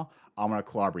 seconds now. I'm gonna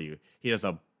clobber you." He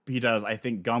does I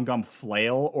think Gum Gum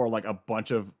Flail or like a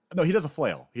bunch of no, he does a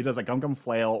flail. He does a Gum Gum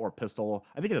Flail or pistol.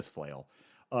 I think it is flail.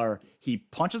 Or he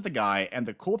punches the guy, and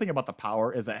the cool thing about the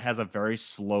power is that it has a very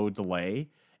slow delay.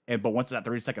 But once that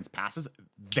 30 seconds passes,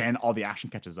 then all the action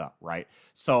catches up, right?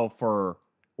 So for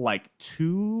like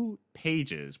 2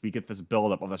 pages, we get this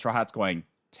buildup of the Straw Hats going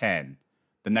 10,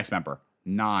 the next member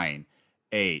 9,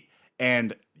 8,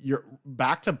 and you're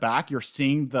back to back. You're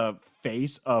seeing the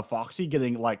face of Foxy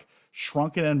getting like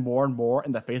shrunken and more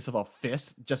in the face of a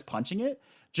fist just punching it,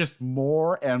 just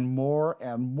more and more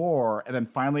and more, and then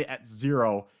finally at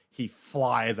 0, he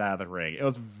flies out of the ring. It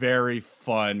was very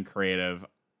fun, creative.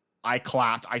 I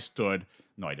clapped, I stood.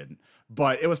 No, I didn't,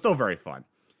 but it was still very fun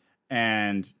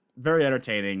and very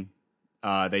entertaining.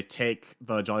 They take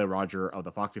the Jolly Roger of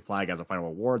the Foxy flag as a final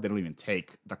award. They don't even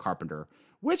take the Carpenter,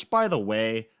 which, by the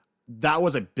way, that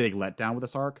was a big letdown with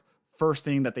this arc. First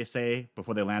thing that they say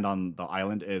before they land on the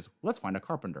island is, "Let's find a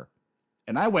Carpenter."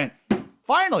 And I went,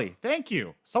 finally, thank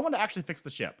you. Someone to actually fix the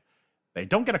ship. They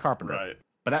don't get a Carpenter. Right.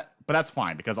 But that's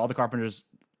fine because all the Carpenters,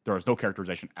 there was no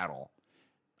characterization at all.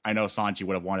 I know Sanji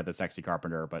would have wanted the sexy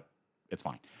Carpenter, but it's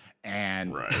fine.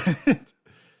 And right.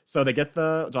 So they get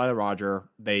the Jolly Roger.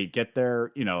 They get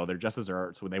their just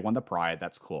desserts. So they won the pride.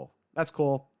 That's cool.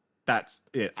 That's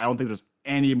it. I don't think there's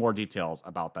any more details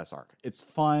about this arc. It's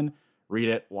fun. Read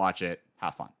it, watch it,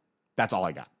 have fun. That's all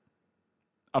I got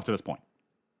up to this point.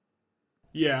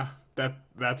 Yeah,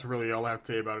 that's really all I have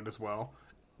to say about it as well.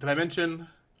 Did I mention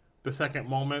the second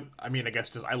moment? I mean, I guess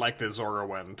just I like that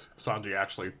Zoro and Sanji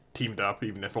actually teamed up,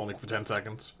 even if only for 10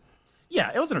 seconds. Yeah,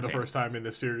 it was entertaining. The first time in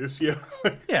this series, yeah.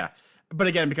 Yeah. But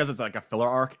again, because it's like a filler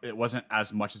arc, it wasn't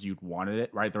as much as you'd wanted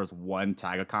it, right? There was one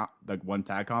tag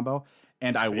combo.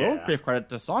 And I will give credit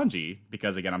to Sanji,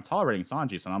 because again, I'm tolerating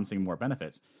Sanji, so I'm seeing more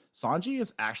benefits. Sanji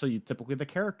is actually typically the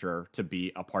character to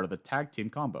be a part of the tag team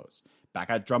combos. Back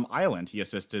at Drum Island, he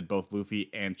assisted both Luffy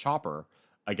and Chopper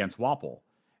against Wapol.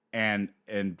 And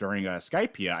during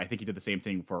Skypiea, I think he did the same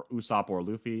thing for Usopp or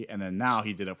Luffy, and then now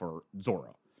he did it for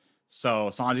Zoro. So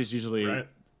Sanji's usually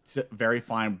very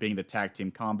fine being the tag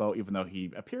team combo, even though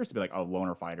he appears to be like a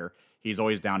loner fighter. He's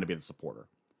always down to be the supporter.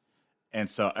 And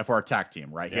so for our tag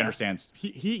team, right? He understands.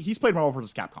 He's played more over to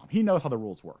Capcom. He knows how the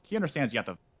rules work. He understands you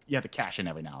have to cash in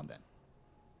every now and then.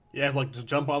 Yeah, it's like, just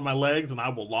jump on my legs and I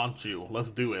will launch you. Let's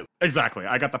do it. Exactly.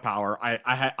 I got the power.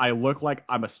 I look like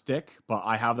I'm a stick, but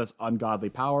I have this ungodly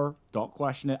power. Don't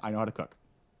question it. I know how to cook.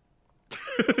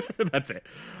 That's it.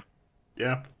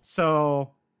 Yeah.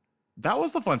 So that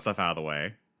was the fun stuff out of the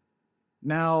way.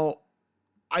 Now,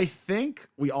 I think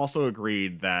we also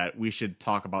agreed that we should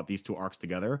talk about these two arcs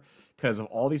together, because of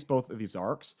both of these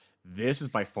arcs, this is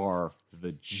by far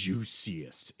the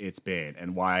juiciest it's been,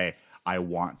 and why I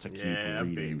want to keep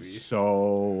reading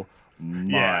so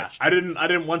much. Yeah, I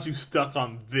didn't want you stuck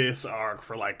on this arc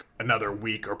for like another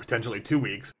week or potentially 2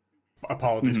 weeks.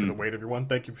 Apologies for the wait, everyone.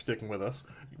 Thank you for sticking with us.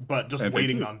 But just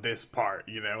waiting on this part,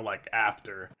 like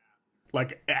after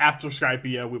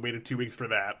Skypiea, we waited 2 weeks for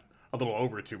that. A little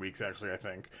over 2 weeks, actually, I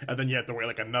think. And then you have to wait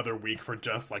like another week for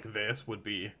just like this would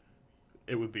be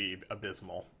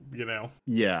abysmal,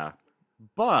 Yeah.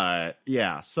 But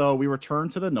yeah, so we return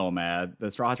to the Nomad.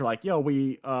 The Straw Hats are like, "Yo,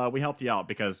 we helped you out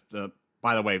because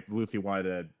by the way, Luffy wanted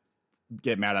to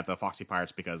get mad at the Foxy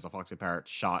Pirates because the Foxy Pirates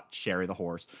shot Sherry the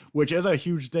horse, which is a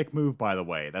huge dick move, by the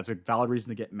way. That's a valid reason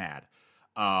to get mad.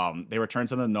 They return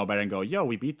to the Nomad and go, "Yo,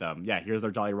 we beat them. Yeah, here's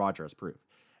their Jolly Roger as proof."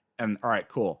 And all right,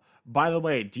 cool. By the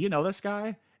way, do you know this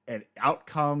guy? And out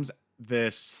comes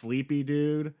this sleepy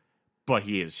dude, but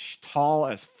he is tall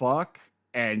as fuck.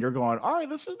 And you're going, all right,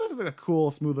 this is a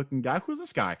cool, smooth-looking guy. Who's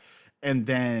this guy? And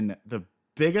then the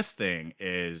biggest thing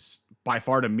is, by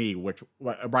far to me, which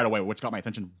got my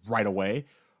attention right away,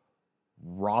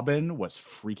 Robin was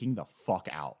freaking the fuck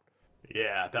out.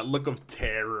 Yeah, that look of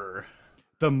terror.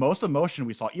 The most emotion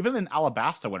we saw, even in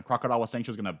Alabasta, when Crocodile was saying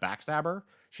she was going to backstab her,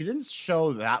 she didn't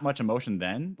show that much emotion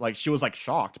then. Like, she was, like,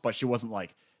 shocked, but she wasn't,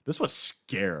 like, this was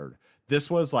scared. This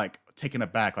was, like, taken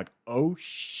aback. Like, oh,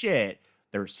 shit.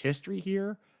 There's history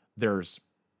here. There's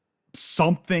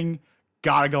something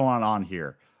gotta go on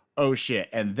here. oh shit.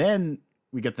 And then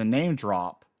we get the name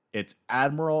drop. It's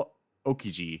Admiral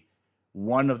Okiji,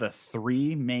 one of the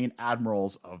 3 main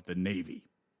admirals of the Navy,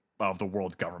 of the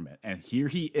world government. And here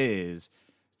he is,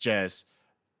 just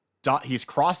he's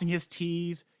crossing his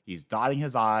T's, he's dotting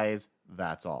his I's.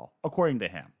 That's all, according to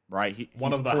him, right?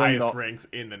 One of the highest ranks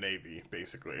in the Navy,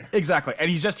 basically. Exactly.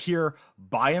 And he's just here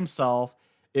by himself.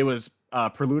 It was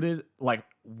preluded like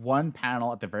one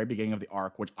panel at the very beginning of the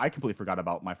arc, which I completely forgot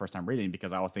about my first time reading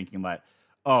because I was thinking that,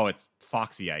 oh, it's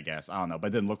Foxy, I guess. I don't know, but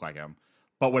it didn't look like him.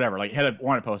 But whatever, like he had a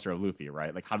wanted poster of Luffy,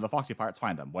 right? Like, how did the Foxy Pirates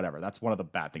find them? Whatever. That's one of the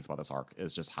bad things about this arc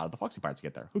is just how did the Foxy Pirates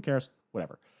get there? Who cares?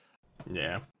 Whatever.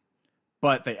 Yeah.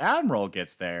 But the Admiral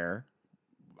gets there.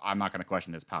 I'm not going to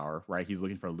question his power, right? He's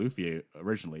looking for Luffy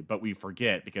originally, but we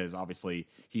forget because obviously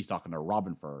he's talking to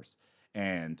Robin first.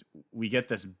 And we get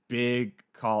this big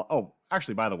call. Oh,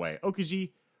 actually, by the way,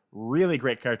 Okiji, really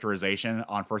great characterization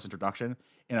on first introduction.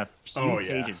 In a few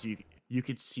pages, you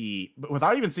could see, but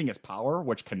without even seeing his power,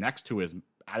 which connects to his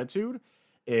attitude,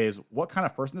 is what kind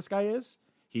of person this guy is.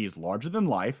 He's larger than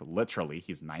life, literally.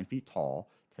 He's 9 feet tall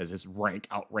because his rank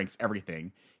outranks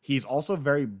everything. He's also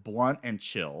very blunt and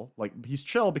chill. Like, he's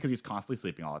chill because he's constantly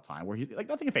sleeping all the time, where he like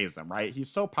nothing phases him, right? He's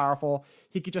so powerful,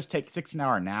 he could just take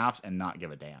 16-hour naps and not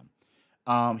give a damn.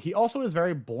 He also is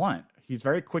very blunt. He's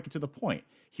very quick and to the point.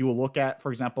 He will look at,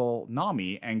 for example,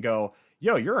 Nami and go,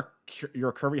 yo, you're a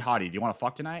curvy hottie. Do you want to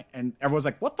fuck tonight? And everyone's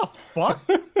like, what the fuck?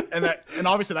 and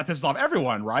obviously that pisses off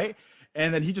everyone, right?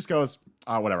 And then he just goes,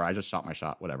 whatever. I just shot my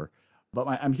shot, whatever. But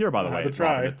I'm here, by the way.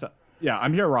 Try. Yeah,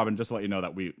 I'm here, Robin, just to let you know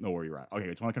that we know where you're at. Okay, I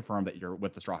just want to confirm that you're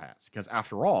with the Straw Hats. Because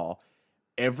after all,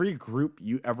 every group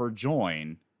you ever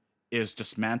join is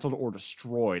dismantled or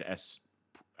destroyed as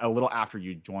a little after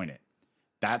you join it.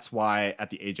 That's why at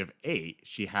the age of 8,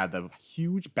 she had the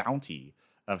huge bounty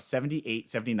of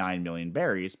 79 million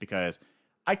berries, because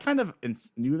I kind of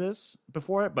knew this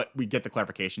before it, but we get the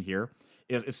clarification here.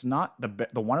 It's not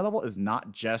the wonder level is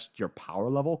not just your power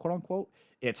level, quote unquote.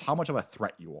 It's how much of a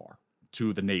threat you are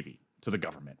to the Navy, to the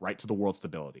government, right? To the world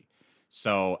stability.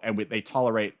 So, and they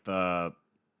tolerate the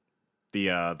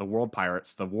world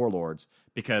pirates, the warlords,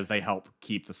 because they help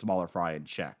keep the smaller fry in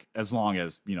check, as long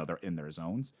as, they're in their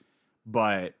zones.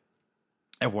 But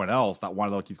everyone else, that one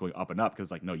level keeps going up and up because,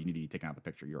 like, no, you need to be taken out of the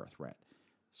picture. You're a threat.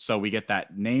 So we get that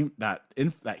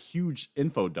that huge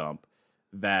info dump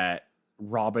that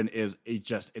Robin is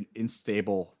just an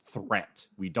unstable threat.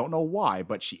 We don't know why,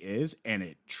 but she is, and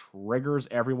it triggers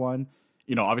everyone.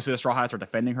 Obviously the Straw Hats are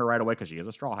defending her right away because she is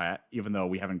a Straw Hat, even though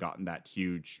we haven't gotten that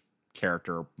huge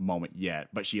character moment yet.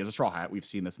 But she is a Straw Hat. We've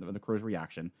seen this in the crew's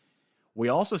reaction. We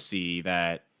also see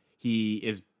that he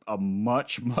is a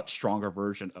much, much stronger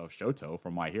version of Shoto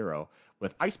from My Hero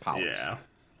with ice powers. Yeah.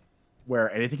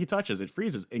 Where anything he touches, it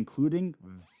freezes, including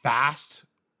vast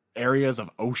areas of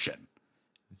ocean.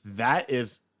 That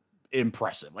is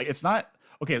impressive. Like, it's not...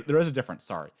 Okay, there is a difference,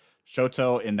 sorry.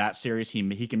 Shoto, in that series,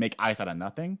 he can make ice out of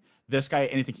nothing. This guy,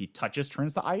 anything he touches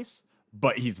turns to ice,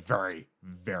 but he's very,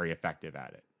 very effective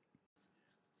at it.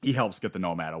 He helps get the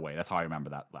Nomad away. That's how I remember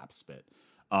that last bit.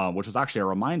 Which was actually a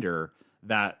reminder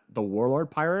that the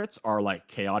Warlord Pirates are like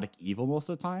chaotic evil most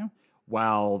of the time,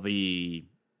 while the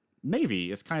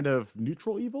Navy is kind of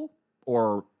neutral evil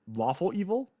or lawful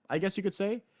evil, I guess you could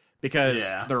say, because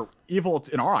they're evil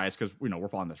in our eyes because we're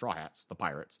following the Straw Hats, the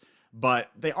pirates,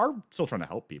 but they are still trying to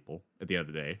help people at the end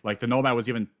of the day. Like the Nomad was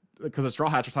even because the Straw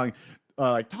Hats are telling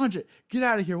like, Tanjit, get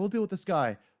out of here, we'll deal with this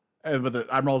guy. But the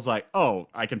Admiral's like, oh,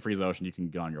 I can freeze the ocean, you can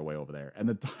get on your way over there. And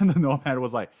the Nomad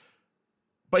was like,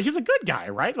 but he's a good guy,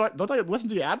 right? Don't I listen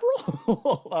to the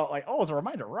Admiral? Like, oh, it's a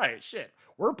reminder, right? Shit,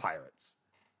 we're pirates.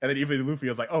 And then even Luffy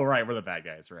was like, oh, right, we're the bad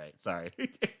guys, right? Sorry.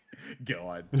 Go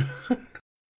on.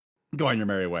 Go on your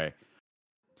merry way.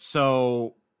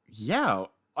 So, yeah,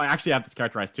 I actually have this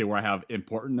characterized too, where I have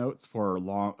important notes for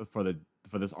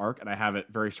this arc, and I have it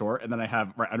very short, and then I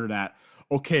have right under that,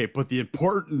 okay, but the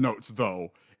important notes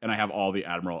though, and I have all the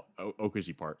Admiral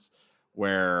Okiji parts,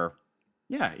 where,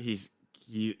 yeah, he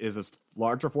is this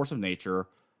larger force of nature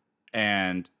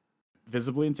and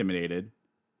visibly intimidated,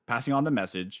 passing on the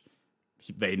message.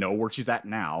 They know where she's at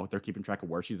now. They're keeping track of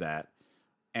where she's at.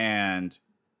 And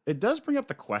it does bring up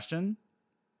the question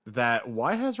that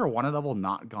why has her wanted level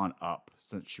not gone up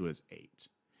since she was 8?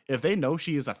 If they know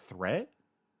she is a threat,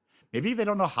 maybe they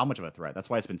don't know how much of a threat. That's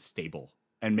why it's been stable.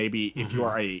 And maybe if you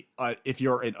are if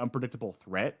you're an unpredictable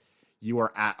threat, you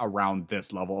are at around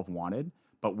this level of wanted.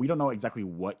 But we don't know exactly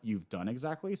what you've done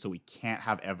exactly, so we can't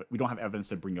have we don't have evidence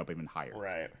to bring you up even higher.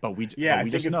 Right. But we I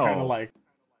think just it's know kind of like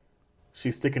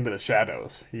she's sticking to the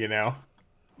shadows,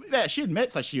 Yeah, she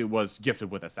admits that she was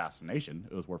gifted with assassination.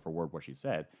 It was word for word what she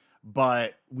said.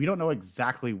 but we don't know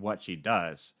exactly what she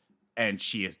does. And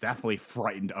she is definitely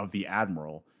frightened of the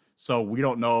Admiral. So we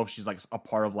don't know if she's like a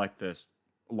part of like this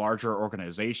larger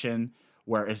organization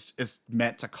where it's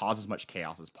meant to cause as much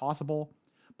chaos as possible.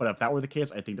 But if that were the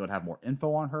case, I think they would have more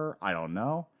info on her. I don't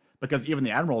know. Because even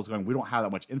the Admiral is going, we don't have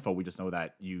that much info. We just know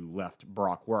that you left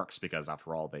Baroque Works because,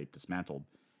 after all, they dismantled.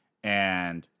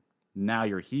 And now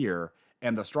you're here.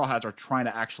 And the Straw Hats are trying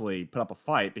to actually put up a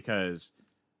fight because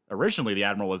originally the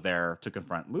Admiral was there to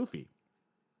confront Luffy.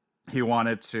 He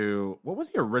wanted to... What was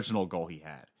the original goal he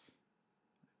had?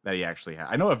 That he actually had?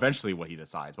 I know eventually what he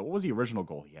decides, but what was the original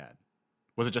goal he had?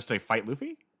 Was it just to fight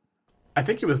Luffy? I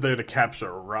think he was there to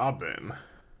capture Robin.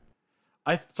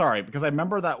 Sorry, because I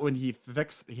remember that when he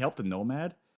helped the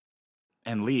Nomad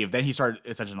and leave, then he started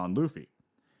attention on Luffy.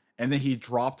 And then he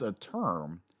dropped a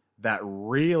term that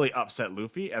really upset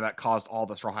Luffy, and that caused all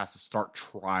the Straw Hats to start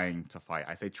trying to fight.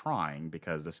 I say trying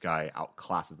because this guy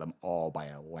outclasses them all by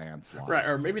a landslide. Right,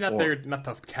 or maybe not there not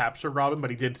to capture Robin, but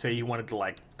he did say he wanted to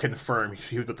like confirm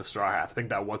he was with the Straw Hats. I think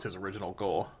that was his original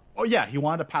goal. Oh yeah, he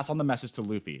wanted to pass on the message to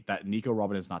Luffy that Nico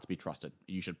Robin is not to be trusted.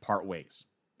 You should part ways.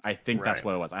 I think that's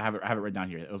what it was. I have it written down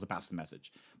here. It was a pass the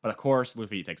message. But of course,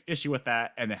 Luffy takes issue with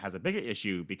that, and then has a bigger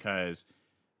issue because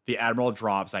the Admiral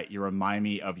drops that you remind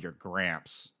me of your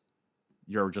Gramps.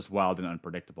 You're just wild and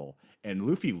unpredictable. And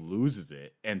Luffy loses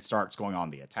it and starts going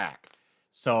on the attack.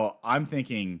 So I'm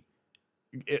thinking,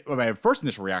 my first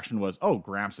initial reaction was, oh,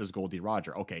 Gramps is Goldie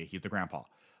Roger. Okay, he's the grandpa.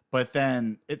 But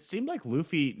then it seemed like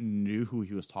Luffy knew who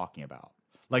he was talking about.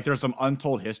 Like there's some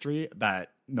untold history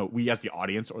that we as the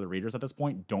audience or the readers at this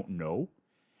point don't know.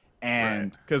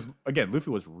 And because, again, Luffy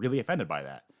was really offended by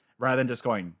that. Rather than just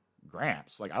going,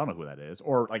 Gramps, like, I don't know who that is.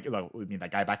 Or like, I mean,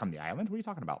 that guy back on the island? What are you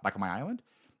talking about? Back on my island?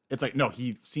 It's like, no,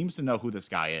 he seems to know who this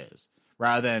guy is.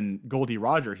 Rather than Goldie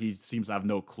Roger, he seems to have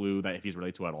no clue that if he's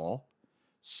related to at all.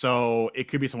 So it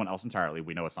could be someone else entirely.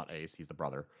 We know it's not Ace. He's the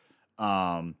brother.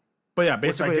 But yeah,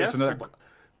 basically it's another...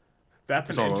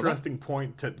 That's an interesting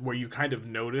point to where you kind of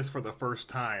notice for the first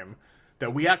time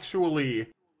that we've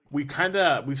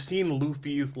seen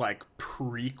Luffy's like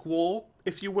prequel,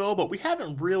 if you will, but we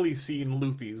haven't really seen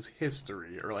Luffy's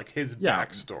history or like his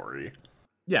backstory.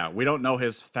 Yeah, we don't know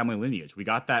his family lineage. We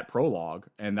got that prologue,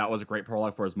 and that was a great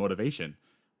prologue for his motivation.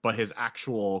 But his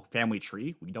actual family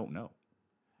tree, we don't know.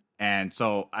 And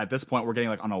so at this point, we're getting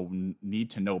like on a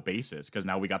need-to-know basis, because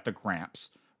now we got the Gramps,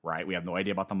 right? We have no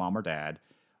idea about the mom or dad.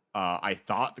 I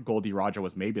thought the Goldie Roger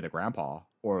was maybe the grandpa,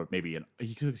 or maybe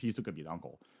he could be an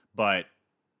uncle. But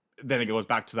then it goes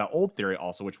back to that old theory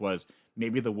also, which was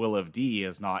maybe the Will of D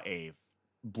is not a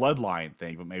bloodline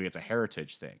thing, but maybe it's a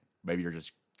heritage thing. Maybe you're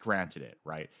just granted it,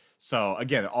 right? So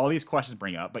again, all these questions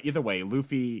bring up, but either way,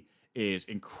 Luffy is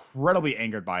incredibly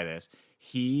angered by this.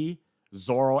 He,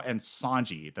 Zoro, and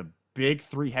Sanji, the big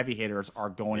three heavy hitters, are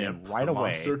going in right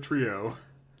away. Monster trio.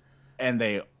 And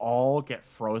they all get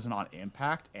frozen on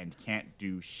impact and can't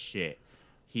do shit.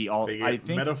 I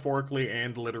think metaphorically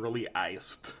and literally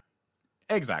iced.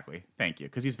 Exactly. Thank you.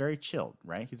 Because he's very chilled,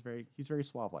 right? He's very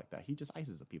suave like that. He just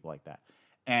ices the people like that.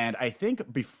 And I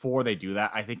think before they do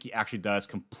that, I think he actually does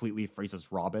completely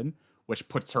freezes Robin, which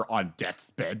puts her on death's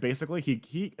bed, basically.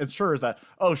 He ensures that,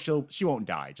 she won't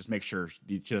die. Just make sure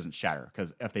she doesn't shatter,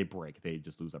 because if they break, they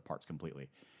just lose their parts completely.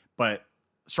 But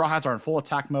Straw Hats are in full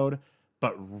attack mode,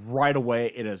 but right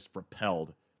away it is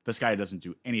repelled. This guy doesn't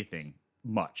do anything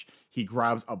much. He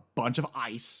grabs a bunch of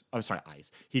ice.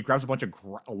 He grabs a bunch of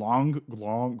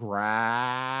long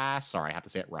grass. Sorry, I have to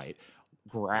say it right.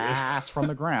 Grass from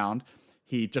the ground.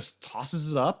 He just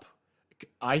tosses it up,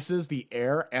 ices the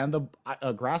air and the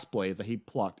grass blades that he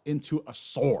plucked into a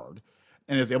sword,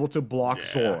 and is able to block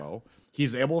Zoro.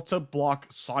 He's able to block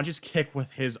Sanji's kick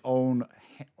with his own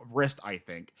wrist, I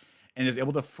think, and is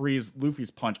able to freeze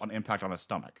Luffy's punch on impact on his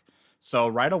stomach. So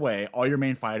right away, all your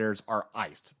main fighters are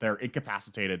iced. They're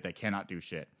incapacitated. They cannot do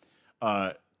shit.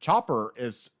 Chopper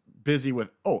is busy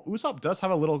with... Oh, Usopp does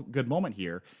have a little good moment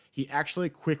here. He actually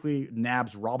quickly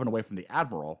nabs Robin away from the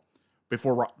Admiral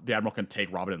before the Admiral can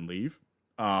take Robin and leave.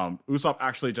 Usopp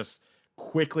actually just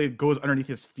quickly goes underneath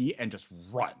his feet and just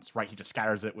runs, right? He just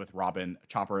scatters it with Robin.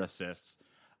 Chopper assists.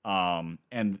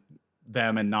 And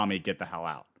them and Nami get the hell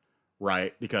out,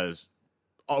 right? Because...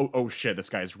 Oh shit, this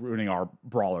guy's ruining our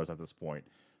brawlers at this point.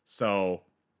 So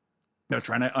they're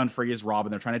trying to unfreeze Robin.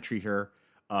 They're trying to treat her.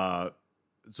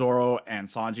 Zoro and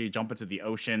Sanji jump into the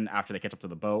ocean after they catch up to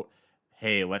the boat.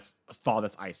 Hey, let's thaw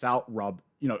this ice out.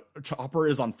 Chopper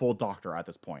is on full doctor at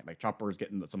this point. Like, Chopper is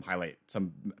getting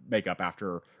some makeup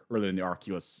after earlier in the arc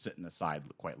he was sitting aside,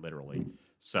 quite literally.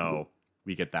 So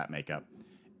we get that makeup.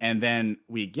 And then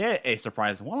we get a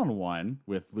surprise one-on-one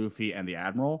with Luffy and the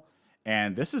Admiral.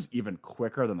 And this is even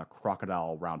quicker than the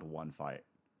Crocodile round 1 fight.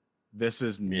 This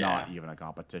is not even a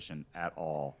competition at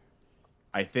all.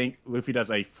 I think Luffy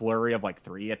does a flurry of like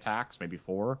 3 attacks, maybe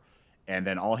 4. And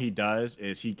then all he does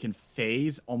is he can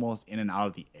phase almost in and out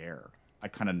of the air. I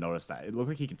kind of noticed that. It looks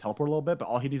like he can teleport a little bit, but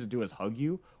all he needs to do is hug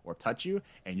you or touch you,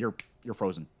 and you're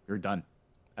frozen. You're done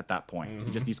at that point.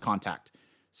 He just needs contact.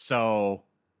 So,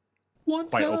 One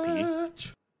quite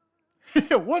touch.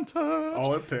 OP. One touch.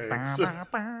 All it takes.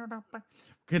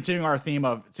 Continuing our theme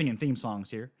of singing theme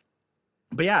songs here.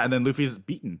 But yeah, and then Luffy's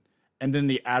beaten. And then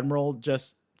the Admiral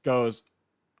just goes,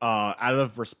 out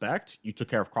of respect, you took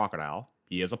care of Crocodile.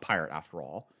 He is a pirate after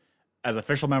all. As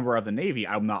official member of the Navy,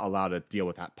 I'm not allowed to deal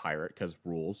with that pirate because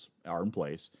rules are in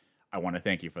place. I want to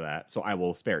thank you for that, so I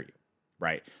will spare you.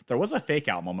 Right? There was a fake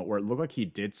out moment where it looked like he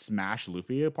did smash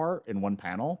Luffy apart in one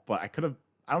panel, but I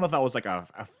don't know if that was like a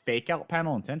fake out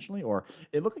panel intentionally, or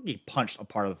it looked like he punched a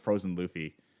part of the frozen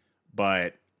Luffy,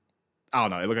 but I don't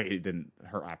know. It looked like he didn't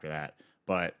hurt after that.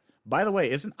 But by the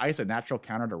way, isn't ice a natural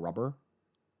counter to rubber?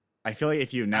 I feel like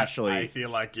if you naturally... I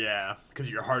feel like, because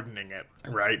you're hardening it,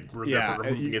 right? Yeah,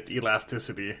 removing its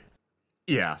elasticity.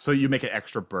 Yeah, so you make it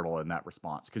extra brittle in that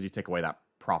response because you take away that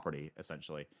property,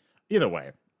 essentially. Either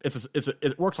way,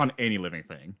 it works on any living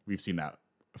thing. We've seen that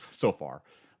so far.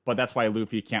 But that's why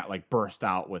Luffy can't, like, burst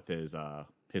out with his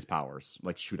powers,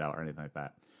 like shoot out or anything like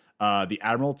that. The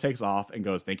Admiral takes off and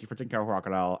goes, thank you for taking care of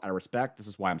Crocodile. Out of respect, this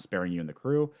is why I'm sparing you and the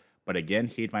crew. But again,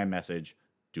 heed my message.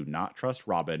 Do not trust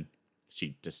Robin.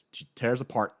 She tears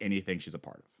apart anything she's a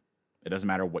part of. It doesn't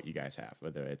matter what you guys have,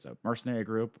 whether it's a mercenary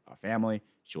group, a family,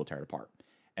 she will tear it apart.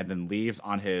 And then leaves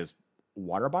on his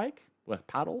water bike with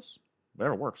paddles,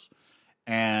 whatever works.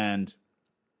 And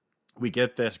we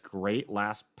get this great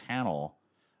last panel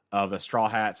of the Straw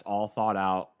Hats all thought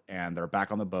out, and they're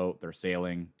back on the boat, they're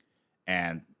sailing,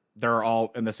 and they're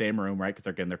all in the same room, right?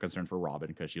 Because they're concerned for Robin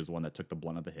because she was the one that took the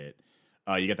blunt of the hit.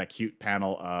 You get that cute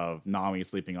panel of Nami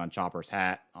sleeping on Chopper's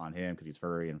hat on him because he's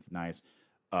furry and nice.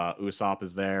 Usopp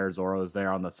is there. Zoro's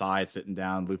there on the side sitting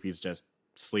down. Luffy's just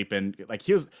sleeping. Like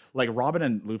he was like Robin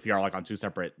and Luffy are like on 2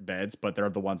 separate beds, but they're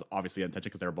the ones obviously untouched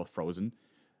because they're both frozen.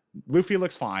 Luffy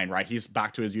looks fine, right? He's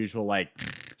back to his usual like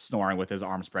snoring with his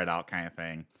arms spread out kind of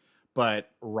thing. But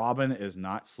Robin is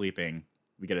not sleeping.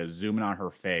 We get a zoom in on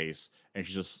her face, and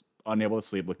she's just unable to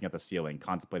sleep, looking at the ceiling,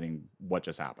 contemplating what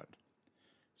just happened.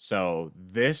 So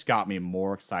this got me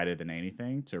more excited than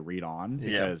anything to read on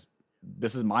because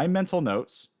this is my mental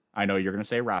notes. I know you're going to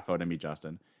say Raffo to me,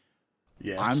 Justin.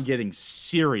 Yes. I'm getting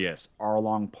serious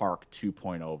Arlong Park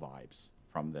 2.0 vibes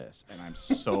from this, and I'm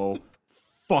so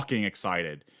fucking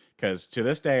excited because to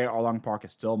this day, Arlong Park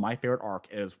is still my favorite arc.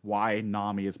 It is why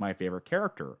Nami is my favorite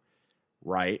character,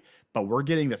 right? But we're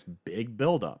getting this big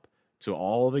buildup to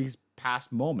all these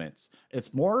past moments.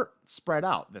 It's more spread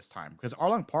out this time because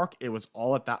Arlong Park, it was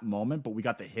all at that moment, but we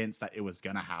got the hints that it was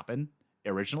going to happen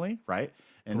originally, right?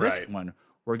 And this one,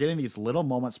 we're getting these little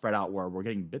moments spread out where we're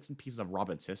getting bits and pieces of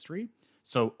Robin's history.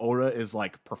 So Oda is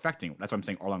like perfecting. That's why I'm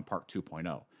saying Arlong Park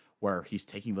 2.0, where he's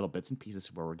taking little bits and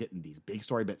pieces where we're getting these big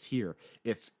story bits here.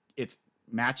 It's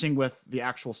matching with the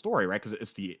actual story, right? Because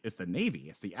it's the Navy,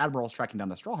 it's the admirals tracking down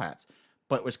the Straw Hats,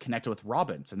 but it was connected with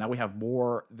Robin. So now we have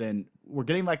more than we're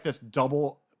getting like this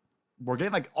double. We're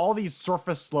getting like all these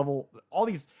surface level, all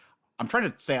these. I'm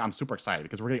trying to say I'm super excited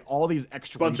because we're getting all these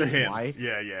extra bunch of hints. Why.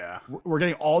 Yeah. We're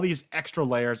getting all these extra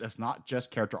layers. It's not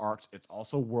just character arcs. It's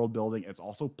also world building. It's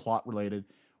also plot related.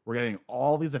 We're getting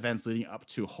all these events leading up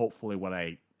to hopefully what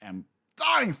I am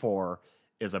dying for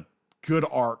is a good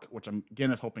arc, which I'm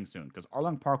again is hoping soon because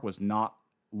Arlong Park was not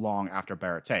long after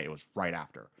Barate. It was right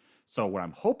after. So what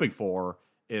I'm hoping for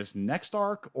is next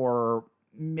arc or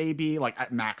maybe like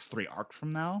at max 3 arcs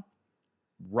from now,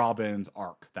 Robin's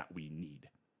arc that we need.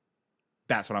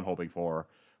 That's what I'm hoping for.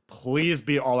 Please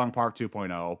be Arlong Park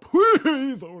 2.0.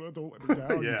 Please, Oda, don't let me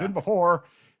down. Yeah. You didn't before.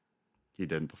 You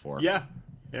didn't before. Yeah.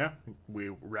 We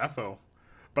Raffo.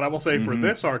 But I will say for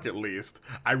this arc at least,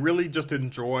 I really just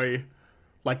enjoy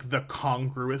like the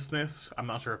congruousness. I'm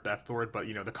not sure if that's the word, but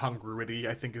you know, the congruity,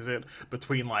 I think is it,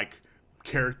 between like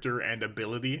character and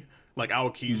ability, like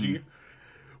Aokiji.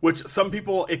 Which some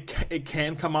people it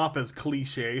can come off as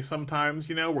cliche sometimes,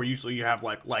 you know, where usually you have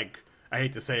like I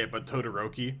hate to say it, but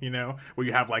Todoroki, you know, where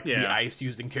you have like the ice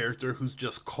using character who's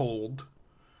just cold.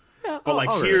 Yeah, but like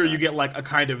here you get like a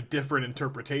kind of different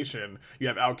interpretation. You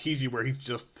have Aokiji where he's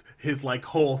just his like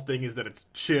whole thing is that it's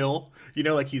chill, you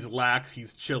know, like he's lax,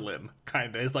 he's chillin',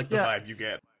 kind of is like the vibe you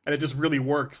get. And it just really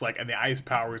works, like, and the ice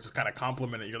powers just kind of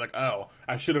complement it. You're like, oh,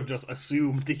 I should have just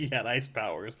assumed he had ice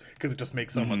powers because it just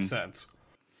makes so much sense.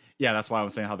 Yeah, that's why I'm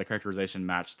saying how the characterization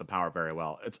matched the power very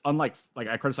well. It's unlike like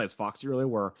I criticized Foxy earlier,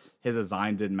 where his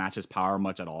design didn't match his power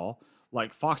much at all.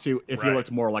 Like Foxy, if he Right.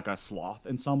 looked more like a sloth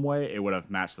in some way, it would have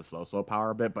matched the slow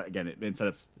power a bit. But again, instead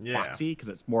it's Yeah. Foxy because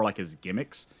it's more like his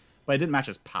gimmicks, but it didn't match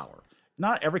his power.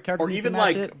 Not every character Or needs even to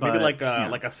match like it, maybe but,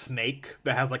 like a snake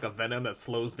that has like a venom that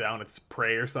slows down its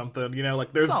prey or something. You know,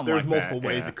 like there's Something like multiple that,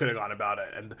 ways yeah. you could have gone about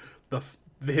it, and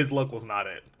his look was not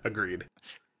it. Agreed.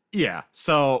 yeah.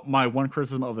 So my one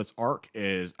criticism of this arc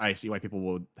is I see why people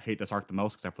would hate this arc the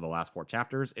most, except for the last 4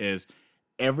 chapters, is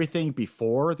everything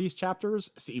before these chapters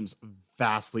seems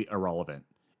vastly irrelevant.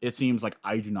 It seems like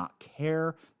I do not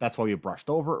care. That's why we brushed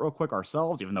over it real quick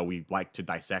ourselves, even though we like to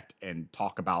dissect and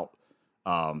talk about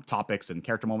topics and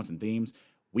character moments and themes.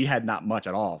 We had not much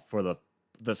at all for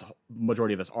this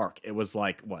majority of this arc. It was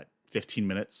like what 15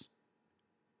 minutes,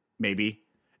 maybe,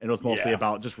 and it was mostly Yeah.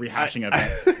 about just rehashing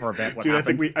event for event. What Dude,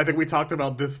 happened. I think we talked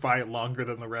about this fight longer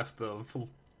than the rest of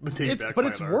the Take Back But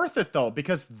fight it's arc. worth it though,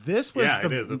 because this was Yeah, the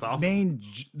it is. It's awesome.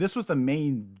 this was the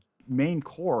main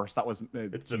course that was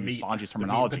It's to the use meat, Sanji's the meat and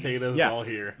terminology. potatoes yeah, all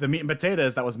here. the meat and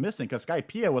potatoes that was missing, because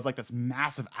Skypiea was like this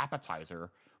massive appetizer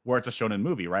where it's a shonen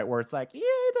movie, right? Where it's like, yeah,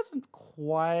 it doesn't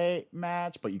quite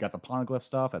match, but you got the poneglyph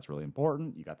stuff that's really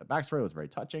important. You got the backstory, it was very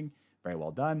touching, very well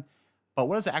done. But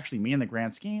what does it actually mean in the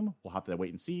grand scheme? We'll have to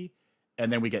wait and see.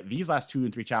 And then we get these last 2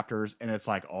 and 3 chapters, and it's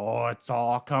like, oh, it's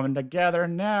all coming together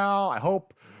now. I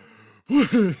hope.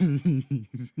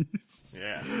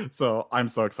 Yeah. So I'm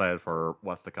so excited for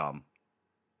what's to come.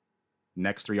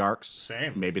 Next 3 arcs.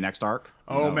 Same. Maybe next arc.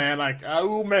 Who Oh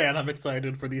knows? man, I'm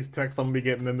excited for these texts I'm gonna be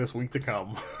getting in this week to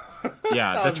come.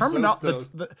 Yeah, I'm so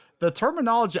stoked. the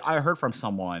terminology I heard from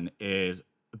someone is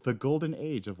the golden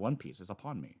age of One Piece is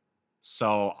upon me.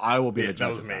 So I will be the Yeah, judge that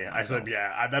was of me. that I said, myself.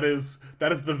 yeah, that is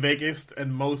the vaguest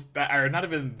and most or not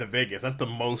even the vaguest. That's the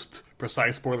most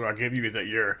precise spoiler I'll give you is that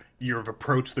you've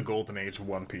approached the golden age of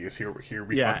One Piece. Here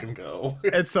we Yeah. fucking go.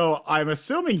 And so I'm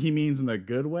assuming he means in the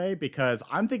good way, because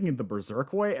I'm thinking the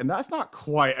Berserk way, and that's not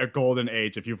quite a golden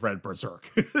age if you've read Berserk.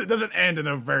 It doesn't end in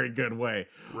a very good way.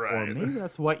 Or Right. maybe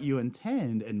that's what you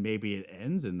intend, and maybe it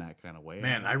ends in that kind of way.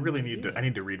 Man, I really need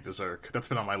to read Berserk. That's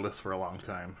been on my list for a long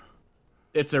time.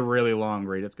 It's a really long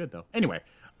read. It's good though. Anyway,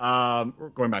 we're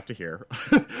going back to here.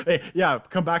 Hey, yeah,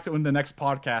 come back to in the next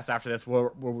podcast after this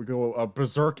where we go.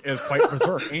 Berserk is quite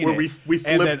berserk, ain't Where it? we And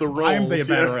flip then the roles. I'm the yeah.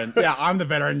 veteran. Yeah, I'm the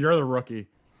veteran. You're the rookie.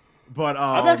 But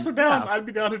I'm actually down. yes. I'd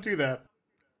be down to do that.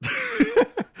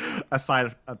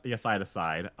 aside,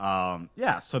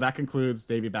 yeah. So that concludes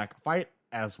Davy Back Fight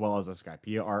as well as the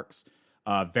Skypiea arcs.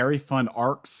 Very fun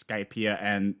arcs, Skypiea,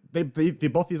 and they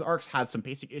both these arcs had some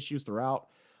basic issues throughout.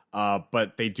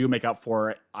 But they do make up for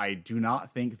it. I do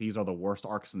not think these are the worst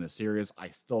arcs in the series. I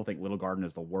still think Little Garden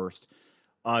is the worst.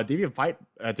 Davy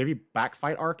Back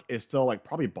Fight arc is still like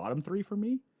probably bottom 3 for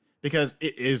me, because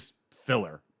it is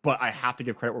filler. But I have to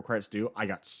give credit where credit's due. I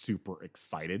got super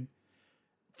excited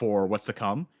for what's to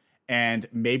come, and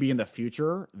maybe in the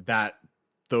future that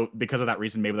though because of that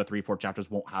reason, maybe the 3-4 chapters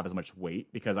won't have as much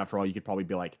weight, because after all, you could probably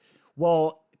be like,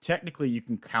 well, technically you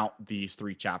can count these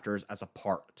 3 chapters as a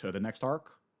part to the next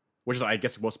arc. Which is, I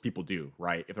guess, most people do,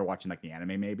 right? If they're watching like the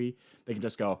anime, maybe they can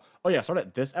just go, "Oh yeah, start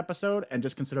at this episode and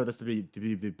just consider this to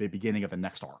be the beginning of the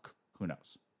next arc." Who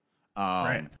knows?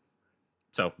 Right.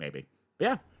 So maybe, but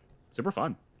yeah, super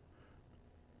fun.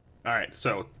 All right,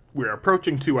 so we're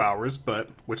approaching 2 hours, but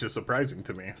which is surprising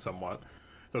to me somewhat.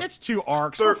 So, It's 2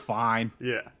 arcs. We're fine.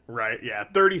 yeah, right. Yeah,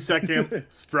 30-second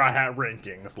Straw Hat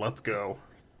rankings. Let's go.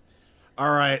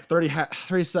 All right,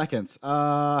 30 seconds.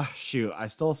 Shoot, I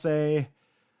still say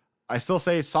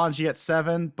Sanji at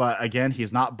 7, but again,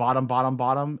 he's not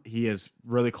bottom. He is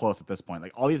really close at this point.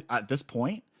 Like all these at this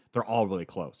point, they're all really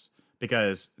close,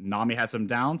 because Nami had some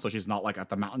down, so she's not like at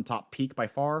the mountaintop peak by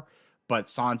far. But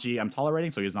Sanji, I'm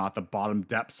tolerating, so he's not at the bottom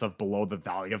depths of below the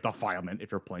Valley of Defilement.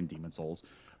 If you're playing Demon Souls,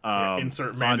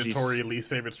 Insert Sanji's- mandatory least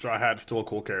favorite Straw Hat, still a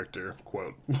cool character.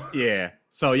 Quote. Yeah.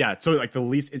 So like the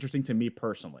least interesting to me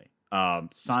personally.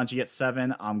 Sanji at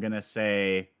 7. I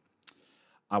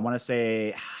want to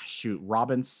say, shoot,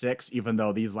 Robin 6, even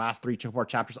though these last 3-4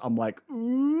 chapters, I'm like,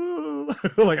 ooh,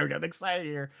 like I'm getting excited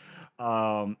here.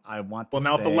 I want to Well,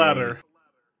 now say, the ladder.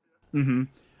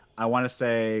 I want to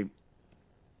say,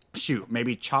 shoot,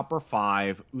 maybe Chopper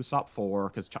 5, Usopp 4,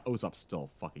 because Usopp's still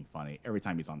fucking funny. Every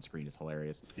time he's on screen, it's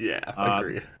hilarious. Yeah,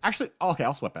 agree. Actually, okay,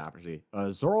 I'll swap it actually.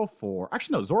 Zoro 4.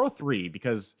 Actually, no, Zoro 3,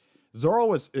 because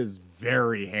Zoro is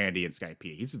very handy in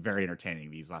Skypiea. He's very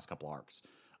entertaining these last couple arcs.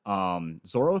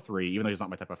 Zoro 3, even though he's not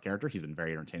my type of character, he's been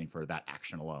very entertaining for that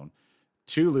action alone.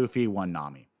 2 Luffy, 1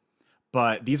 Nami.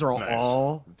 But these are Nice.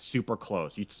 all super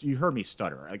close. You heard me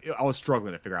stutter. Like, I was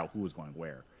struggling to figure out who was going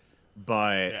where.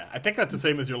 But Yeah, I think that's the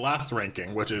same as your last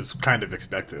ranking, which is kind of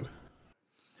expected.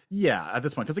 yeah, at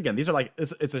this point, because again, these are like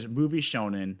it's a movie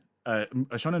shonen, a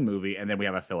shonen movie, and then we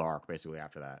have a filler arc basically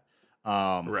after that.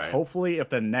 Right. Hopefully, if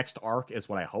the next arc is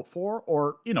what I hope for,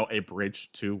 or a bridge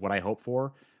to what I hope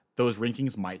for, those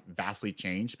rankings might vastly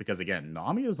change because again,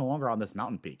 Nami is no longer on this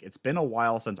mountain peak. It's been a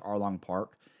while since Arlong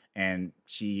Park, and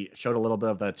she showed a little bit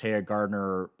of the Taya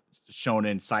Gardner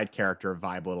shonen side character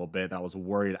vibe a little bit that I was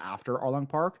worried after Arlong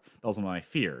Park. That was one of my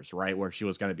fears, right? Where she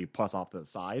was going to be put off to the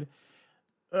side.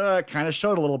 Kind of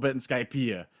showed a little bit in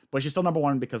Skypiea, but she's still number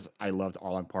one because I loved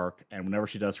Arlong Park, and whenever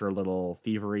she does her little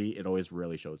thievery, it always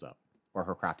really shows up, or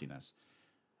her craftiness.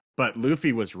 But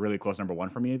Luffy was really close number one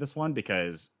for me this one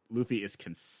because Luffy is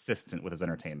consistent with his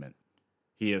entertainment.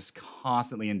 He is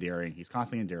constantly endearing. He's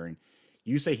constantly endearing.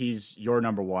 You say he's your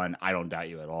number one, I don't doubt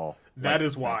you at all. That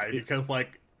is why, because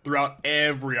throughout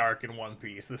every arc in One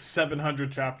Piece, the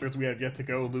 700 chapters we have yet to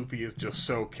go, Luffy is just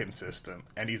so consistent,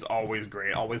 and he's always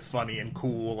great, always funny and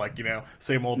cool,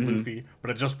 same old Luffy. But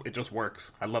it just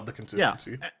works. I love the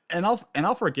consistency. Yeah, and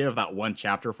I'll forgive that one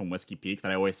chapter from Whiskey Peak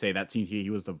that I always say that seemed he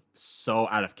was so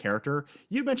out of character.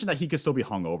 You mentioned that he could still be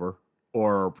hungover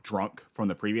or drunk from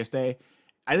the previous day.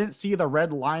 I didn't see the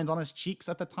red lines on his cheeks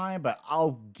at the time, but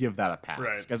I'll give that a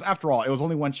pass. Because after all, it was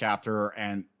only one chapter,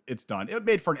 and it's done. It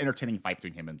made for an entertaining fight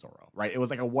between him and Zoro, right? It was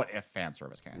like a what-if fan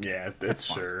service kind of thing. Yeah, it's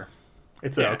sure.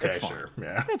 It's fine.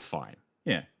 Yeah. It's fine.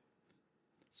 Yeah.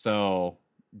 So,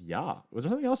 yeah. Was there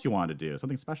something else you wanted to do?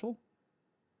 Something special?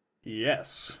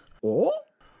 Yes. Oh?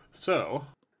 So,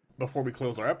 before we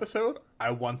close our episode,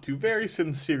 I want to very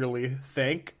sincerely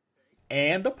thank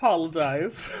and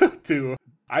apologize to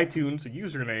iTunes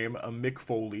username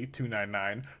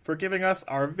MickFoley299 for giving us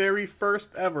our very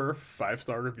first ever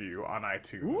 5-star review on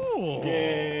iTunes. Ooh.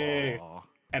 Yay!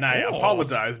 And I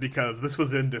apologize because this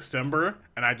was in December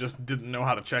and I just didn't know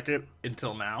how to check it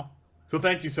until now. So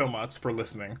thank you so much for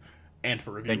listening and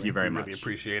for reviewing. Thank you very much. much. We really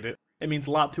appreciate it. It means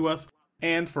a lot to us.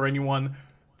 And for anyone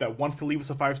that wants to leave us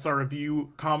a 5-star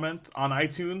review comment on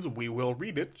iTunes, we will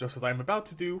read it, just as I'm about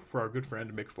to do for our good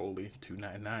friend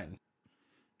MickFoley299.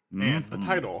 And the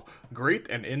title, Great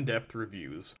and In-Depth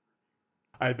Reviews.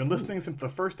 I've been listening since the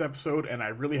first episode, and I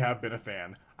really have been a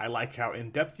fan. I like how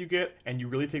in-depth you get, and you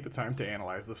really take the time to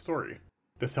analyze the story.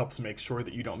 This helps make sure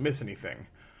that you don't miss anything.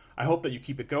 I hope that you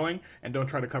keep it going, and don't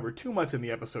try to cover too much in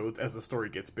the episodes as the story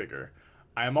gets bigger.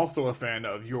 I am also a fan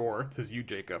of your, says you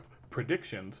Jacob,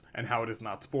 predictions, and how it is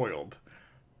not spoiled.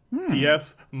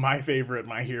 P.S. My favorite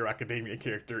My Hero Academia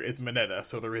character is Mineta,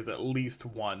 so there is at least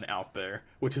one out there,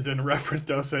 which is in reference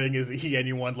to us saying, is he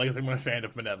anyone like I'm a fan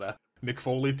of Mineta.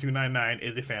 MickFoley299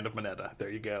 is a fan of Mineta. There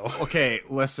you go. Okay,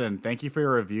 listen, thank you for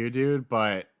your review, dude,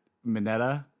 but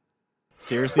Mineta?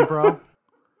 Seriously, bro?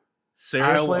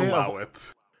 Seriously? I'll allow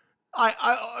it.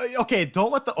 Okay,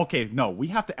 don't let the... Okay, no, we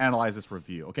have to analyze this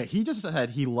review. Okay, he just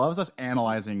said he loves us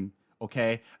analyzing,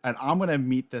 okay? And I'm going to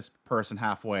meet this person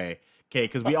halfway. Okay,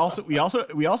 because we also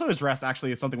addressed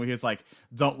actually something where he was like,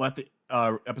 don't let the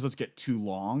episodes get too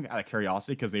long out of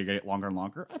curiosity because they get longer and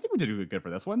longer. I think we did good for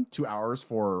this one. 2 hours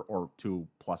or 2+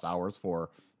 hours for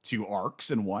 2 arcs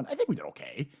in one. I think we did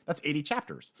okay. That's 80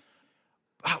 chapters.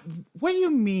 What do you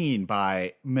mean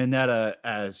by Mineta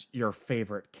as your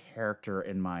favorite character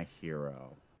in My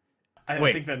Hero?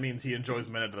 I think that means he enjoys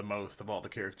Mineta the most of all the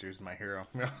characters in My Hero.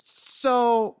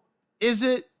 So, is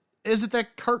it the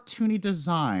cartoony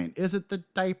design? Is it the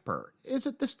diaper? Is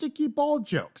it the sticky ball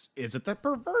jokes? Is it the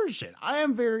perversion? I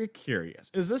am very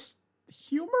curious. Is this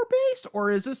humor-based,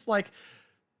 or is it like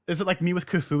me with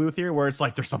Cthulhu Theory, where it's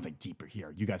like, there's something deeper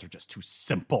here. You guys are just too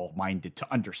simple-minded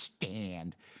to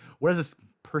understand. What does this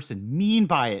person mean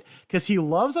by it? Because he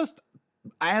loves us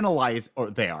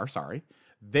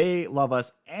they love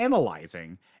us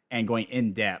analyzing and going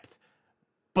in depth,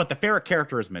 but the favorite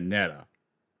character is Mineta.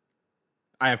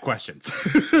 I have questions.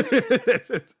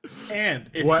 And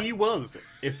if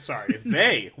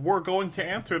they were going to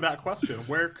answer that question,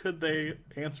 where could they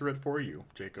answer it for you,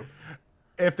 Jacob?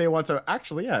 If they want to,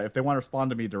 if they want to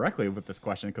respond to me directly with this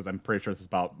question, because I'm pretty sure this is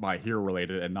about My Hero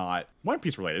related and not One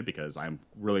Piece related, because I'm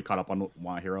really caught up on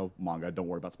My Hero manga. Don't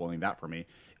worry about spoiling that for me.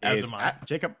 Is at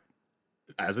Jacob,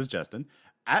 as is Justin,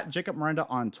 at Jacob Miranda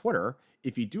on Twitter.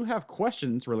 If you do have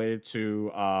questions related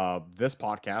to this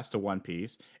podcast, to One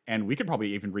Piece, and we could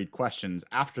probably even read questions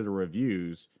after the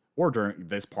reviews or during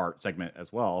this segment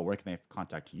as well, where can they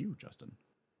contact you, Justin?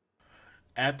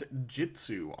 At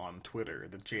Jitsu on Twitter,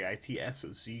 the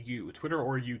JITSZU, Twitter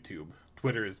or YouTube.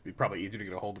 Twitter is probably easier to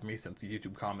get a hold of me since the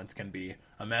YouTube comments can be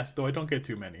a mess, though I don't get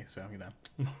too many, so,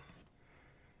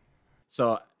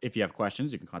 So if you have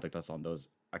questions, you can contact us on those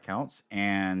accounts.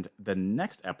 And the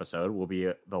next episode will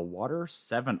be the Water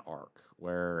 7 arc,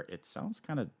 where it sounds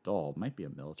kind of dull. It might be a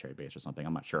military base or something.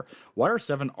 I'm not sure. Water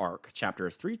 7 arc,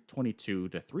 chapters 322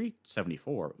 to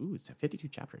 374. Ooh, it's 52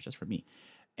 chapters just for me.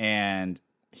 And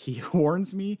he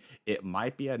warns me it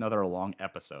might be another long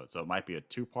episode. So it might be a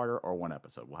 2-parter or 1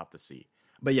 episode. We'll have to see.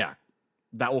 But yeah,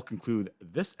 that will conclude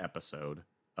this episode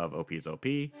of OP's OP.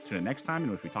 Tune in next time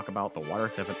in which we talk about the Water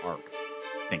 7 arc.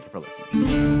 Thank you for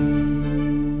listening.